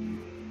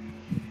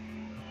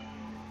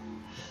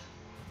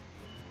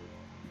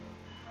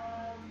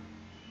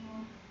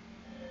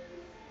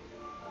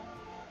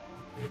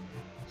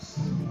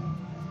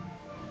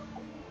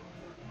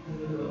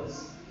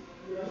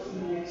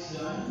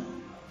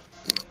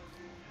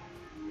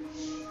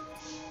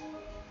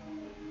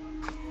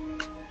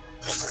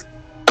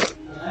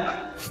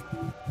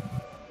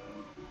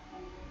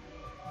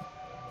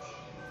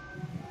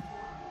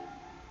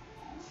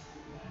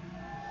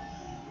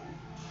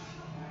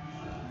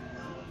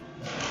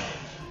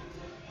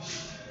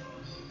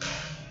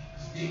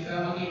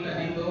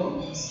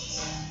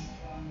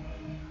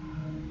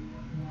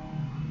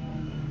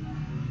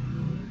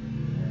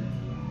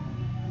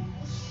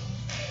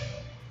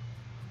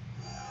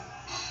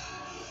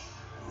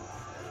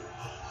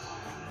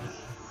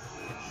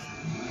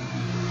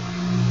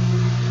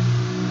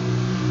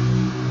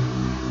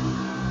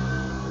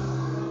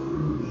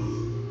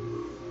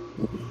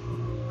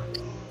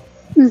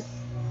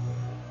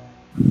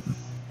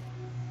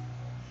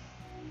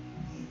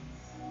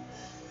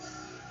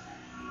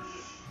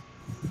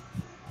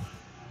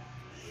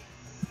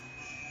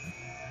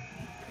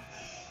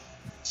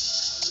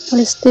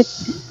 Holistic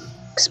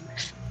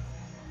expression.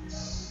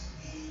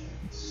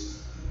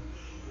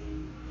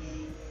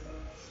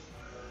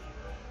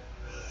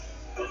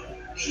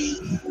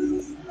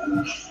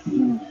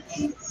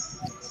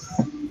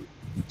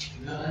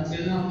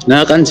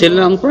 Na-cancel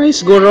na ang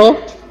price, Guro.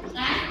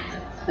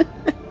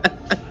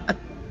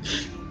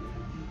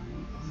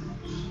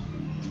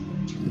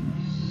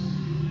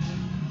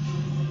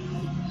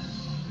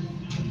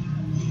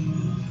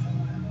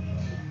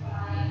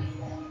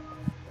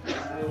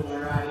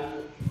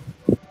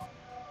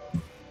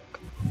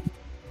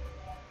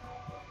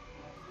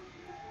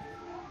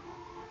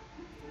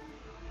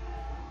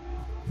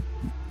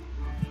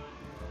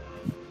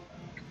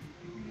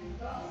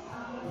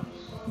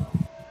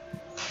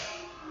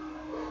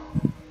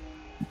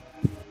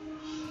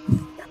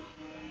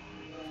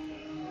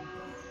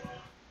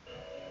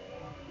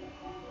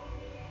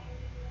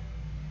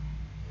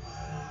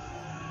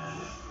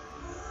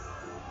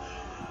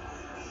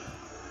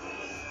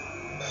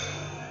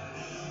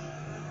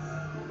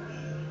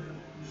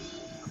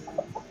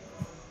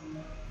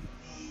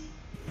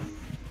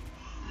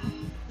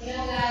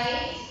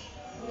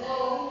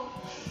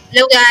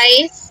 Hello,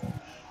 guys.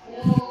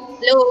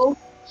 Hello.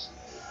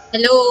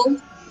 Hello.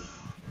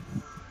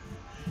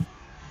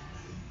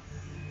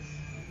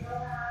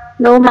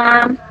 No,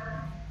 ma'am.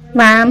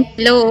 Ma'am.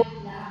 Hello.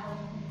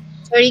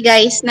 Sorry,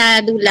 guys.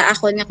 Nadula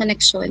ako na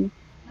connection.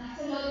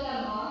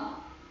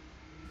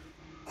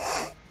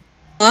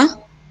 Oh?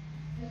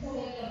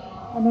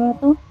 Ano na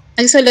to?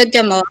 Nagsulod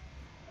ka mo?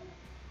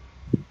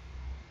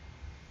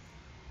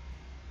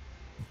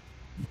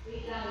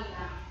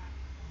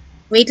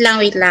 Wait lang,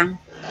 wait lang.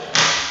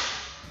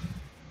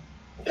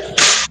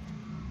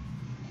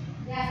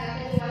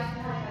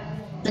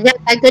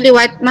 Mahatag to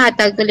liwat,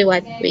 mahatag to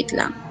liwat. Wait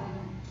lang.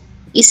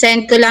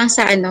 I-send ko lang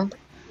sa ano,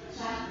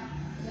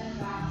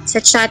 sa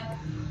chat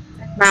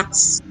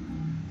box.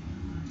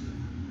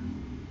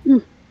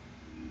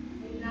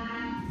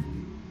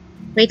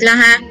 Wait lang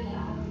ha.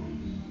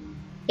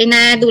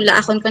 Pinadula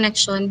akong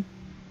connection.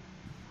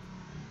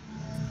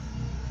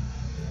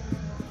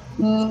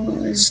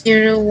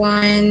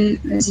 010.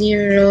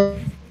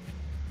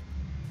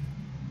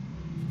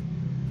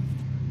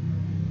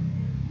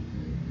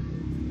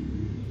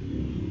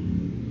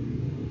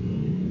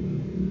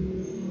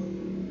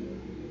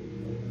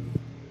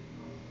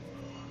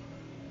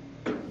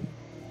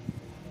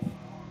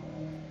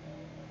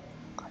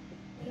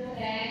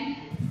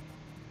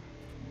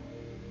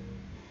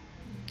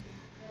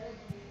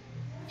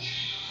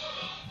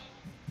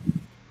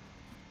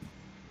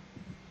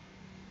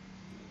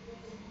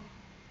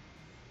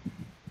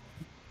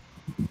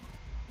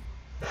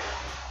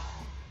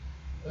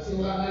 Kasi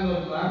wala na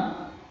load, ma'am.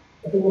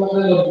 Kasi wala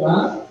na load,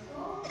 ma'am.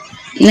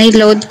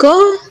 Nai-load ko.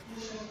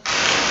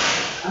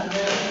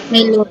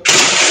 Nai-load.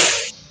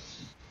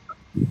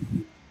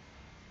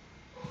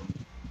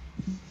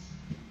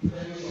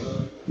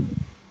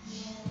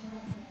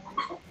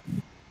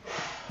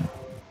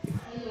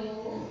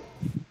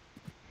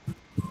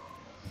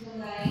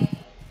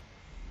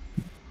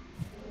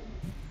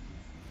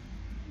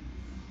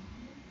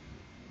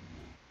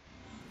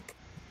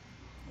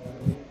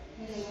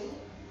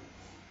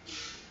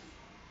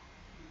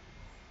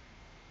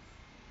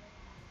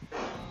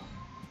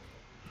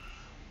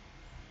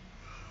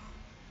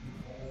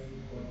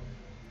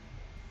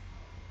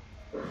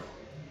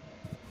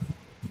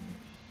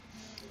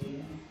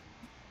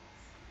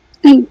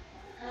 Ay.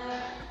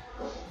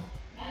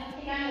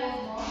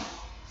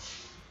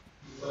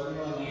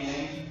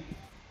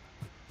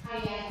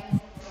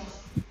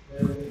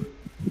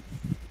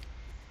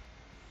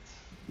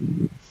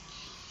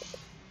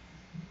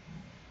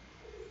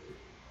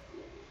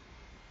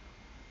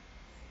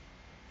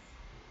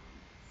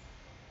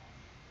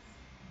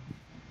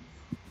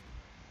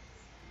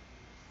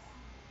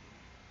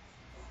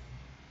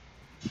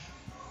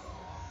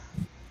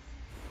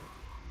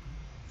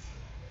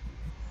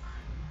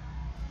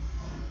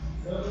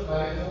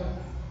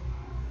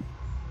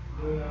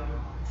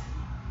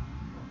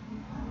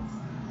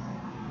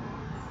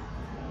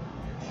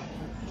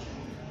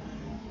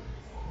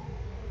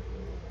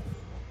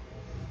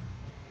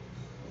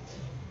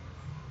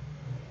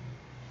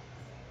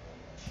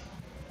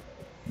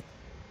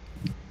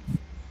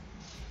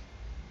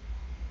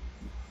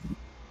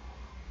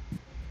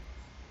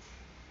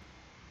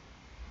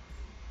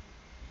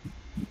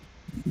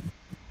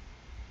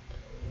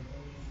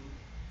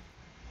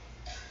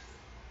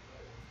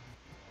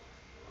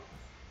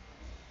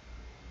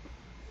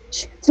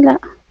 Sila.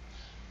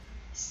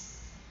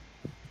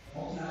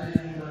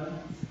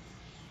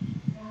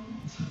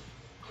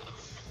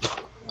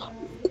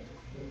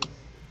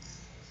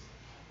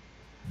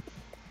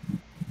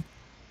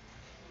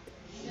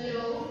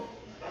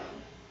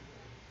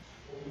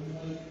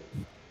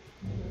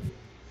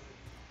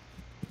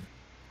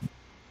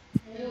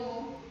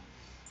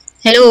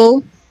 Hello.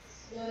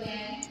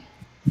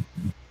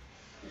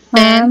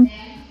 Ma'am.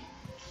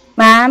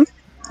 Ma'am.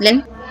 Len?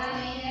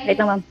 Wait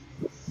lang, ma'am.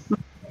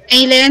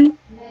 Ay, Len?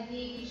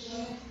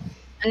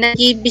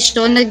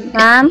 Nag-i-vision,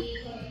 Ma'am.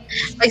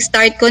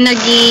 pag-start ko,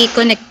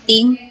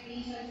 nag-i-connecting.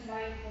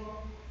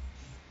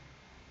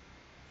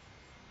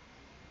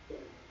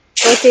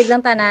 Proceed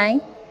lang, tanay.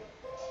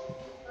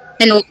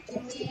 Hello.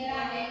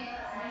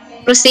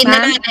 Proceed na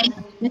Ma'am.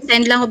 lang.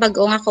 Send lang ko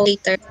bago ako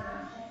later.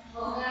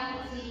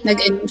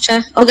 Nag-ano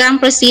siya. O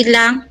gang proceed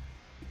lang.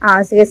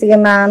 Sige, sige,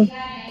 ma'am.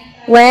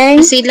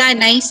 Weng. Proceed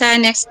lang na sa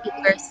next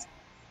speakers.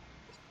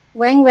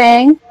 Weng,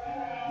 Weng.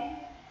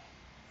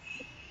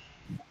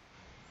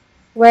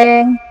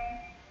 Weng.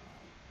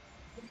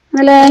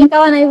 Hello.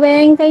 Ikaw na,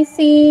 Weng, kay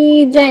si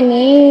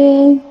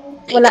Jenny.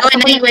 Wala Ikaw sa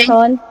na, Weng.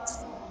 connection.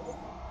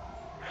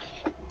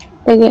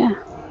 Sige.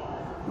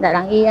 Wala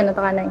lang, i-ano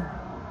to ka na.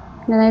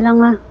 Dalay lang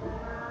nga.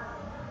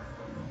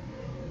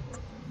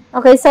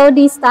 Okay, so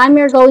this time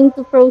we're going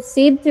to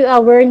proceed to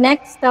our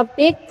next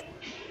topic,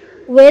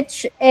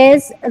 which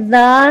is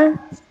the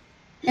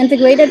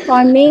integrated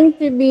farming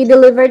to be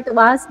delivered to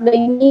us by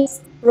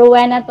Miss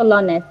Rowena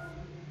Tolones.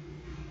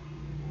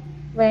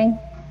 Weng.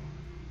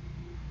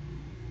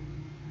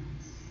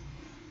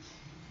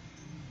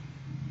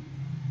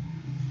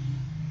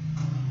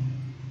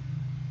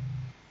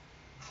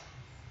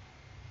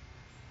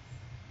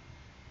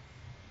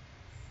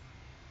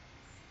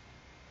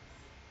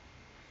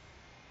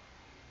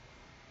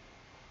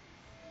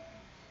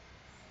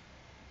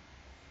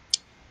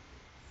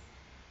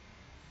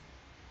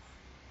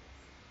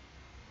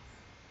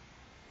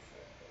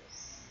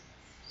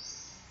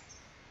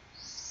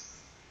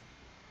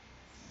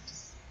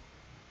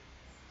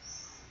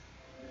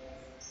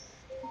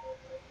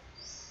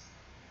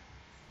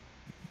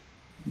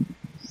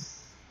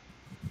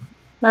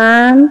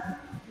 Ma'am?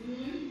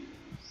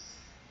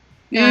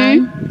 Ma'am?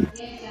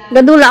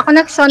 Gadula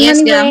connection man Yes,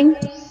 ni ga. Weng.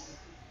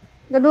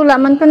 Gadula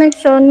man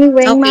connection ni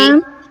Weng, Okay. ma'am.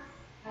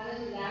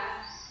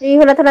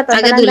 Hulat-hulat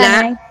ang Gadula.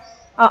 talandanay.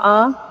 Oo.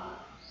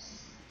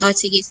 Oh,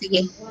 sige,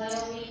 sige.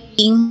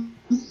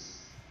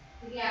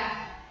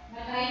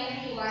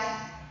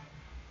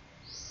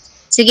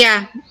 Sige,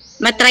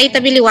 matry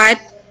tabiliwat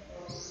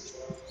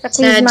Sa sa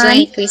quiz, ma'am.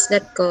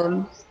 jointquiz.com.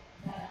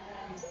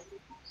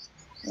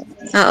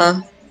 Oo.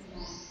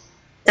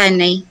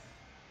 Tanay.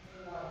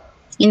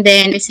 And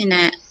then, kasi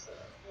na,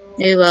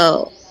 we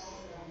will,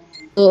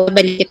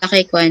 balik kita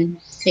kay Kwan.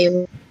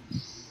 Kayo.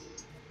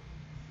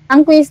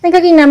 Ang quiz ni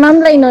kagina,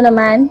 ma'am, laino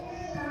naman.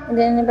 And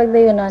then, yung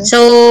pagdayunon.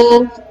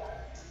 So,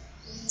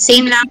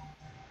 same lang.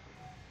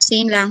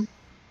 Same lang.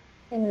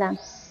 Same lang.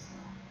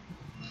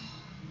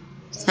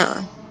 Oo.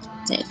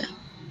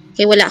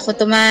 Kaya wala ko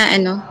to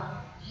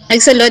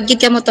nagsulod, gid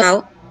ka mo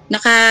to.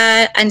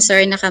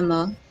 Naka-answer na ka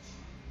mo.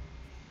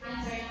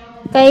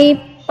 Kay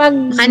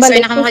Naka-answer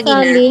pagbalik na ka ko mo sa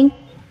kagina. link.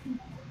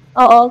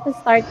 Oo, to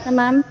start na,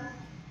 ma'am.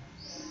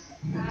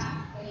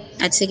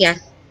 At sige,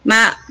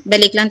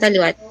 balik lang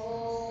taliwat.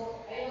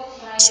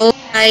 So,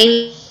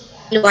 ay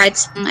liwat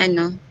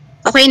ng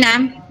Okay na?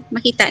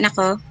 Makita na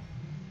ko?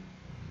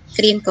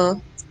 Screen ko?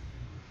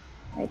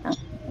 Wait lang.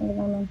 Ano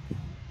lang, ma'am.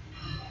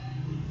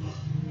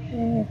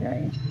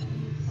 Sorry.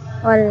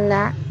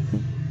 Wala.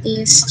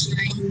 Is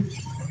join.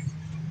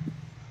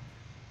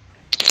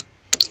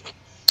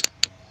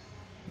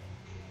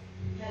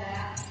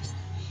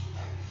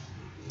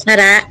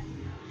 Tara.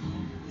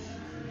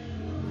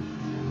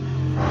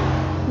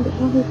 Hindi ko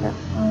makita.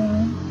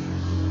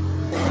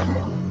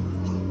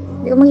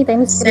 Hindi ko makita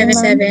yung screen,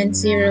 ma'am.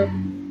 770.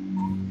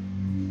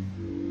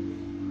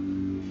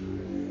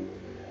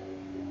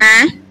 Ha?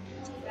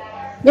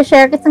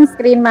 I-share ko sa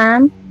screen,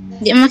 ma'am.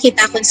 Hindi mo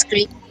makita akong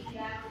screen.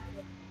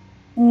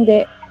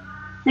 Hindi.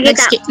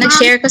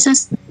 Nag-share ko sa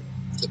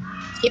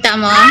kita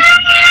mo?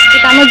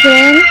 Kita mo,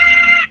 Jen?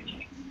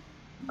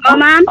 Oo,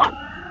 ma'am.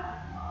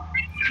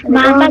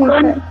 Ma'am,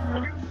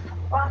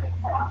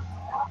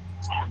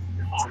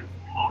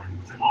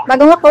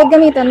 bagong code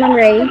gamitin, ma'am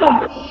Ray.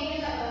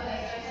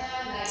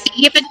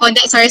 Hipit po,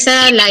 sorry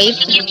sa live.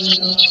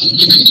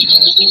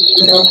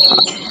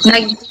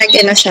 Nag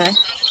siya.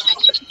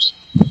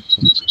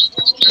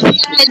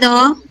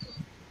 Hello?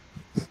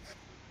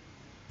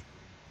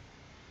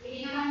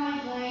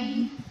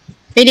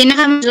 Pwede na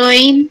kami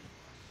join.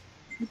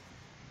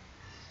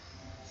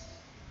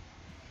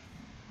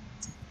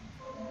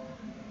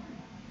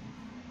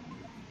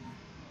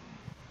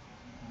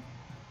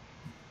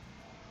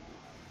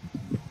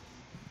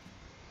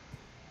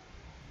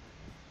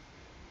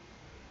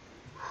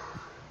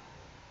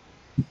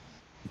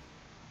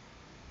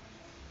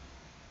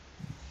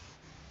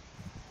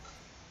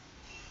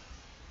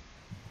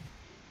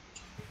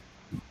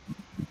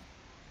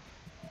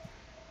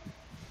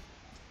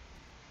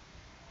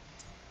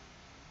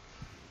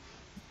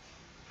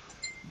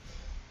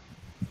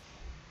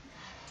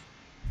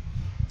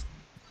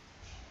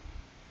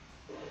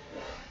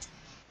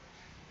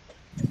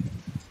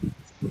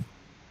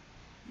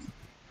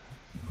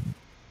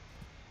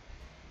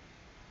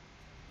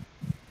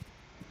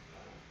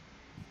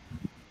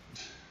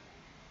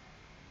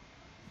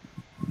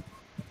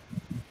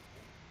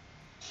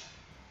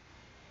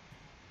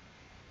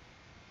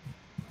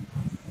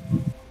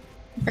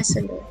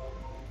 Pasulod.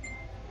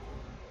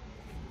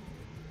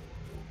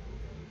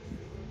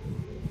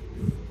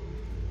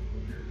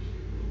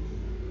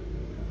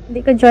 Hindi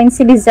ka join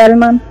si Lizelle,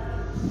 ma'am.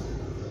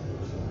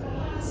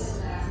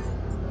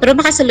 Pero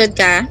makasulod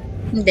ka?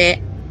 Hindi.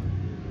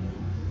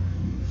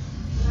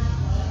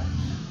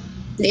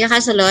 Hindi ka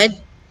kasulod?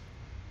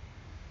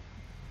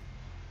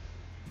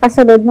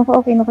 Kasulod na ko.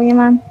 Okay na ko yun,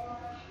 ma'am.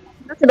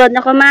 Kasulod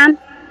na ko, ma'am.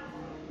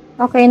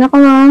 Okay na ko,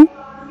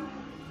 ma'am.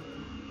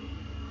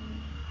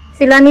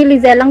 Sila ni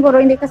Lizelle lang, pero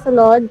hindi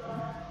kasulod.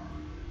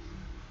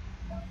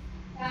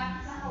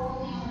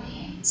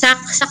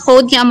 Sa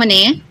code nga mo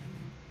ni?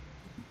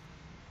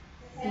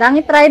 Dang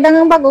i-try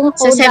dang ang bagong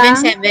Sa code.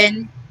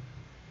 77.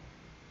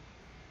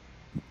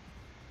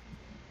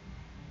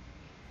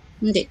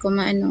 Hindi ko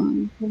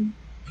maano.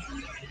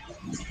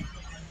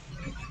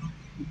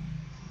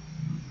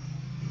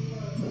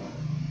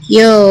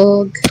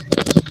 Yog.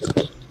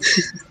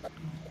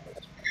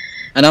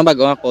 Anong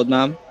bagong code,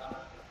 ma'am?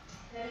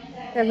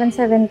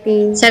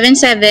 770.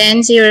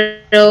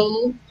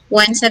 770172.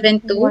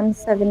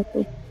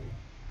 172.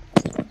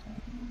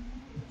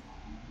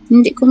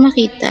 Hindi ko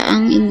makita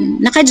ang inyo.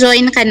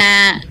 Naka-join ka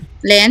na,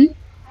 Len?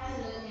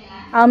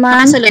 Ma'am.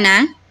 Nakasulod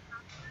na?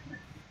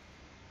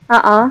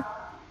 Oo.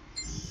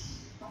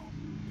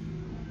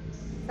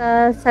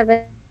 Sa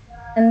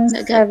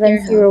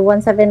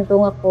 770-172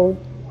 nga code.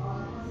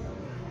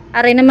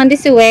 Aray naman di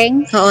si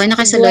Weng. Oo,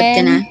 nakasulod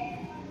ka na.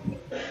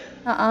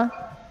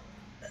 Oo.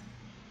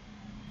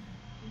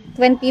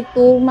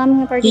 22,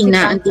 ma'am, nga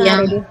Hina, participants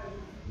already.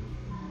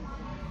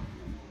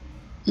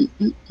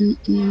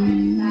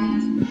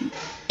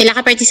 Ilan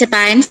ka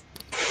participants?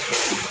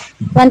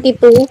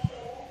 22.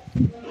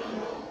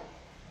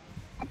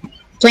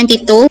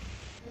 22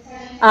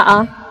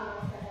 Ah,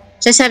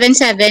 sa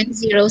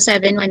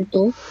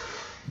 770712.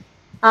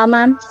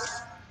 ma'am.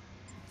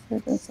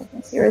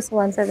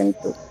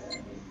 7700172.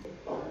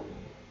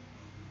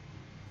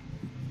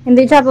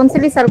 Hindi siya pong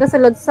silisal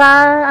kasulod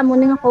sa amo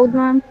nga code,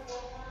 ma'am.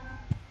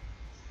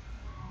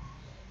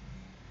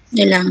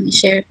 Kailangan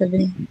i-share ko ba?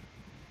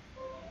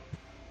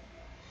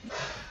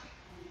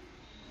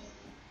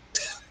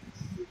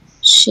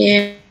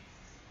 Share.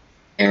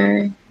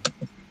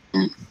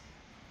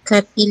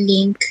 Copy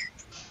link.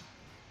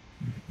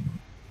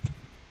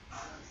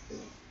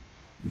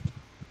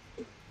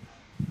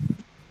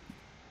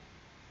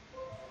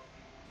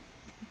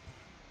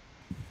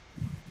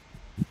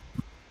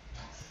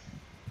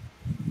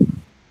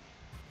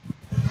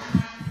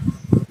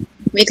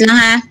 Wait lang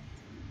ha.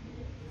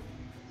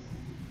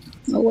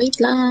 Oh, wait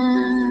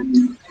lang.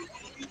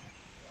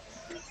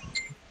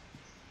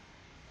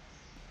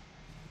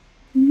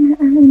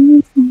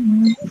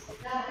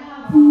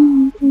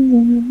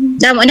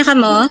 Damo na ka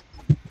mo?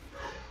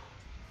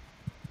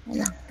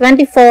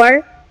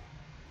 24.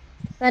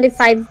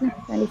 25 na.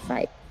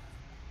 25.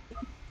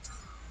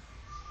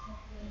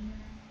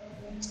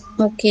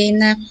 Okay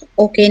na.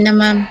 Okay na,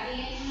 ma'am.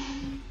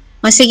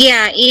 O sige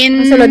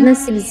Ang sulod ng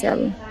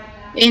silisal.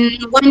 in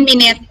 1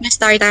 minute,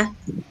 na-start ah.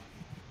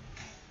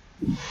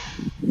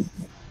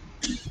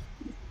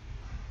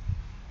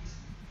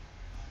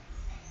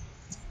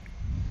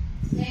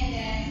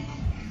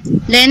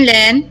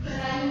 Len.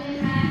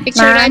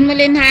 Picturean mo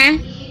Len ha.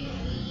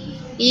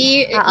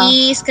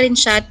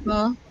 I-screenshot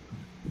mo.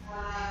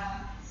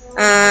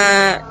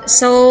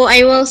 So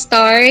I will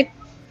start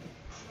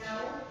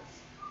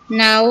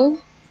now.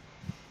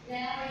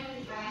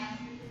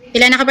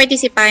 Ilan na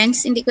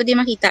ka-participants? Hindi ko di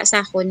makita sa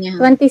akon niya.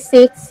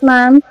 26,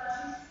 ma'am.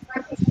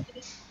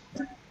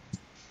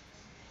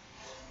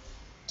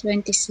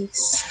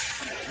 26.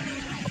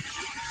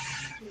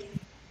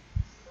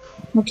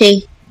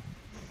 Okay.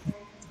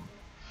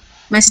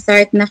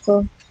 Ma-start na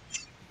ko.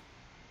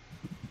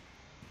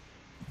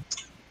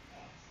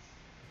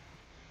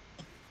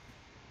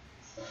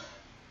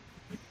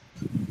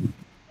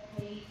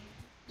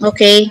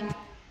 Okay.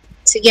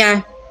 Sige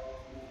ah.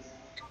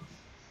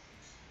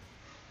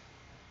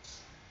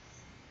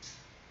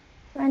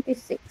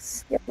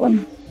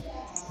 Yapon.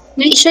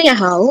 May siya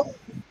yahaw?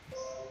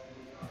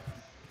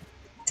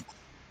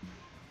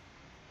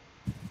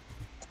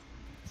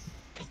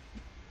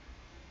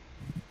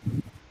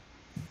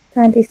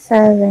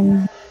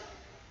 $27.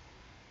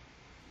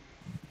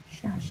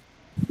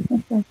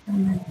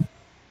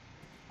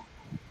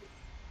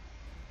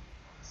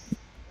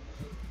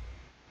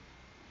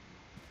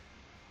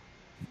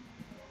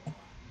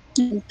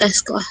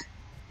 Test ko ah.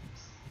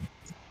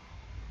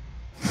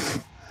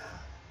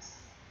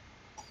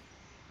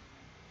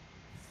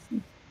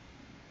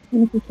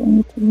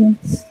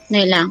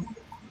 Nay lang.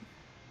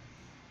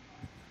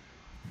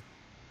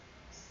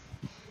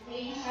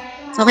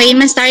 Okay,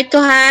 ma-start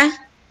ko ha.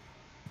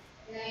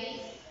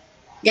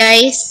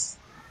 Guys.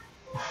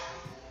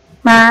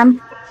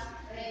 Ma'am.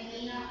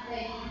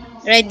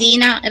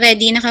 Ready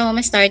na ka mo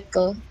ma-start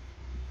ko.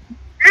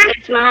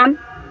 Yes, ma'am.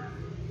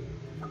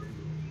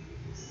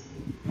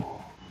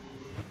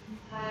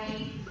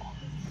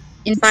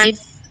 In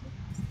 5.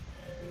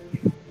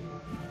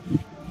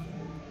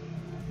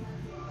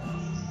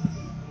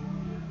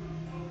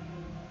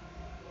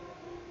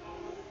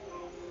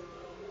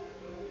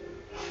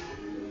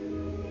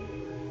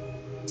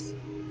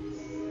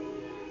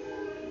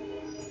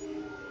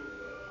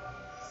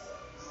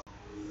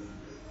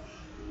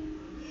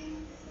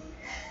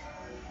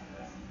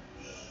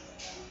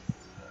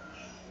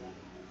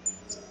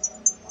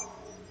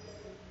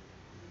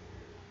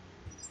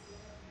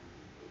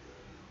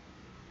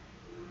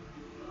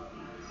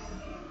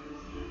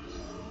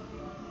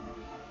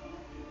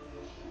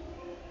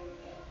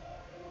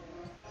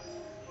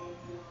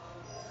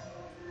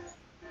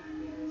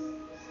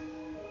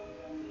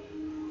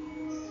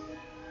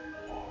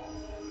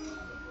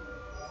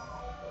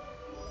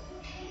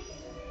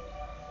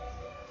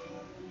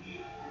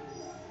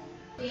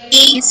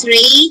 Miss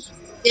Ray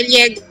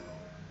Deliego.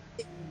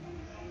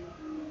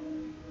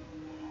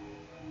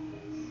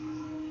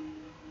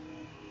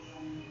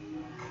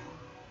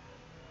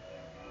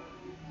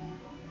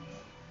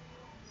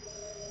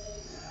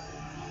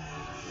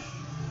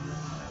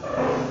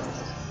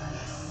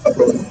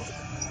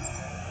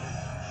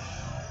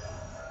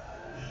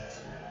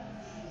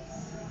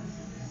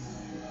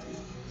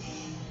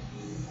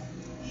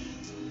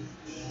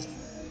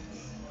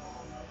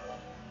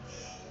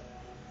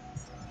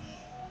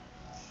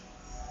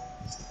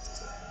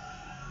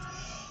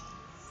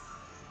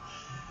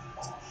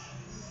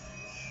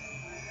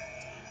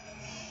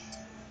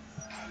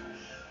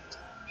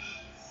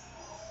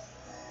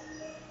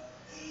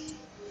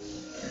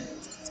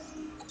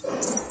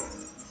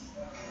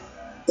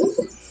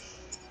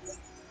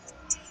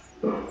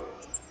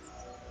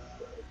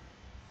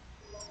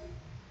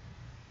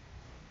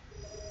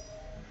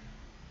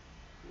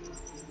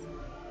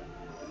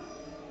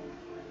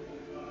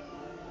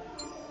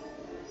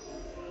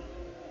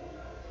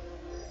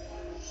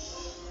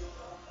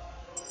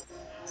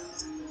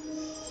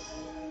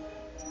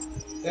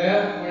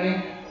 Sir,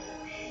 morning.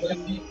 O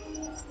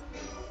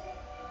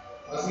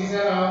sige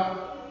sir,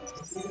 o.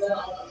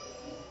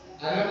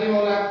 Alam niyo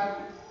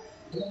ulat.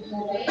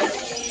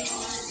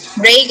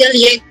 Ray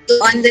Gallego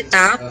on the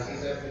top, O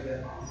sige sir,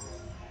 sige.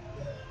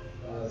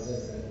 O sir,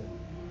 sir.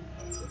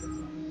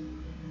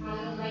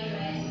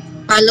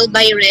 followed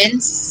by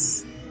Renz.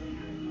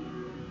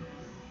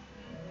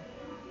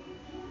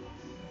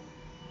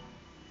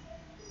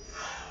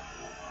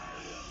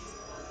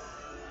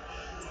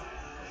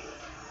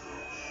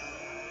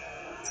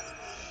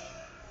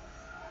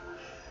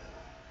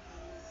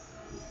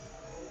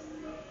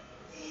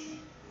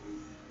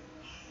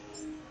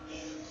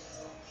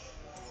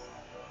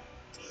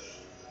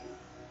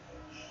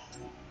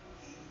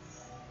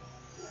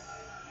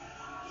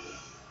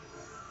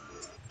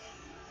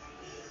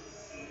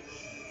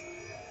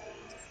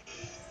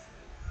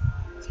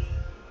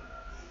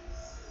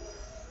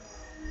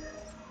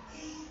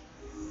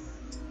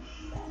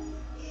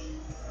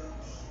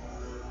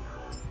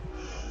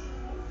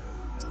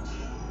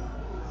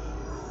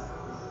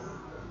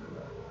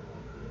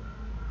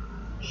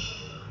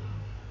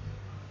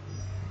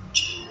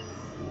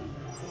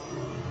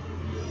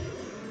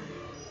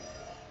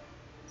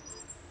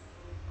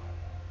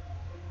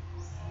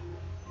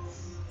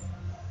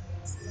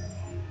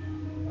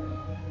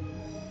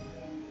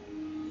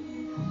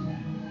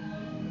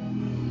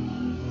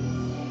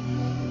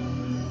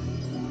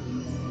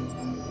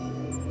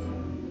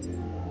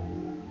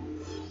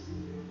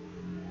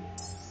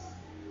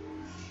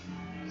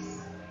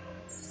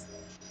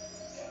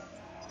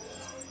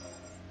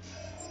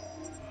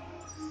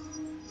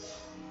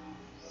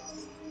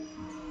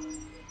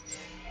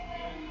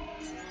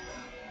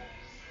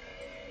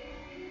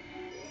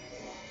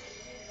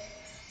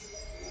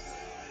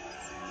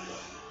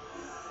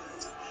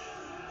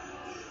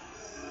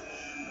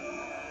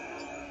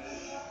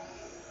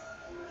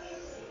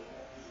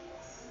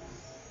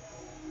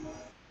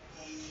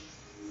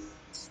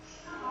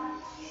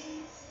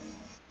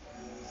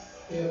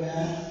 Kayo na.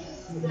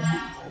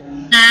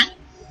 Ha?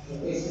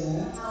 Okay, sir.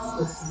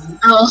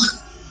 Oh.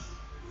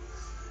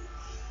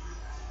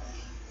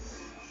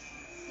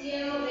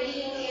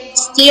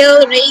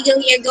 Still Ray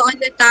Gallego on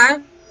the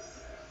top,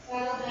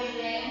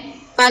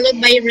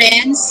 followed by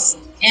Renz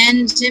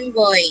and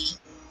Jimboy.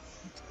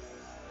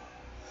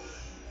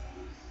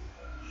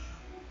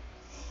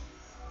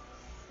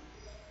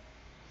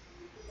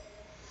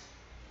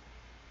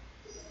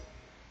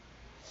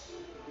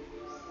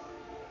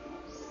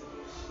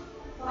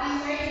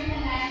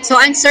 So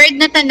answered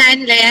na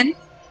tanan, Ren?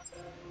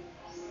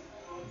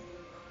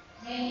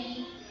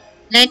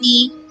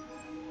 Lenny?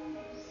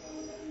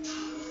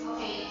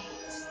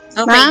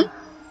 Okay. Ma'am?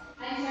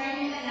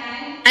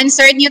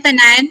 Answered nyo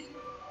tanan?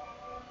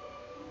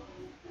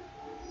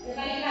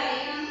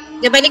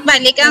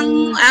 Gabalik-balik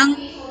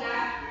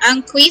ang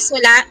quiz,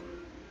 wala?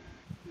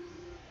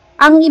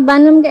 Ang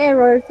iba nung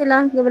error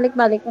sila,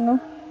 gabalik-balik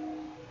ano.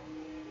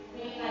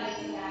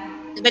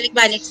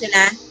 Gabalik-balik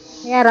sila?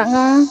 Kaya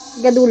nga,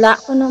 gadula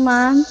ko no,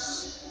 ma'am.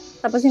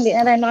 Tapos hindi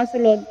na rin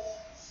nakasulod.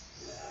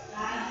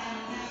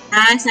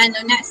 Sa ano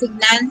na,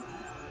 signal?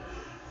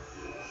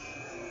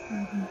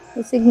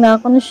 Isig na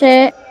ako na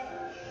siya.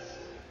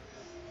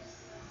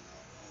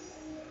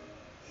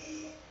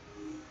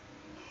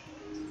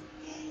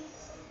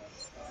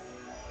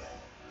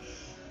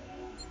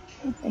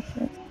 Okay,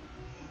 sure.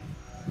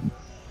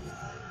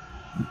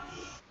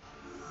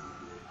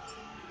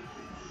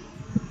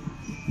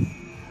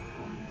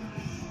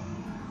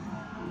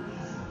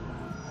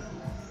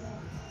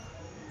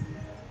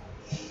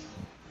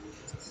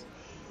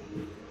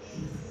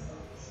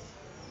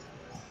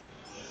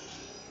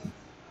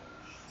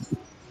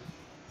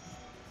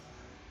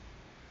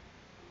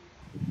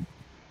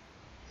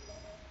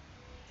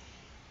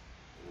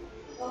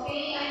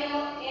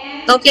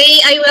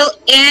 Okay, I will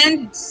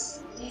end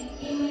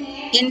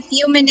in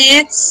few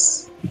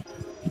minutes.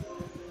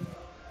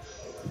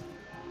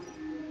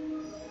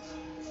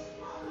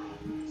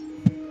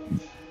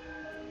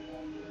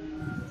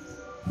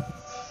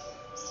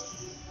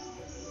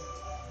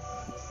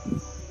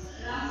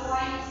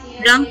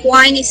 Rank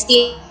 1 is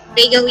still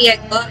Ray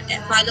Gallego,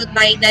 followed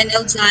by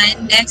Daniel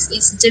John. Next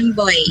is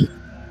Jimboy.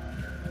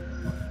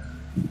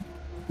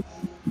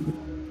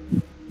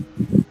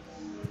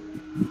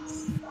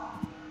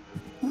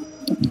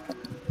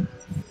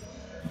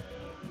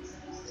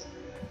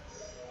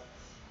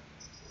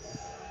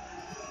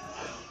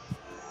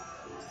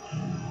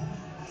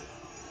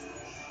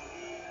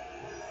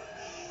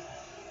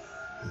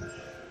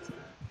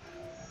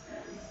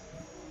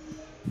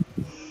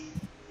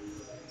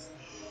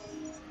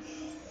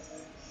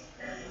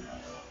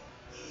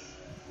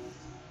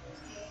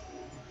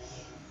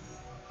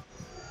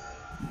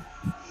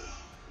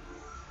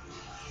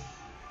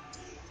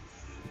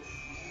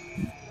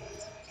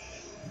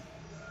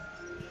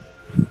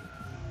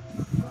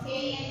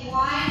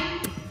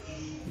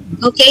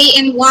 Okay,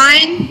 in 1,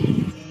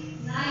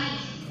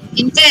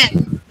 in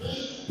 10,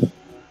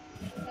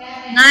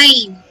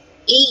 9,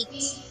 8,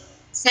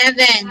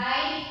 7,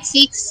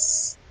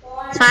 6,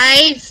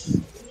 5,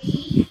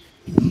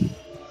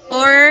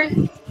 4,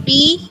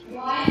 3,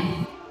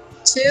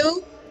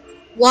 2,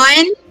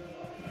 1.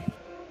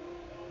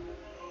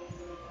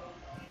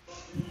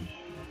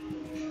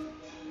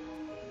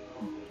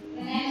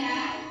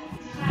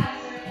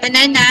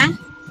 Tanan na?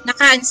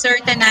 Naka-answer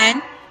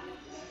tanan?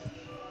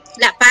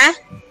 Wala pa?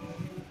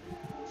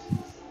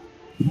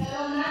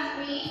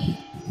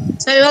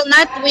 So we will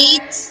not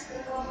wait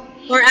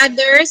for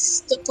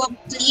others to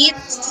complete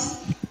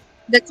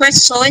the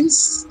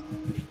questions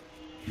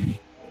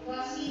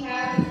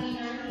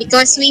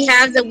because we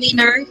have the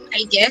winner,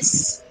 I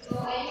guess.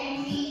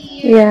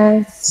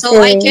 Yes, So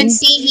I can Ray.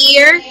 see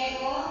here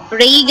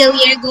Ray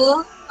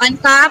Gallego on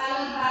top,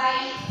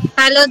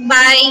 followed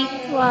by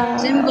Wow.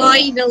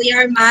 Jimboy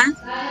Villarma,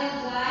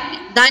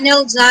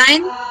 Daniel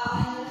John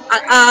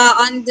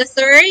on the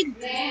third,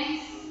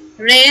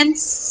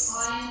 Renz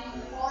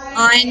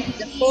on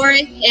the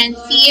fourth, and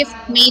fifth,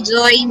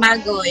 Mayjoy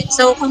Magon.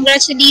 So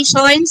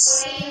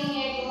congratulations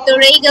to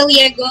Ray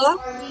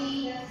Gallego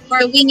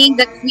for winning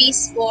the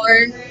quiz for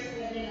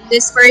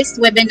this first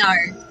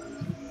webinar.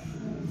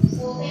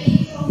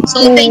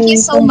 So thank you Yay,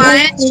 so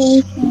much.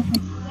 congratulations.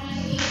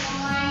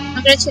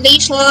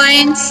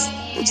 Congratulations,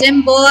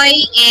 Jimboy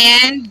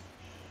and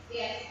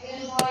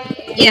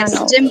yes,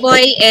 Nano.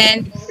 Jimboy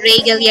and Ray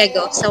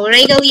Gallego. So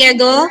Ray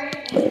Gallego,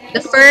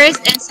 the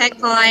first and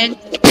second,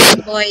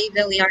 Jimboy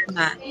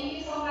Villarma.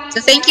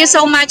 So thank you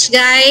so much,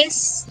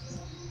 guys.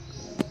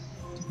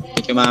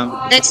 Thank you,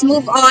 ma'am. Let's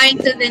move on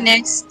to the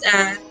next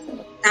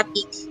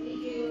topic.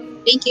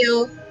 Thank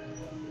you.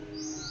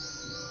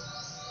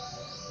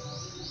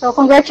 So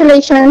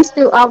congratulations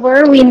to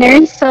our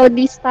winners. So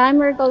this time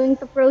we're going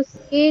to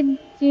proceed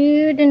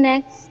to the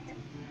next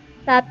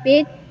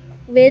topic,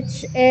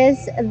 which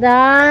is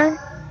the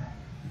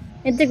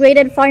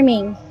integrated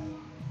farming.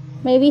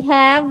 May we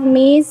have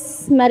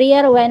Miss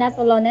Maria Rowena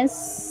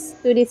Tolones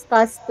to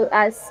discuss to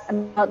us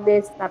about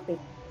this topic.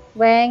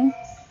 Weng,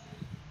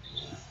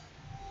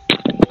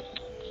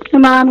 Hi,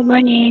 ma'am. Good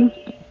morning.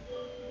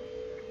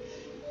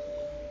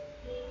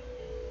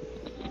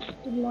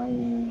 good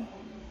morning.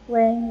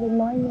 Weng, good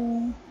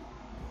morning.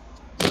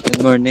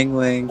 Good morning,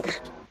 Weng.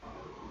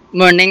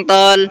 Morning,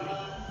 tol.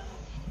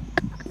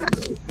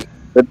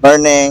 Good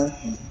morning.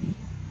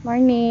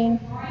 Morning.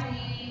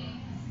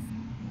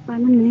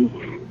 Paano na eh?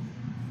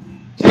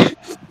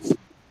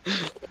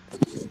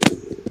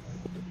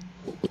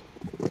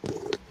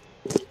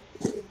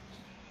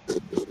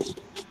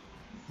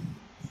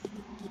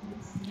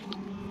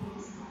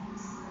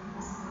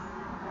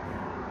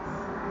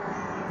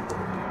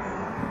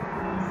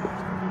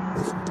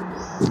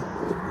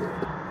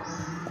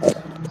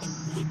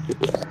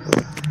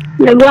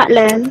 Lagwa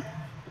lang.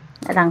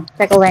 Lang,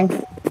 check ko Weng.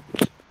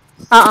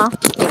 Oo,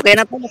 Okay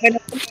na, tol. Okay na,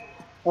 tol.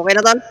 Okay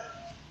na, tol.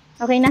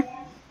 okay na.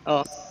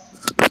 Oh.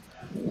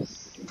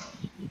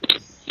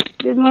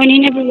 Good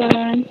morning,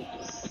 everyone.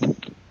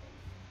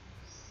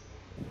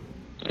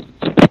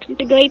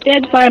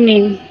 Integrated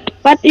farming.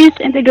 What is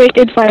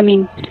integrated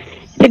farming?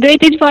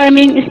 Integrated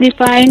farming is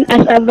defined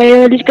as a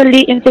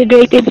biologically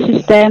integrated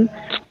system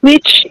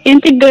which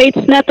integrates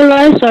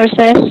natural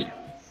resources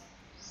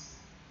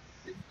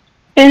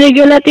and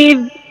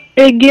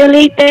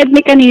regulated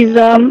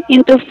mechanism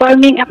into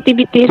farming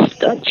activities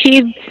to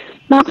achieve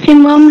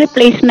maximum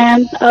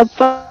replacement of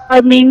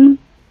farming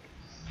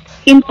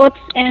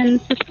inputs and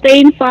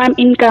sustain farm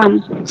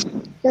income.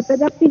 The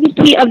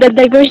productivity of the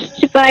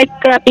diversified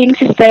cropping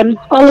system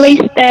always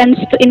tends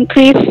to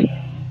increase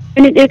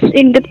when it is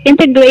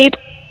integrated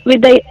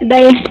with the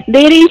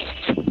dairy,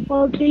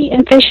 poultry,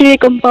 and fishery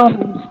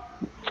components.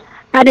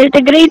 An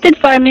integrated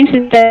farming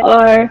system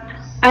or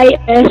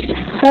IS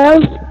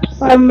helps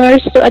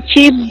farmers to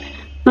achieve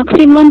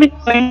maximum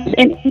returns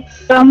and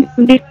income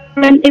from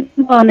different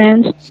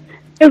components,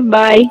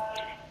 thereby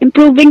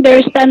improving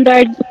their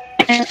standard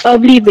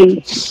of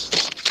living.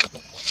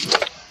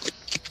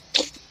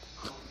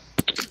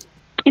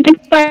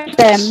 Integrated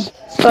farm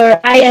system or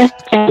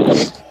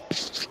ISS.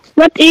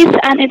 What is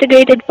an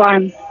integrated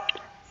farm?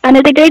 An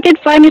integrated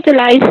farm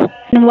utilizes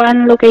in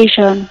one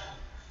location.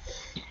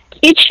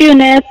 Each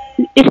unit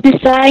is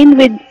designed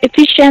with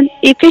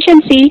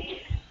efficiency,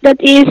 that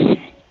is,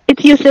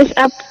 it uses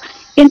up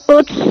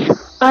inputs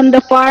on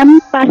the farm,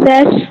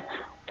 passes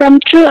from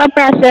through a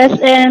process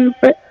and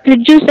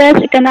produces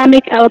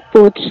economic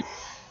outputs.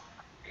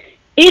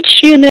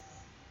 Each unit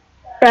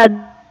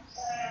products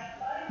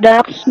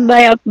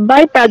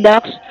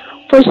byproducts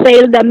for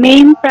sale. The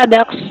main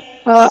products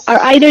are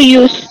either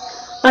used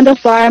on the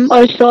farm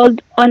or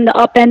sold on the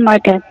open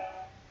market.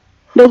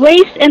 The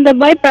waste and the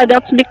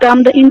byproducts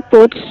become the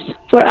inputs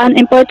for an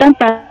important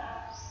process.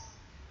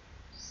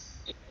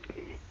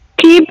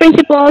 Key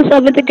principles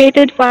of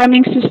integrated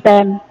farming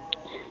system.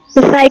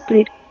 The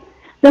cyclic.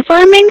 The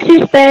farming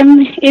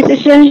system is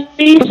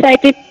essentially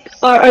cyclic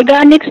or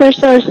organic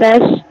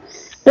resources,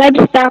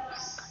 livestock,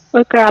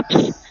 or crops.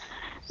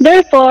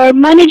 Therefore,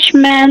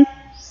 management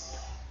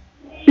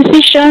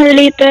decision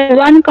related to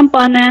one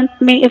component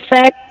may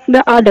affect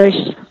the others.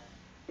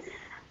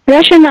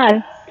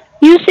 Rational.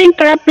 Using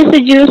crop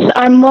residues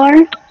are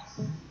more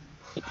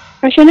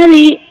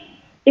rationally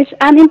is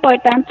an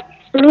important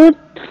route,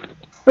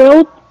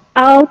 route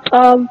out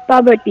of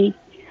poverty.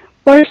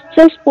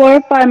 Forces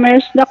poor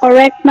farmers the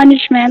correct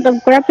management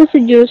of crop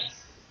residues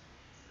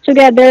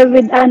together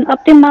with an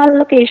optimal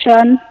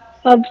allocation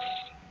of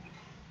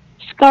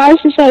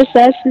scarce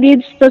resources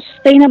leads to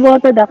sustainable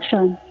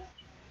production.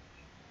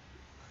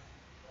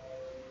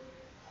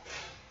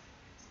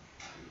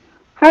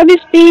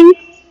 Harvesting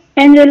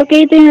and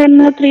relocating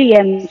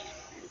nutrients.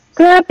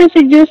 Crop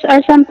residues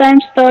are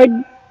sometimes stored,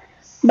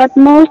 but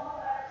most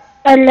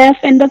are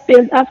left in the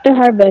field after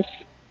harvest.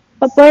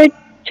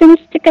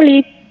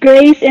 Opportunistically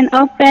grazed and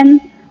often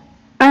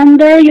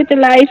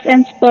underutilized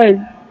and spoiled.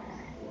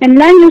 And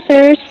land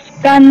users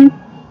can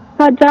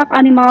hijack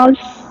animals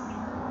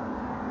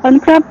on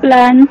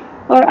cropland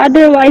or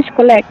otherwise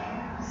collect,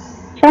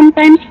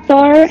 sometimes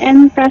store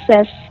and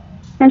process,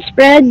 and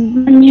spread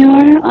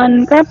manure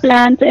on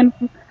cropland to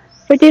improve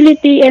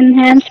fertility and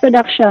enhance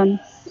production.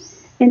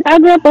 In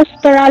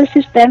agro-pastoral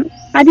system,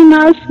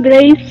 animals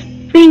graze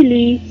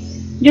freely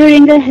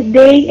during the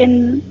day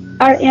and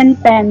are in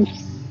pens,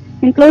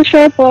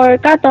 enclosure for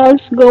cattle,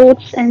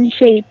 goats, and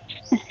sheep,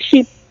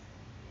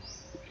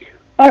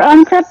 or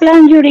on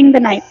cropland during the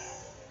night.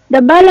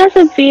 The balance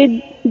of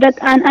feed that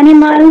an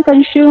animal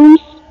consumes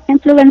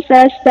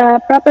influences the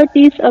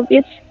properties of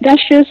its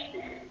gaseous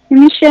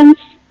emissions,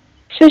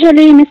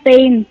 especially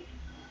methane,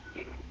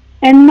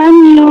 and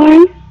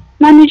manure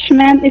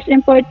management is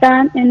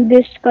important in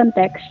this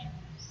context.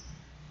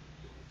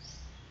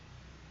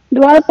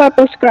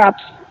 Dual-purpose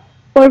crops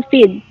for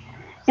feed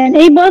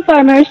enable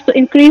farmers to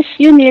increase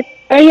unit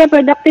area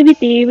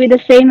productivity with the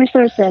same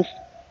resources.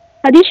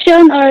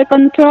 Addition or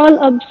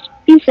control of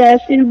species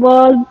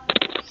involve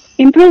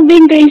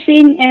improving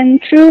grazing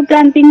and through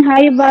planting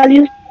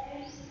high-value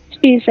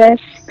species,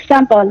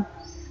 example,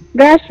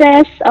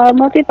 grasses or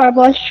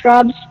multi-purpose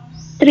shrubs,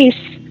 trees,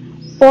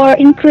 for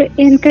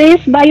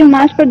increased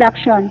biomass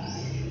production.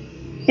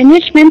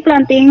 Enrichment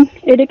planting,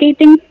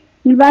 eradicating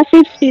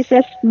invasive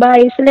species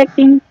by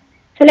selective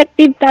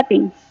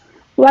cutting,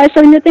 while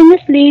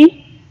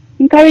simultaneously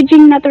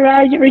encouraging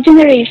natural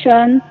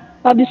regeneration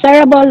of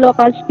desirable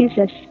local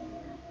species.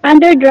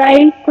 Under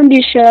dry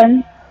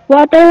condition,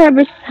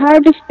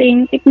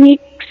 harvesting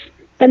techniques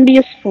can be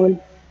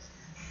useful.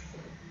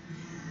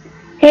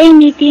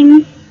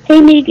 Haymaking,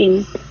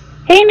 haymaking.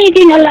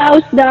 Haymaking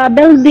allows the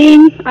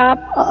building up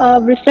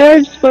of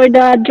reserves for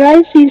the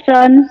dry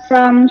season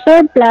from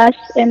surplus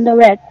in the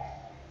wet.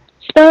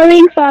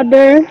 Storing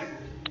fodder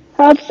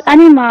helps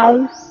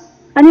animals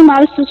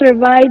to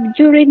survive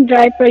during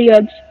dry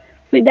periods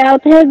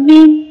without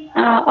having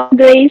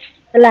overgraze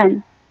the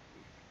land.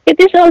 It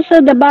is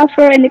also the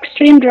buffer in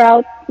extreme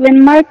drought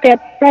when market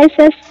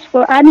prices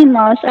for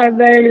animals are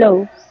very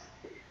low.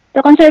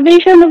 The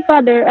conservation of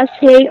fodder as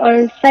hay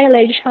or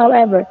silage,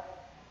 however,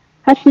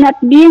 has not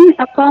been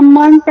a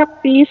common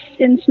practice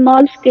in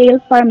small-scale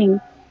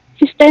farming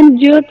systems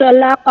due to a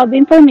lack of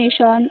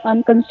information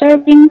on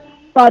conserving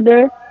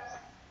fodder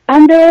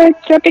under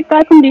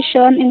tropical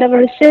conditions and the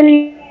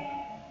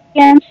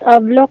resilience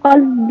of local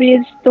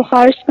breeds to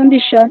harsh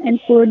conditions and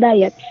poor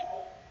diets.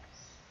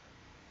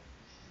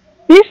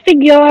 This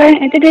figure,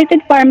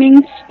 integrated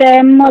farming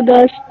STEM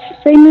models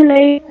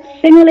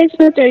simulates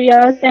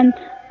materials and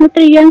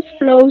nutrients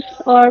flows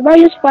or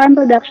various farm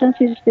production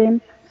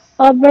systems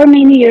over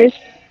many years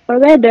for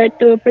weather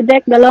to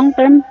predict the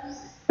long-term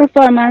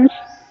performance,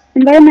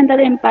 environmental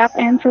impact,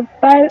 and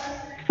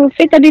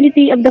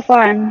profitability of the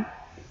farm.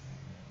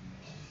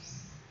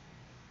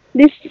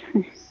 This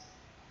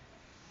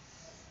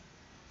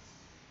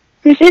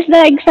this is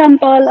the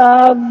example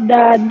of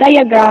the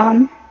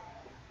diagram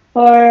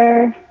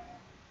or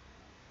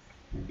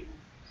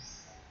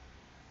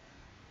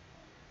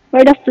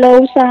where the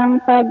flow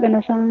sang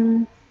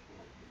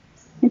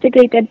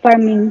integrated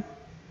farming.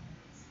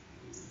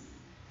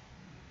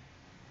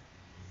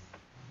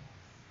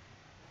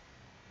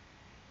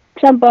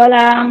 Example,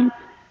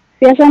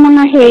 kaya sa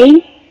mga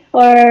hay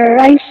or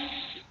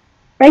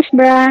rice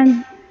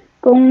brand,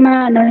 kung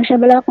ano na siya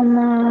bala, kung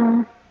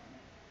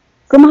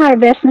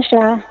ma-harvest na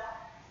siya,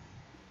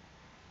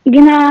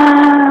 gina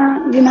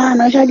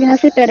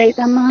separate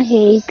ang mga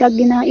hay, kag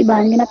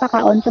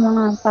ginapakaon sa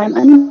mga farm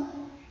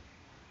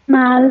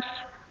animals,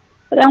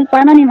 ang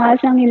farm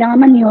animals, ang ilang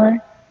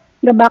manure,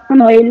 gabak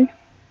ng oil,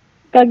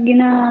 kag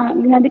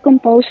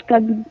gina-decompose,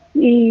 kag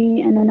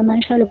ano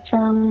naman siya,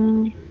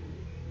 lupsang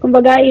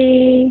kumbaga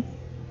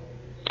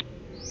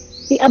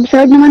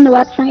i-absorb naman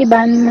what sang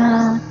iban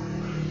na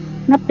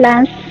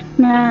plants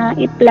na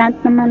i-plant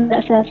naman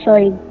sa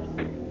soil.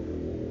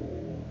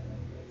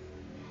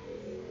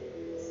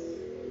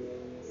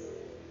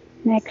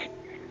 Next.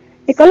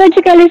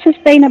 Ecologically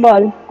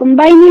sustainable.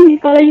 Combining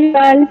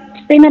ecological,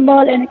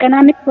 sustainable, and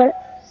economic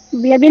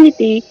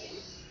viability,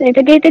 the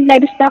integrated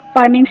livestock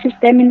farming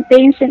system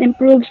maintains and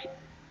improves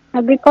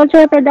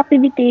agricultural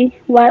productivity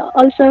while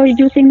also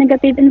reducing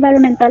negative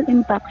environmental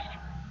impacts.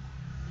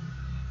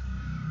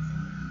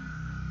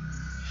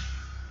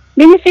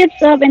 Benefits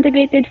of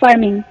integrated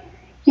farming.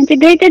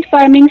 Integrated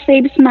farming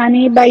saves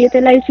money by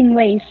utilizing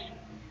waste.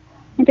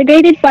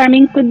 Integrated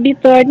farming could be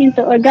turned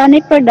into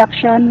organic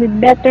production with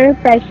better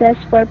prices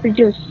for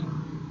produce.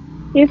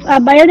 If a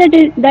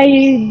biodigester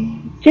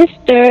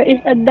is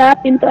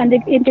adapted into an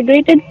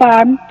integrated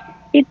farm,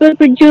 it will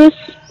produce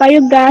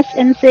biogas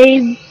and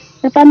save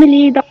the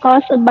family the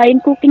cost of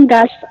buying cooking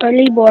gas or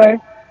labor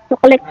to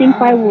collecting Ma'am, good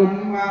firewood.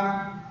 morning,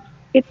 ma'am.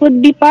 It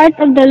would be part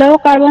of the low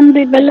carbon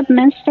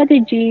development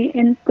strategy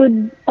and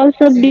could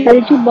also be Sige,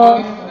 eligible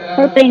okay na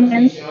for padala ng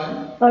payments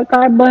station. or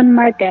carbon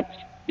markets.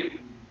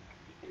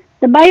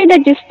 The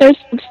biodigester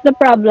solves the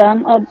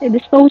problem of the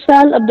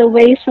disposal of the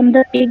waste from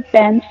the pig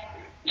pens,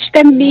 which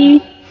can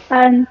be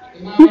an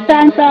Imam, may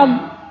instance balik, of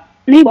ma'am.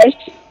 labors.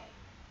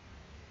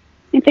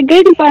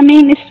 Integrated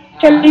farming is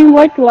especially Ha?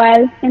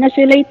 worthwhile in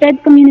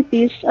isolated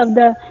communities of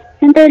the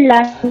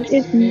hinterland since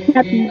it does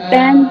not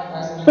depend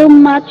Kasi so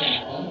naman much sa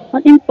Apple.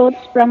 on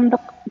inputs from the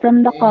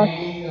coast.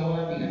 May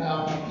gawa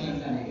pinaka-complete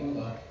na ito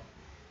to.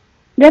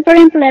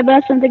 Different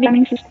levels of the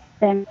farming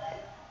system.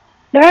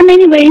 There are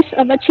many ways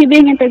of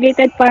achieving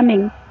integrated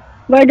farming,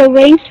 where the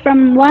waste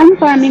from one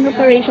farming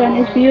operation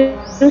is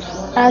used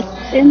as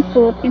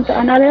input into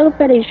another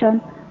operation,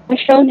 as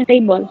shown in the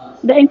table.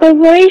 The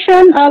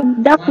incorporation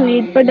of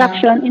duckweed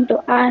production into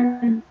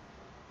an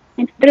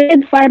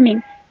integrated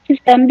farming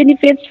system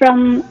benefits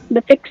from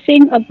the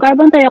fixing of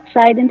carbon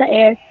dioxide in the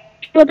air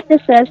through what is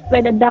processed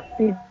by the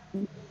duckweed.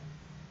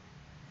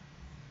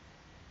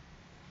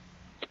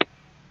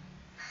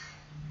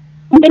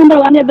 Number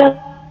one,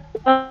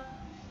 development of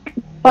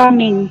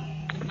farming.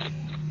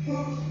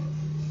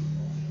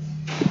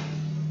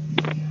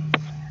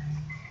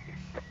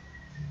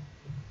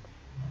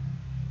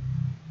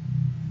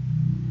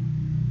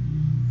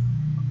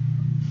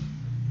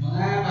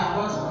 Mga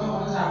tapos,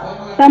 mga sabon,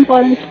 mga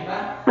Samples, pinag-iyan ba?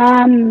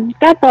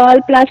 cattle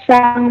plus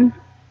ang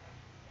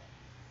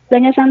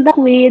ganyan sang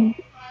duckweed,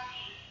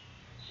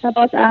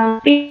 tapos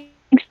ang pigs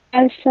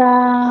plus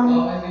ang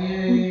Okay,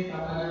 sige.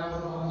 Papadala ko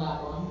ng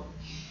sabon.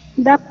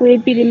 duckweed,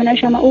 pwede mo na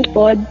siya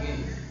maupod.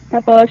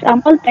 Tapos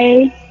ang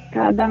poultry,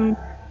 kagang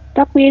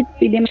duckweed,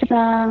 pwede mo siya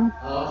sa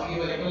Oo, sige,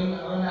 balik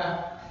ko na.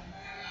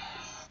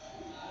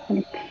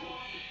 balik.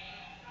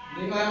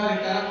 Hindi ba, balik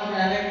ka lang kung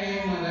natin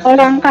yung mga Or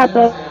ang nasa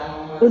cattle,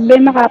 would be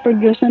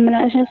makaproduce naman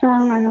na siya sa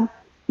ano,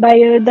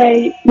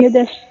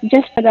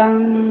 biodigested ang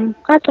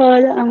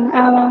cattle, ang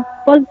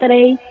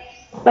poultry,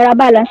 para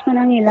balance man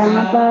ang ilang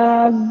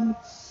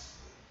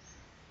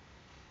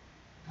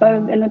pag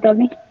ano to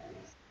ni,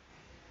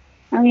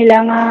 ang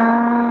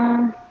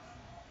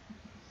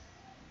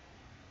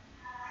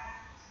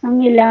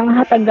ilang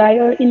hatagay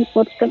or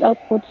inputs kag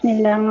outputs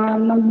nila nga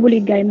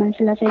magbuligay man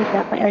sila sa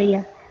isa ka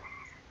area.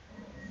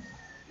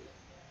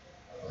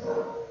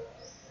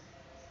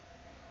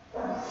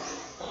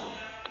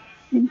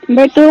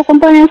 Number two,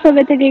 components of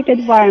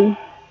integrated farm.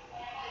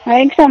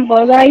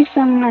 Example, guys,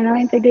 ang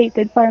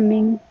integrated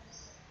farming.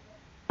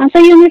 Ang sa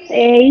Unit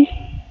A,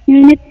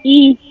 Unit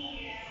E,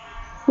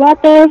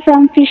 water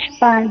from fish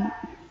pond.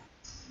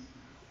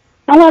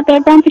 Ang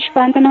water from fish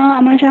pond,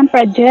 amo siyang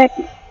project.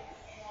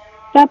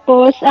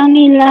 Tapos, ang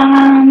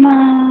ilang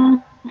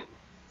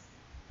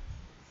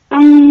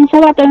ang sa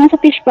water nga sa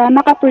fish pond,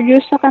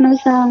 makaproduce sa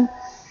kanusang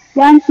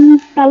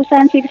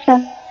 1,600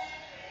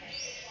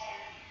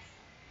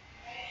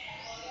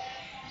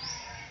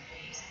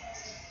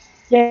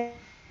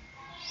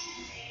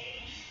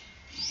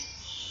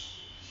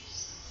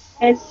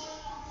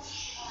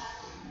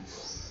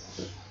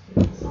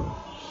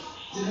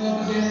 Sino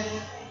ba kasi?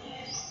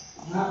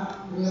 Ha?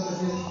 Sino ba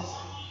kasi?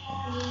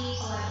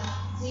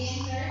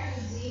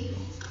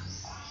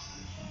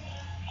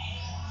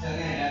 Sir,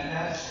 kaya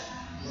lahat.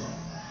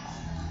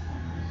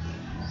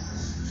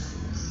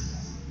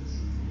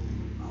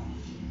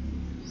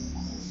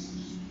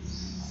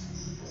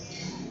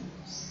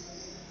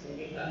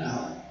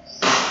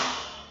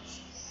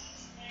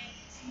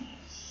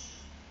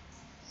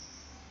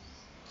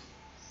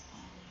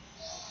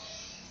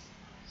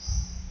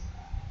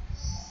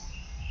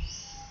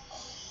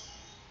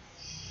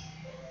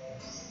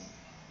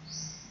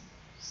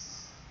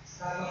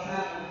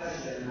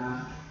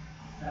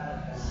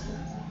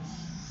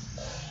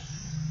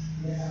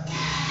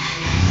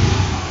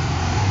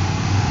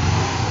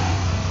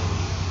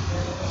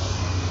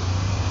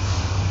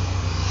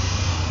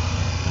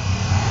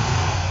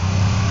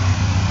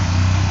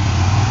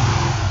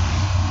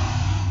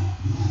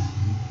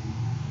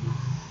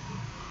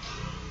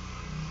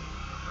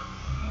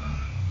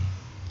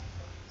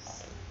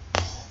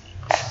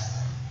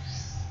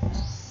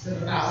 Sir,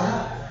 tao na.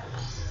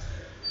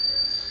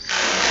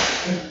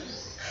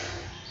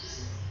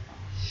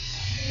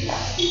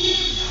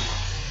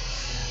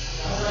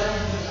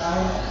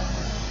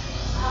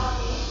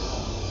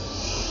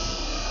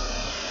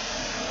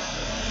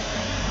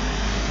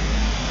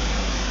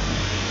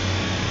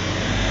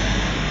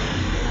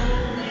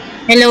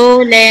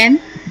 Hello, Len?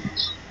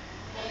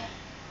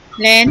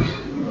 Len?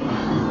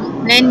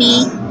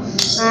 Lenny?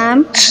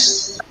 Ma'am?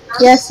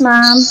 Yes,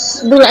 ma'am.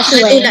 Dula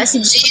si Weng. Nadula si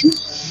Jean?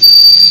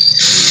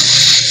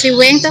 Si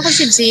Weng to ko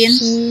si Jean?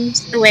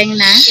 Si Weng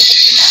na?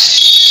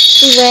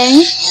 Si Weng?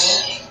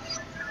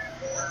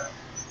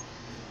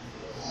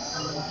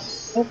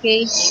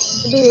 Okay.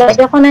 Dula,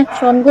 the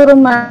connection, guro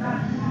ma.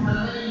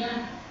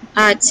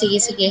 Sige,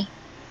 sige.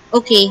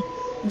 Okay.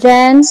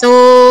 Jen, So,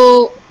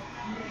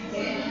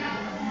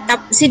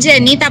 si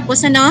Jenny,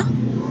 tapos ano?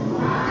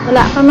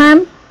 wala ka,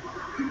 ma'am?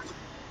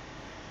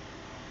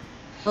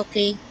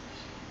 Okay.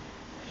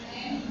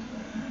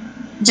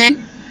 Jen?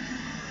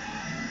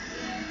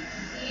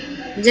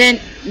 Jen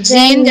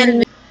Jenny.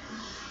 Galvez.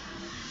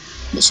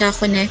 Hindi siya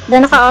connect.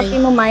 Da naka-off Okay.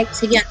 mo mic.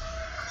 Sige.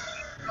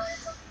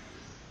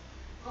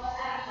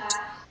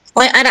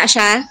 Okay, ara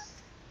siya?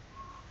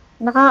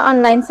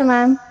 Naka-online sa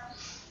ma'am.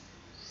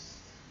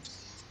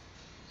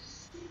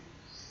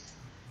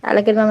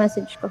 Talagyan mo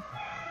message ko.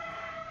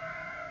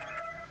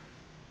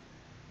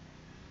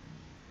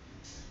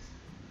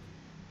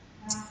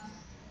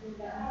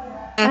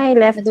 Ay,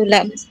 left.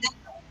 Nadula.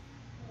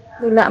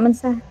 Dula man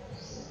sa.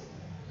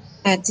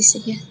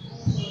 Sige.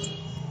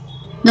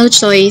 No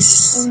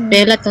choice.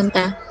 Bela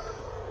tonta.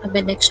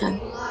 Mabalik siya.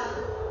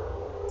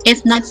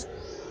 If not,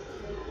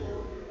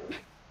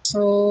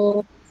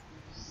 so,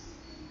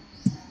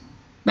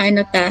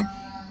 maano ta?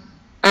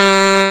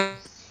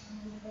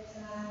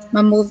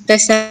 Ma-move ta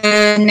sa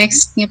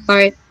next niya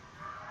part.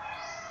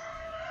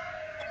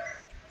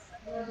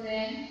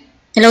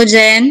 Hello,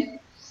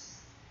 Jen?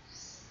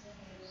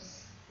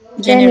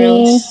 Jenny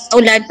Jenny. Rose.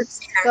 Ulad pa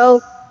sila. Go.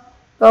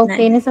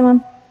 Okay na sa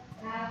ma'am.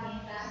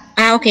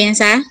 Okay na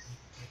sa?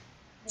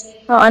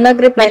 Oo,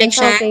 nag-reply Balik na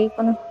siya. siya. Okay.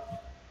 Ano?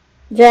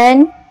 Jen?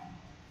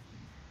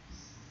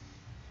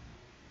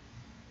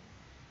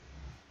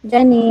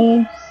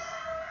 Jenny?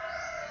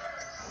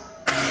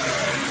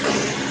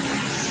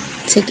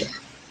 Sige.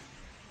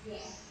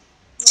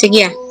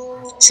 Sige.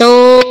 So,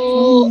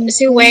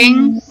 si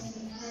Weng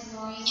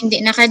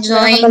hindi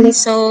naka-join. Nakabalik.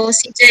 So,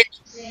 si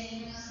Jenny.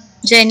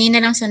 Jenny na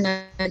lang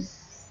sunod.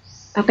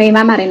 Okay,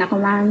 ma'am. Rin ako,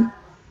 ma'am.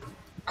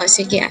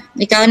 Sige.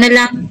 Ikaw na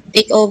lang.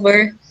 Take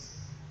over.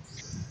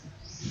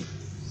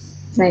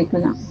 Try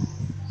ko lang.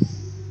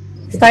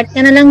 Start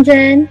ka na lang,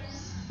 Jen.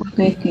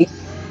 Okay, okay.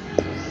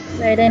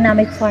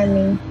 Dynamic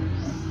farming.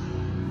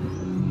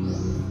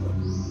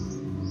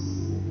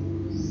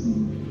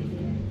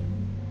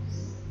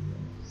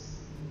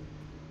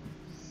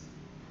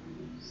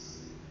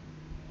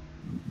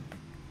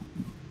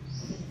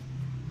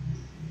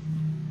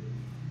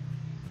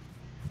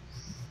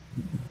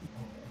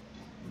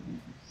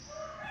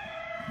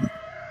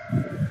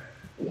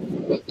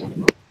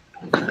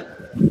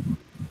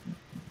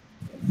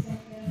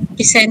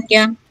 Present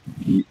yan.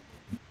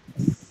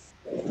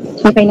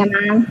 Okay na,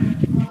 ma'am.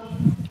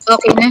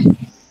 Okay na.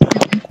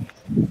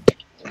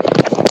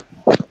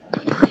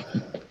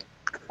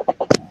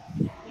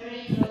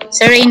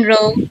 Sa Rain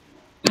Row.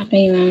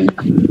 Okay, ma'am.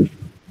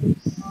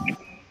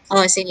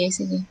 Sige,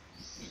 sige.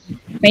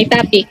 My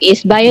topic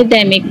is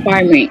biodynamic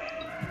farming.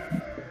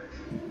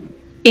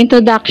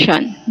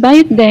 Introduction.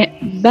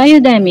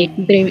 Biodynamic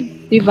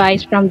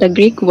derives from the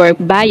Greek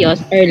word bios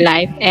or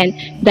life and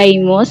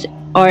daimos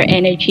or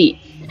energy.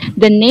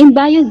 The name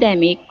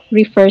biodynamic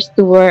refers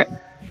to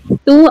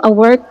a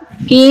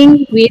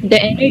working with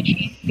the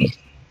energy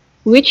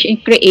which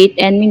create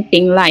and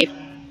maintain life.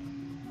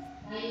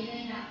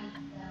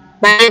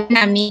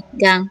 Biodynamic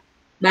gang.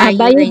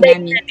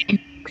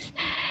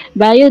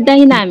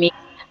 Biodynamic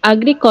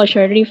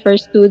agriculture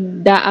refers to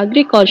the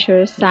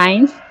agriculture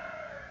science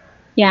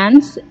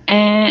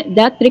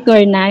that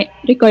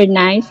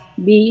recognize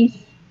these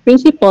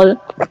principle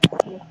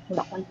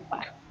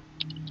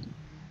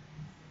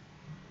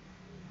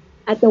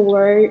at the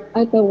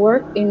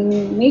work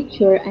in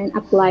nature and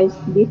applies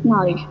this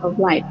knowledge of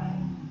life.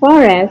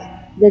 Forests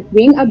that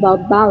bring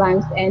about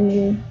balance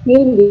and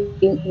healing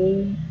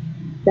in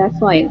the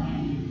soil.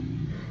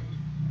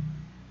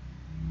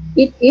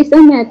 It is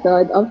a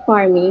method of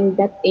farming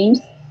that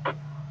aims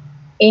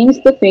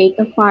to create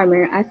a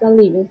farmer as a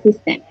living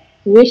system,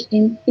 which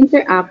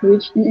interact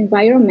with an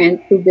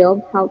environment to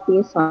build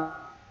healthy soil.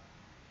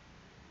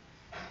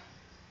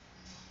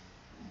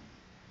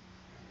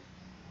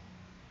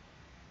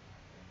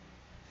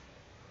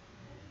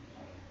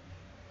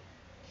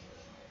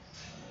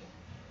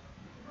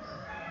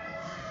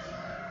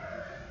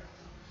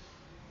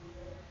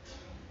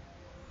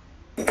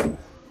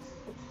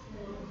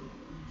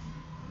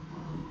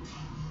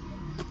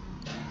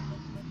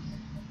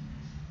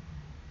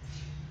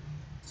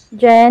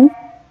 Jen?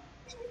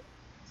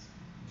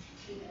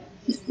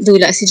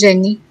 Dula si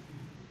Jenny.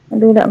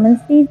 Dula man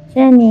si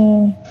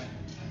Jenny.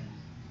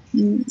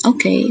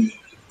 Okay.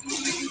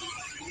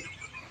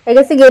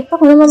 Kaya sige pa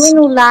kung naman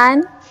inulan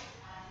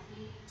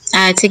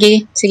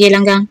Sige. Sige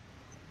lang gang.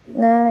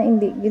 na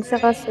hindi gid sa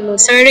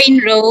kasulod. Sir Rain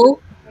Row,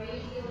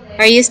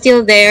 are you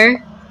still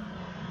there?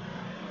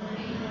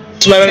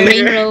 Sir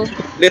Rain Row.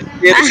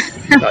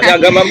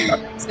 Yaga, ma'am.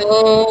 So,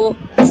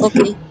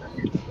 okay.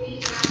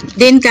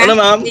 Din ka? Ano,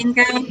 ma'am? Din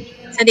ka?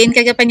 Sa din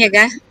ka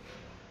gapanyaga?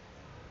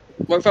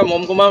 Work from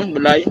home ko, ma'am.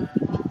 Balay.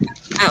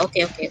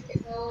 Okay.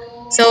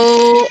 So,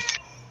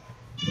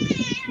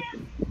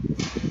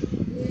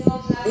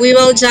 we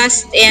will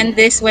just end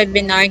this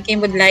webinar kay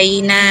Budlay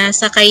na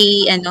sa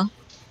kay ano.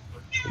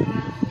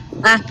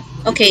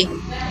 Okay.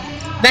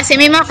 Base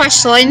may mga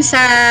question sa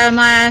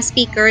mga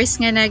speakers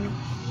nga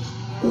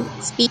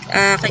nag-speak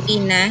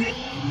kanina.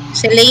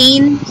 Si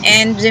Lane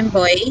and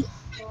Jimboy.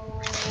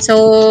 So,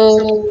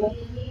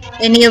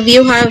 any of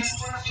you have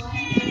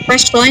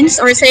questions?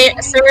 Or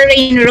Sir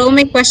Rainrow,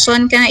 may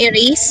question ka na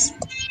i-raise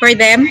for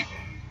them?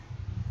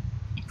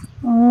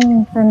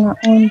 Sana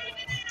all.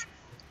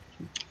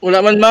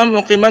 Wala man ma'am,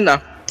 okay man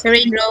ah. Sir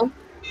Rainrow?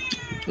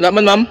 Wala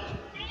man ma'am.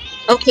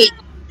 Okay.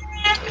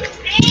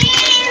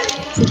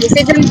 Sige,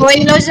 si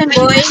Jimboy. Hello,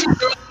 Jimboy.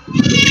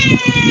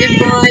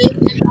 Jimboy.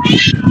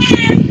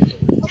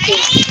 Okay,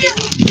 sige.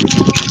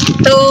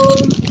 So,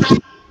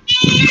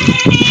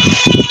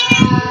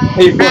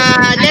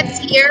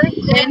 let's hear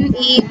then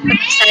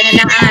i-tapisa na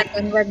lang ang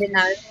ating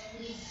webinar.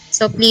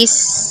 So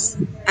please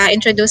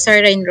introduce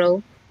our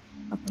Rainrow.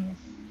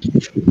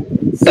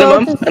 Ano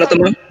ma'am? Ano to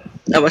ma'am?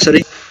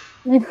 Sorry.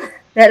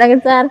 Lang,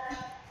 sir.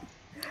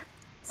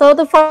 So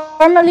to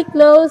formally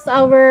close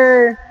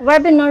our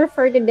webinar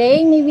for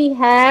today, may we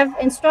have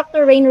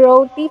Instructor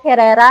Rainrow T.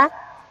 Herrera,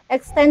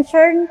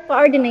 Extension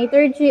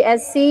Coordinator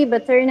GSC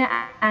Baterna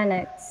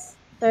Annex.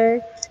 Sir.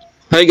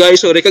 Hi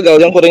guys, sorry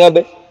kagaw lang ko rin nga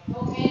be.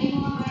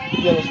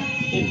 Yan,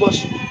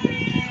 boss.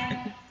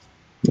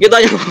 Kita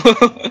nyo.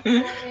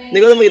 Hindi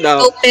ko na makita.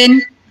 Open.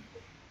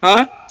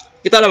 Ha?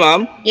 Kita na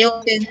ma'am?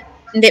 I-open.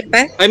 Hindi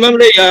pa? Hi ma'am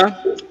Leia.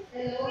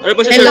 Ano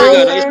pa si Sir Hello.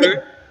 Vergara? Yes,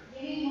 sir?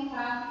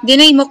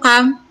 Ginay mo,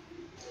 Cam.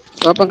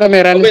 Kapag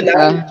kamera Okay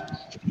na.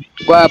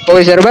 Guwapo,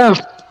 sir ba?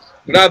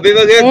 Grabe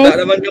bagay. Yes.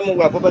 Naman ka mo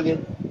gwapo bagay.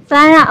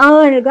 Sana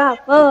all,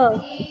 gapo.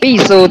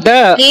 Piso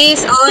da.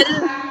 Please, all.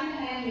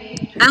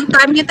 Ang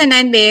Cam niya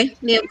tanan, be.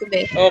 Liyo ko,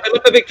 be. Okay,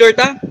 magpa-picture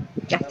ta?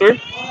 After?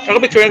 Ako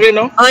picture na rin,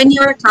 no? On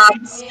your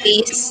cams,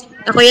 please.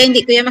 Ako yan,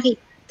 hindi ko yan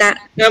makita.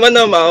 Naman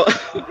na, Mao.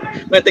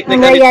 May Ang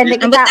technical. yan,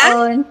 Ang bata?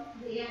 nagkataon.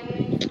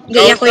 Hindi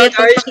ako yan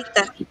guys.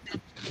 makita.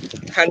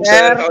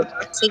 Hansel.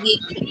 Sige.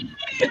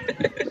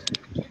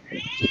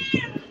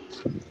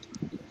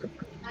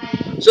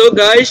 So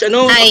guys,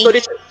 Hi. actually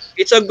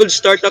it's a good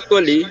start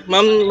actually.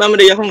 Ma'am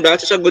Rhea,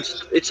 congrats.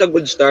 It's a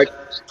good start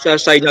sa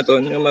side na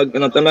to. Mag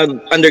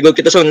undergo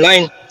kita sa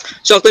online.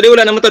 So actually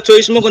wala naman ta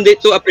choice mo kundi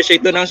to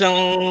appreciate na lang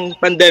sang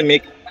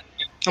pandemic.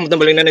 Ang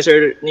tambaling na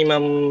ni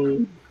Ma'am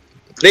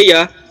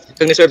Rhea,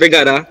 kag ni Sir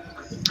Vergara.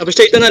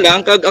 Appreciate na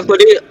lang kag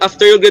actually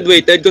after you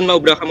graduated kung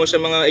maubra ka mo sa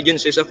mga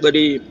agencies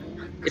actually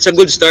it's a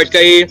good start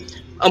kay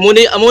amo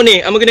gina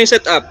yung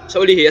setup sa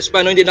ulihi as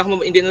paano hindi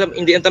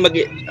anta mag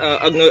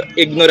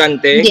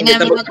ignorante, Hindi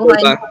na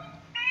magkulpa,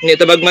 hindi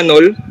anta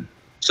magmanol.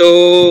 So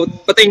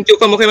pa-thank you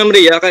kamo kay Ma'am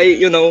Rhea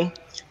kay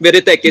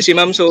very techy si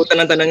Ma'am, so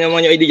tanan-tanan nga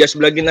mga ideas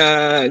vlog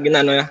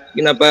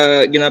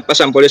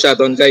ginapa-sample sa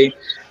aton kay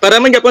para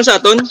man gyapon sa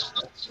aton.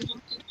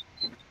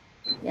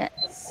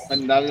 Yes.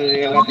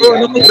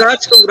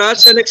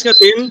 Congrats sa next nga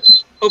team.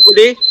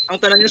 Hopefully, ang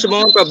tanan niyo sa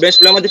mga problems,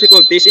 wala mga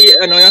difficulties,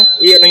 i-ano na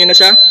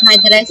siya.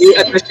 Address.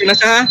 I-address niyo na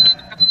siya.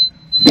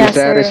 Yes,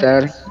 sir,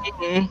 sir. sir.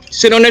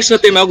 Sino next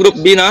na team? Group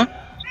B na?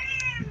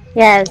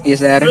 Yes. Yes,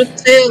 sir. Group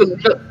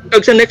 2.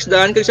 Kag sa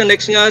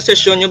next nga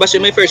session nyo,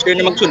 basta may first year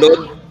na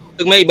magsulod,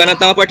 kag may iba na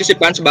tanga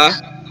participants ba?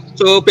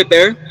 So,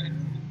 prepare.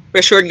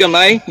 Pressured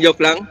gamay,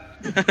 joke lang.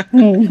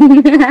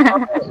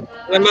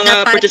 May mga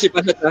Dapat.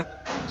 participants na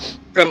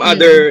from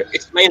other,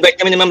 may invite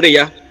kami ni Ma'am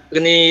Rhea,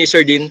 ni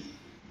Sir Dean.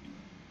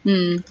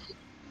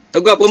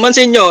 Gwapo man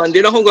sa inyo,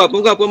 hindi lang ako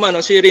gwapo man,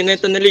 si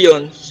Reneto de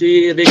Leon,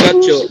 si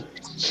Ricacho,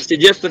 si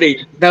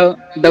Jeffrey. Daw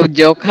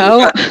joke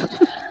how?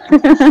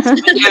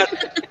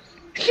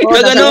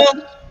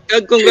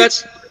 Kag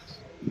congrats,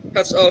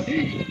 hats off,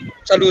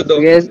 saludo.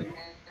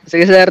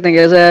 Sige sir, thank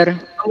you sir.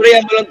 Ma'am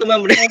Rhea, mo lang to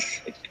Ma'am Rhea.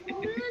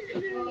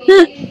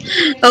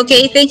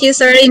 Okay, thank you,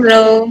 Sir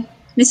Rainrow.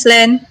 Miss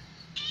Len.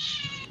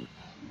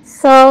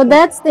 So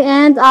that's the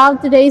end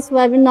of today's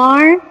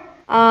webinar.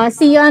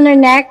 See you on our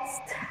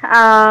next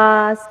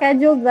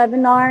scheduled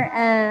webinar.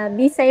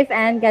 Be safe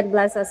and God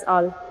bless us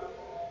all.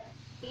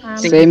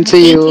 Same to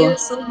Thank you. you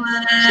so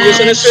much.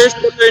 See you soon, sir.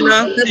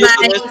 Na.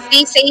 Bye-bye.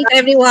 Stay safe,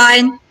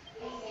 everyone.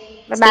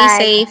 Bye-bye.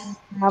 Stay safe.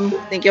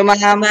 Thank you,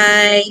 ma'am.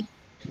 Bye.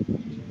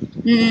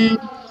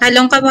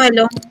 Halong ka mo,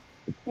 halong.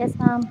 Yes,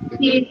 ma'am.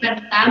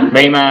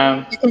 Bye,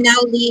 ma'am. You can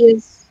now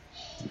leave.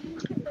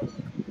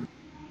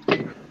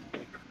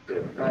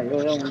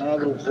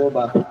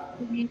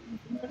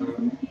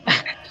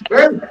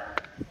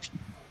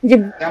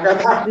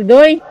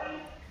 Dudoy,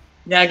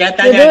 Nyaga,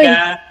 Dudoy.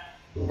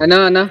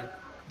 Ano?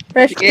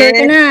 pressure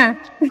ka na.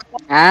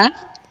 Ha?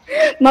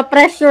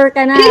 Ma-pressure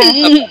ka na.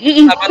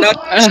 Tama na.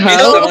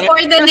 Go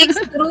for the next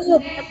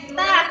group.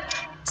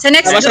 Sa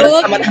next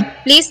group,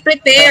 please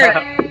prepare.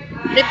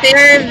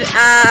 Prepare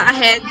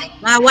ahead,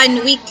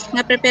 1 week na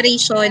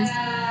preparation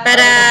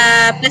para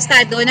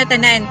plastado na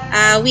tanan.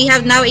 We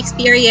have now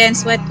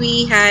experienced what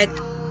we had.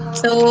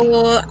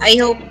 So I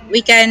hope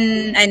we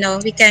can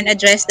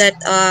address that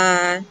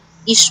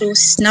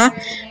issues no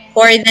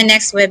for the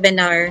next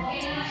webinar.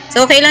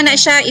 So okay lang na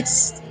siya.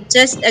 It's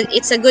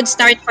a good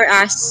start for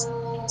us.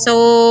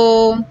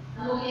 So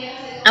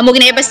amo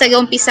ginay basta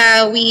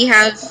umpisa we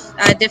have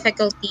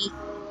difficulty.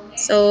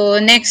 So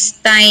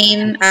next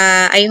time,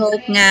 I hope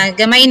nga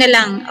gamay na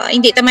lang.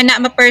 Hindi taman na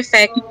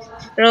ma-perfect,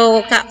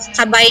 pero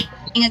kabay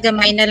nga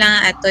gamay na lang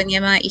ang aton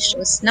yung mga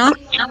issues, no?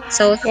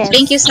 So Yes.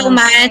 thank you so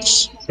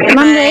much.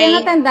 Ma'am Ray, ang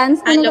Bye-bye. attendance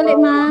ka Hello. gali,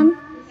 ma'am.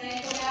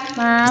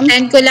 Ma'am.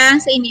 Send ko lang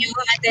sa inyo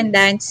ang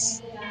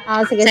attendance.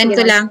 Sige, Send sige,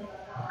 ko ma'am. lang.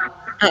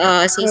 Oo,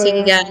 sige,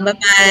 Okay.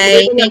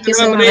 bye-bye. Thank you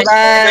so much.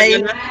 Bye.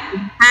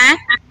 Ha?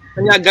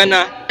 Panyaga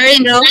na.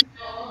 Lorenzo?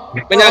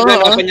 Panyaga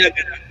na, Oo.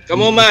 panyaga na.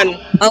 Kamu man.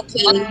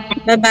 Okay.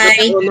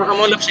 Bye-bye.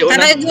 Nakamulap si Una.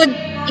 Tara, good.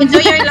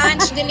 Enjoy your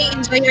lunch, gali.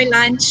 Enjoy your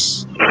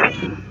lunch.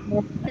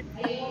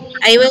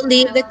 I will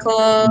leave the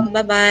call.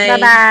 Bye-bye.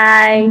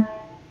 Bye-bye.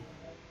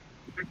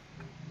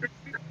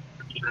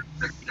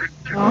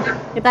 Oh,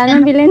 kita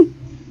na bilin.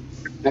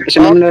 Harap si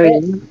Ma'am Loy.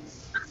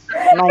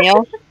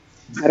 Mayo.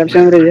 Harap si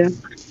Ma'am Ria.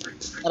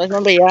 Aras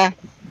mo ba ya?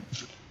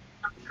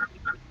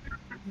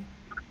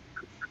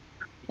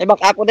 Ay,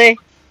 back ako de.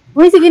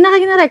 Uy, sige na,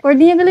 record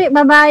niya gali.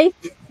 Bye-bye.